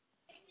that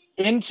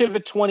into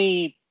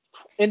the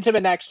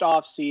next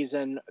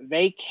offseason,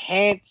 they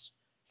can't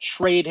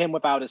trade him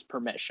without his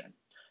permission.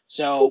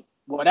 So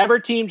whatever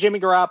team Jimmy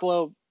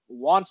Garoppolo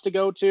wants to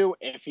go to,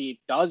 if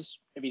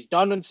he's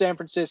done in San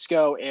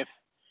Francisco, if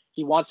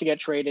he wants to get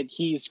traded,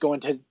 he's going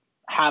to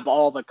have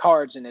all the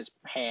cards in his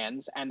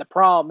hands. And the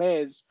problem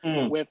is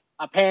with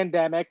a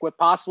pandemic, with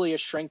possibly a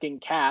shrinking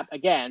cap,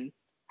 again,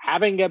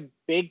 having a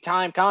big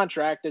time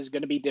contract is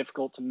going to be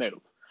difficult to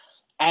move.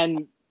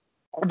 And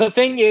the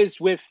thing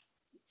is with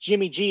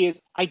Jimmy G is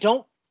I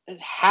don't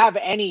have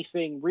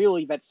anything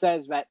really that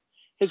says that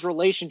his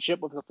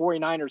relationship with the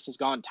 49ers has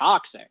gone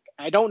toxic.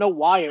 I don't know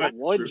why it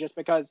would, just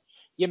because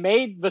you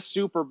made the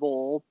Super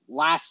Bowl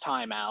last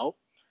time out.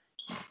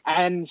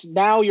 And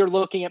now you're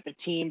looking at the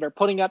team. They're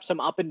putting up some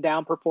up and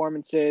down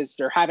performances.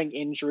 They're having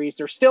injuries.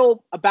 They're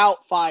still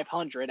about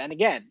 500. And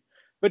again,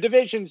 the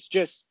division's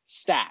just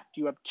stacked.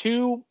 You have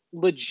 2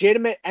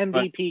 legitimate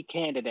MVP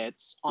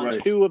candidates on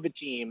 2 of the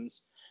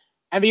teams.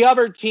 And the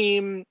other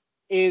team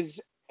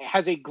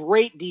has a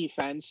great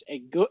defense, a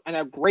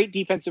great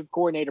defensive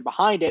coordinator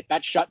behind it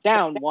that shut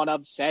down one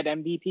of said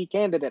MVP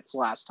candidates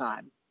last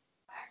time.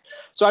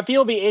 So I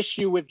feel the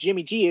issue with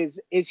Jimmy G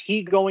is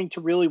he going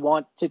to really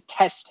want to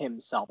test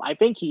himself? I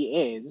think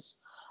he is.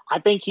 I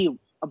think he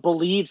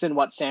believes in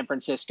what San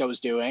Francisco is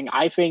doing.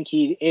 I think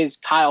he is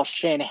Kyle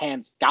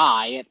Shanahan's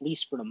guy, at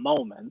least for the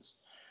moment.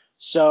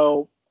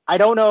 So I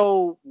don't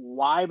know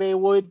why they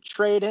would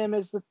trade him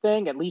is the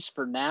thing, at least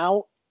for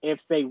now.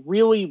 If they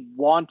really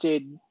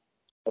wanted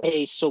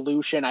a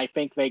solution, I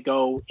think they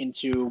go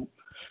into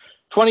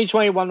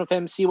 2021 with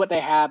him, see what they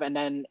have, and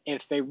then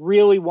if they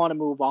really want to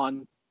move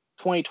on,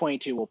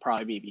 2022 will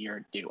probably be the year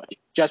to do it.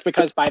 Just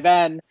because by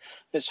then,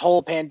 this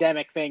whole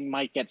pandemic thing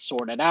might get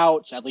sorted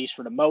out, at least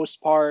for the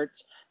most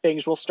part.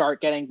 Things will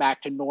start getting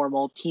back to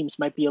normal. Teams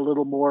might be a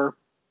little more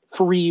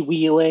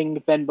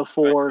freewheeling than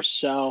before,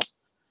 so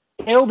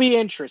it'll be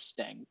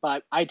interesting.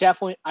 But I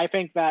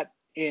think that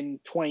in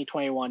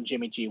 2021,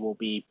 Jimmy G will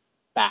be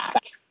back.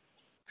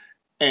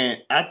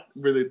 And I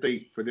really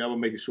think, for them, I'm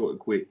going to make it short and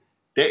quick,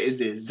 that is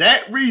the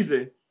exact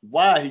reason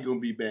why he's going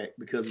to be back,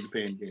 because of the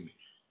pandemic.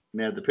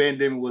 Now, if the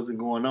pandemic wasn't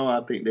going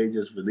on, I think they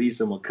just released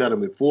him or cut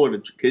him before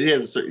because he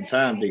has a certain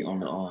time date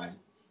on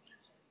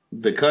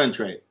the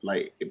contract.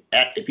 Like,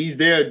 if he's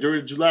there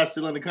during July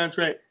still on the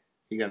contract,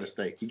 he got to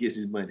stay. He gets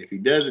his money. If he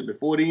does it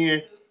before the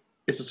end,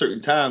 it's a certain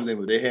time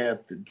limit they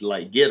have to,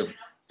 like, get him,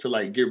 to,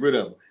 like, get rid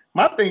of him.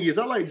 My thing is,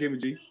 I like Jimmy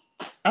G.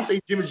 I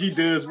think Jimmy G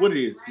does what it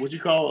is, what you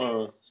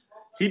call,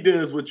 he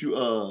does what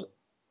you,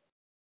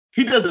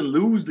 he doesn't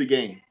lose the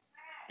game.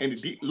 And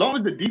as long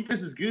as the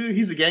defense is good,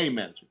 he's a game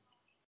manager.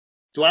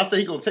 So I say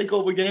he's going to take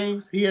over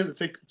games. He hasn't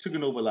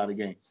taken over a lot of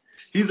games.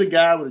 He's a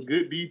guy with a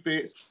good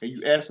defense, and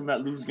you ask him not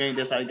to lose a game.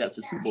 That's how he got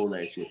to the Super Bowl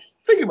last year.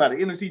 Think about it.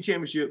 NFC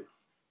Championship,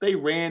 they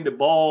ran the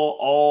ball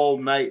all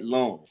night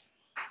long.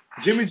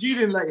 Jimmy G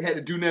didn't had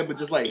to do nothing but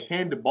just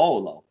hand the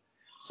ball off.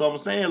 So I'm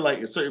saying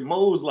in certain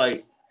modes,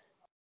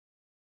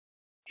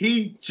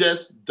 he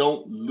just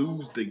don't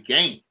lose the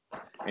game.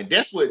 And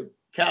that's what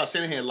Kyle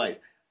Shanahan likes.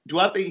 Do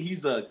I think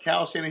he's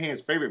Kyle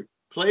Shanahan's favorite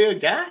player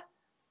guy?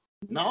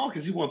 No,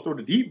 because he want to throw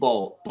the deep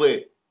ball.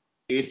 But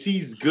if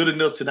he's good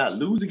enough to not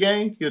lose a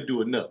game, he'll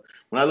do enough.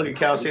 When I look at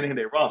Kyle Shanahan,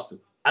 that roster,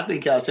 I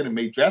think Kyle Shanahan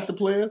may draft a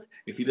player.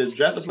 If he doesn't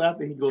draft a player, I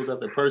think he goes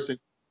after a person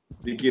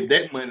to give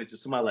that money to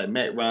somebody like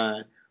Matt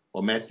Ryan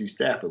or Matthew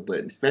Stafford.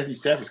 But Matthew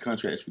Stafford's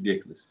contract is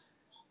ridiculous.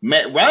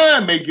 Matt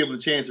Ryan may give him a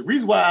chance. The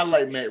reason why I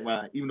like Matt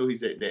Ryan, even though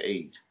he's at that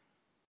age,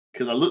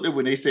 because I looked at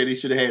when they said they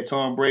should have had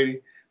Tom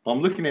Brady, but I'm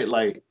looking at it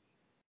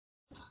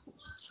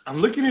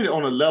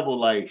on a level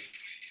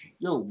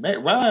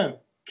Matt Ryan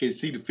can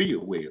see the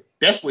field well.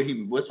 That's what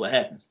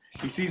happens.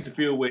 He sees the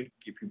field where he can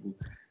get people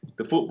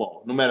the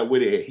football, no matter where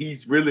they're at.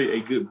 He's really a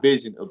good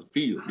vision of the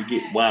field to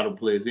get wider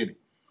players in it.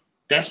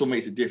 That's what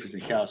makes a difference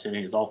in Kyle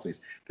Shanahan's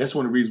offense. That's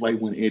one of the reasons why he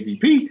won the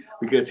MVP,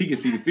 because he can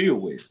see the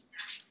field well.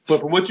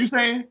 But from what you're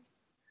saying,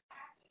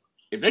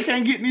 if they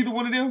can't get neither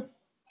one of them,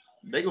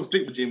 they're going to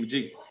stick with Jimmy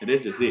G. And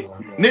that's just it.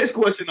 Next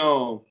question,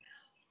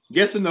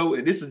 yes or no,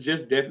 and this is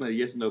just definitely a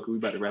yes or no, because we're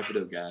about to wrap it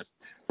up, guys.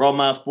 Raw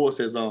Mind Sports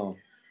has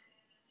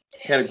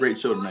had a great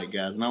show tonight,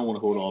 guys, and I don't want to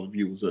hold all the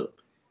viewers up.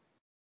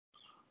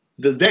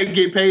 Does Dak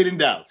get paid in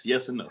Dallas?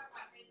 Yes or no?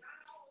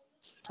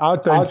 I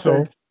think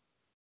so.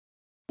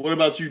 What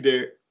about you,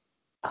 Derek?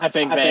 I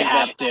think they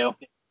have to.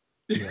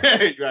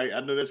 Right, I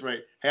know that's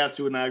right. Have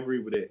to, and I agree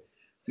with that.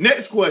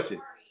 Next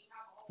question.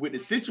 With the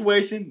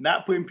situation,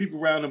 not putting people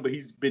around him, but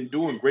he's been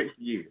doing great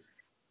for years.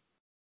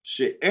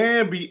 Should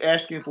Aaron be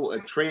asking for a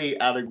trade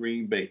out of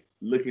Green Bay,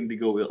 looking to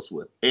go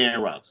elsewhere?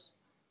 Aaron Rodgers.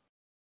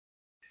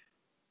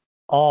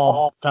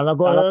 Can I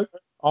go ahead?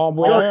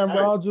 With Aaron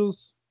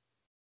Rodgers,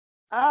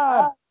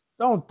 I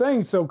don't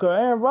think so, because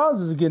Aaron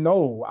Rodgers is getting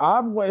old.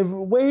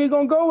 Where he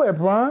gonna go at,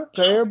 Brian?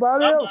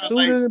 Everybody else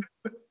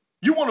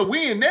you want to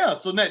win now,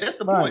 so that's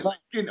the point.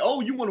 Getting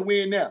old, you want to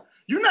win now.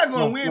 You're not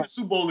going to win the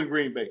Super Bowl in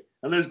Green Bay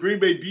unless Green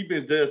Bay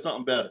defense does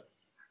something better.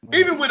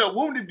 Even with a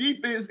wounded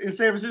defense in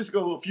San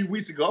Francisco a few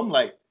weeks ago, I'm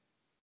like,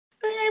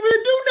 they ain't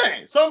really do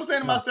nothing. So I'm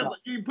saying to myself,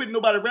 you ain't putting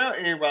nobody around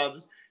Aaron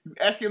Rodgers. You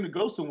ask him to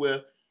go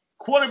somewhere.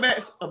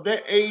 Quarterbacks of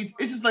that age,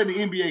 it's just like the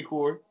NBA,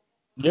 Corey.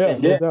 Yeah.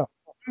 When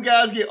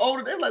guys get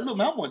older, they're like, look,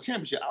 man, I want a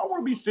championship. I don't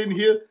want to be sitting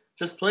here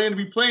just playing to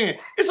be playing.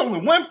 It's only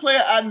one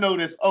player I know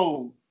that's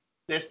old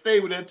that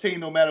stayed with that team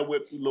no matter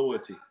what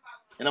loyalty.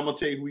 And I'm going to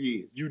tell you who he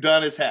is.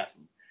 Udonis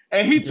Haslem.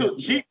 And he took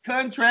cheap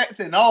contracts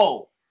and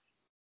all.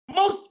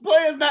 Most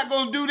players not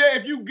going to do that.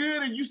 If you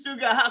good and you still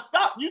got high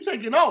stock, you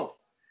taking off.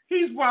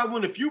 He's probably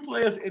one of the few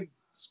players in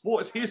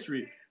sports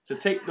history to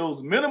take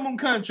those minimum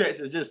contracts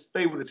and just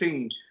stay with the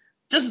team.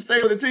 Just to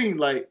stay with the team.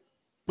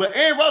 But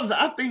Aaron Rodgers,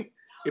 I think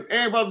if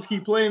Aaron Rodgers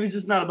keep playing, it's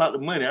just not about the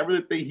money. I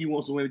really think he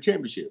wants to win a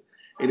championship.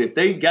 And if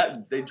they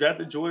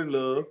drafted Jordan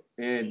Love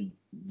and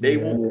they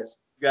want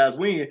guys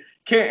win,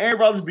 can Aaron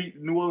Rodgers beat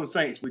the New Orleans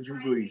Saints with Drew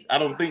Brees? I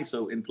don't think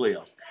so in the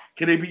playoffs.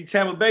 Can they beat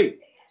Tampa Bay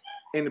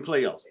in the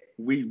playoffs?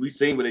 We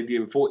seen what they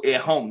did before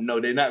at home. No,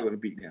 they're not going to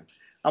beat them.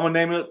 I'm going to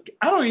name it.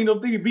 I don't even know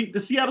if they can beat the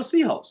Seattle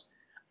Seahawks.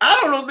 I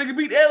don't know if they can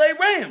beat the LA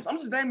Rams. I'm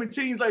just naming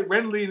teams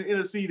randomly in the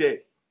NFC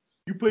that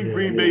you put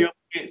Green Bay up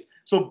against.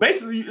 So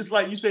basically, it's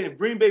like you say, if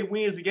Green Bay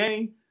wins the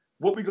game,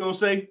 what we going to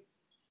say?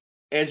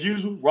 As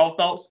usual, raw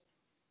thoughts.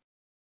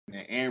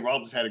 man, Aaron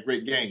Rodgers had a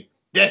great game.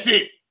 That's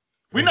it.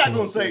 We're not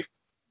gonna say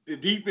the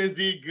defense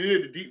did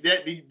good, did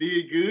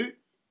good,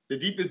 the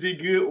defense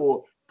did good,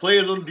 or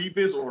players on the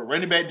defense or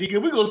running back did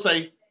good. We're gonna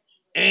say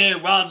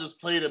Aaron Rodgers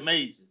played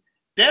amazing.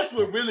 That's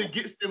what really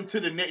gets them to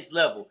the next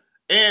level.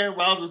 Aaron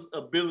Rodgers'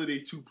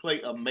 ability to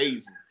play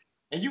amazing.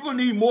 And you're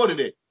gonna need more than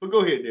that. But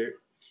go ahead, Derek.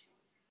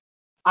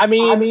 I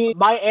mean,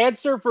 my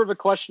answer for the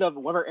question of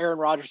whether Aaron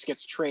Rodgers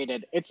gets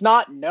traded, it's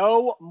not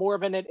no more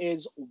than it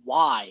is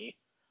why.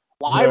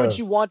 Why would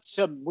you want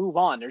to move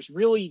on? There's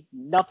really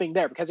nothing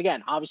there because,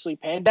 again, obviously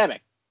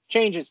pandemic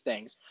changes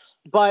things.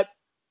 But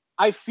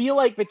I feel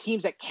like the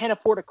teams that can't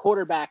afford a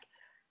quarterback,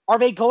 are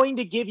they going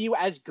to give you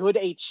as good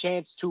a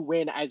chance to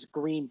win as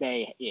Green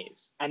Bay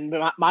is? And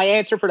my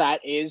answer for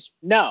that is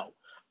no.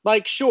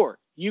 Like, sure,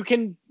 you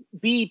can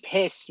be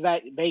pissed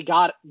that they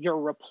got your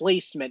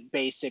replacement,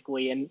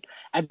 basically, and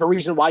the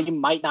reason why you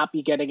might not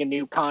be getting a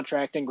new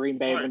contract in Green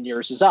Bay when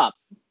yours is up.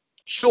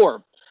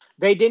 Sure,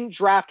 they didn't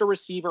draft a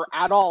receiver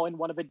at all in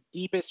one of the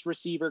deepest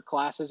receiver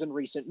classes in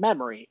recent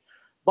memory.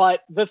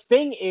 But the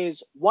thing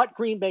is, what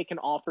Green Bay can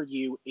offer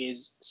you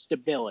is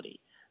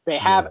stability. They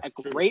have a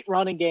great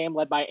running game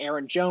led by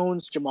Aaron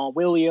Jones, Jamal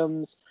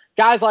Williams,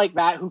 guys like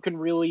that who can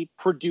really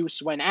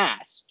produce when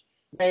asked.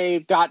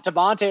 They've got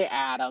Devontae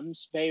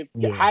Adams. They've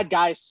had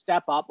guys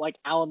step up like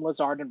Alan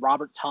Lazard and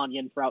Robert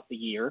Tonyan throughout the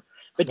year.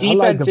 The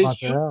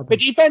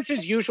defense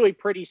is usually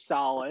pretty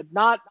solid,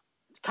 not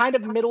kind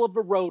of middle of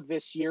the road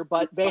this year,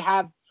 but they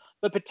have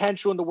the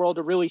potential in the world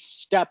to really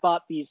step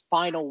up these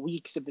final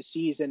weeks of the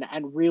season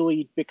and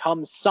really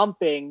become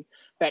something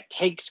that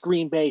takes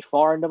Green Bay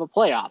far into the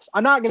playoffs.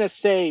 I'm not going to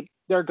say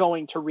they're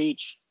going to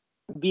reach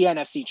the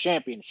NFC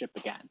Championship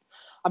again.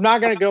 I'm not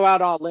going to go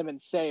out on a limb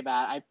and say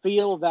that. I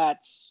feel that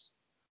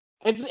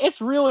it's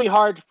really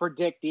hard to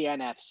predict the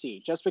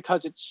NFC just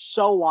because it's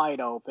so wide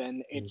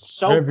open. It's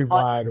so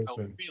wide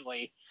open,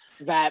 really,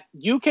 that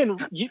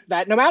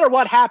that no matter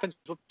what happens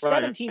with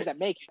 7 teams that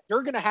make it,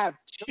 you're going to have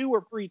 2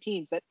 or 3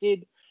 teams that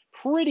did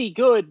pretty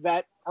good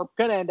that are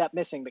going to end up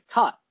missing the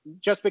cut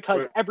just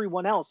because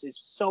everyone else is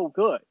so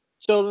good.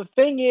 So the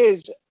thing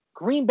is,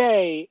 Green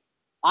Bay,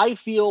 I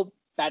feel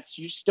that's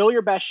still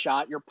your best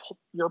shot.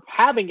 You're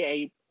having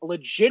a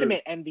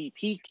legitimate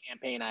MVP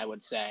campaign, I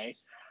would say.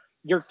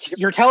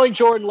 You're telling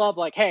Jordan Love,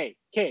 like, hey,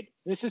 kid,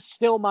 this is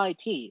still my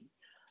team.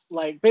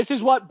 Like, this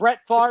is what Brett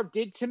Favre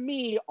did to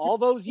me all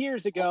those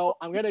years ago.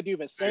 I'm going to do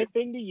the same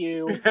thing to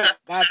you.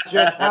 That's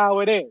just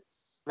how it is.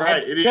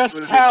 Right. That's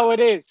just how it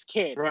is,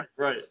 kid.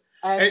 Right.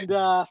 And,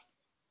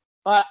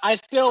 but I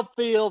still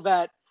feel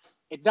that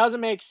it doesn't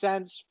make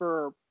sense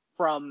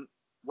from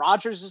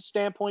Rodgers'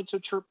 standpoint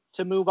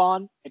to move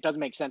on. It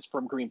doesn't make sense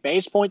from Green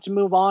Bay's point to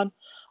move on.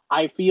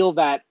 I feel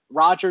that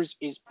Rodgers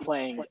is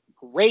playing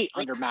great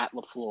under Matt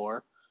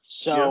LaFleur.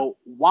 So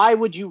why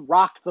would you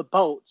rock the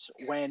boat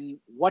when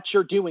what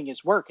you're doing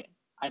is working?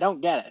 I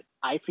don't get it.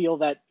 I feel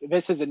that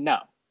this is a no.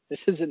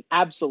 This is an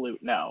absolute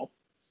no.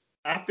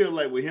 I feel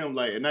like with him,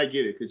 like, and I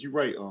get it because you're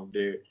right,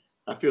 Derek.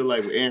 I feel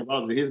like with Aaron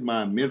Rodgers in his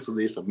mind,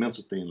 mentally, it's a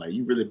mental thing. Like,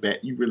 you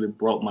really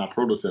brought my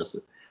predecessor.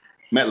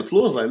 Matt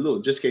LaFleur's like,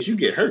 look, just in case you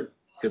get hurt,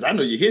 because I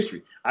know your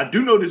history. I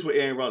do know this with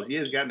Aaron Rodgers. He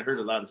has gotten hurt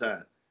a lot of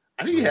times.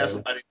 I think you have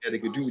somebody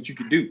that could do what you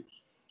could do.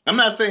 I'm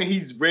not saying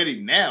he's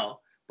ready now,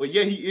 but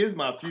he is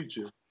my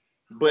future.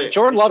 But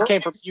Jordan Love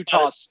came from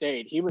Utah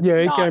State. He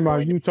came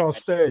out of Utah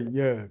State.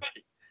 Yeah.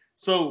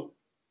 So,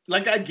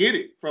 like, I get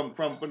it from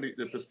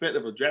the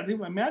perspective of drafting.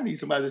 Like, man, I need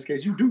somebody in this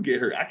case. You do get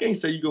hurt. I can't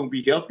say you're gonna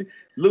be healthy.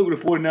 Look what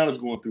the 49ers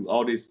going through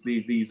all these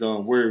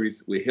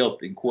worries with health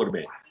and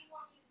quarterback.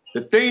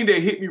 The thing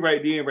that hit me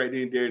right then,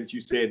 Derek, that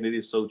you said, and it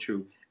is so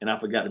true, and I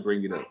forgot to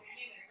bring it up.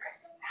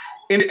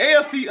 In the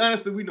AFC,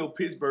 honestly, we know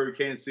Pittsburgh,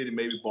 Kansas City,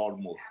 maybe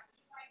Baltimore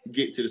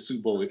get to the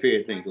Super Bowl if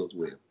everything goes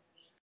well.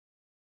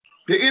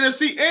 The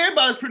NFC,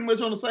 everybody's pretty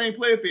much on the same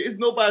player field. It's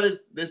nobody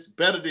that's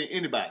better than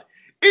anybody.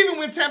 Even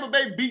when Tampa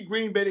Bay beat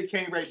Green Bay, they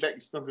came right back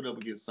and stunk it up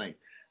against Saints.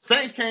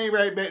 Saints came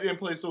right back there and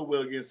played so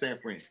well against San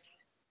Fran.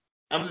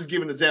 I'm just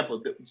giving an example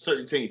of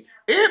certain teams.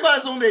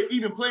 Everybody's on that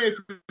even playing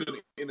field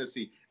in the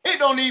NFC. It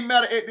don't even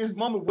matter at this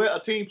moment where a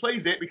team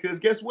plays at because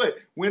guess what?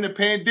 We're in a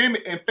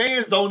pandemic and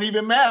fans don't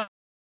even matter.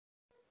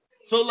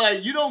 So,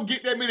 like, you don't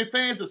get that many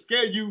fans to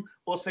scare you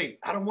or say,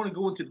 I don't want to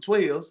go into the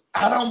 12s.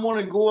 I don't want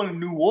to go into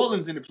New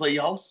Orleans in the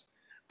playoffs.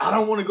 I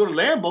don't want to go to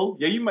Lambeau.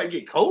 Yeah, you might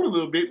get cold a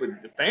little bit, but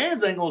the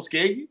fans ain't going to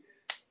scare you.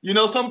 You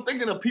know, so I'm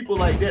thinking of people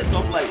like that. So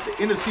I'm like, the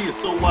NFC is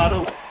so wide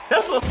open.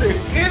 That's what I said.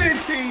 If any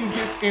team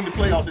gets in the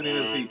playoffs in the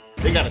NFC,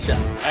 they got a shot.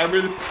 I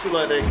really feel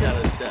like they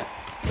got a shot.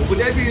 But with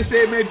that being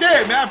said, man,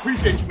 Derek, man, I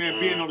appreciate you, man,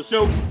 being on the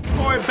show.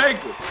 Corey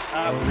Baker,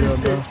 I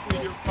appreciate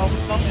you.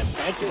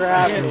 Thank you for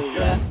having me.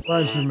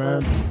 Thank you,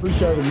 man.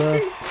 Appreciate it,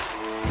 man.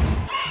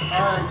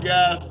 All right,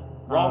 guys.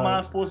 Raw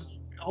Mind Sports.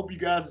 I hope you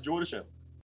guys enjoy the show.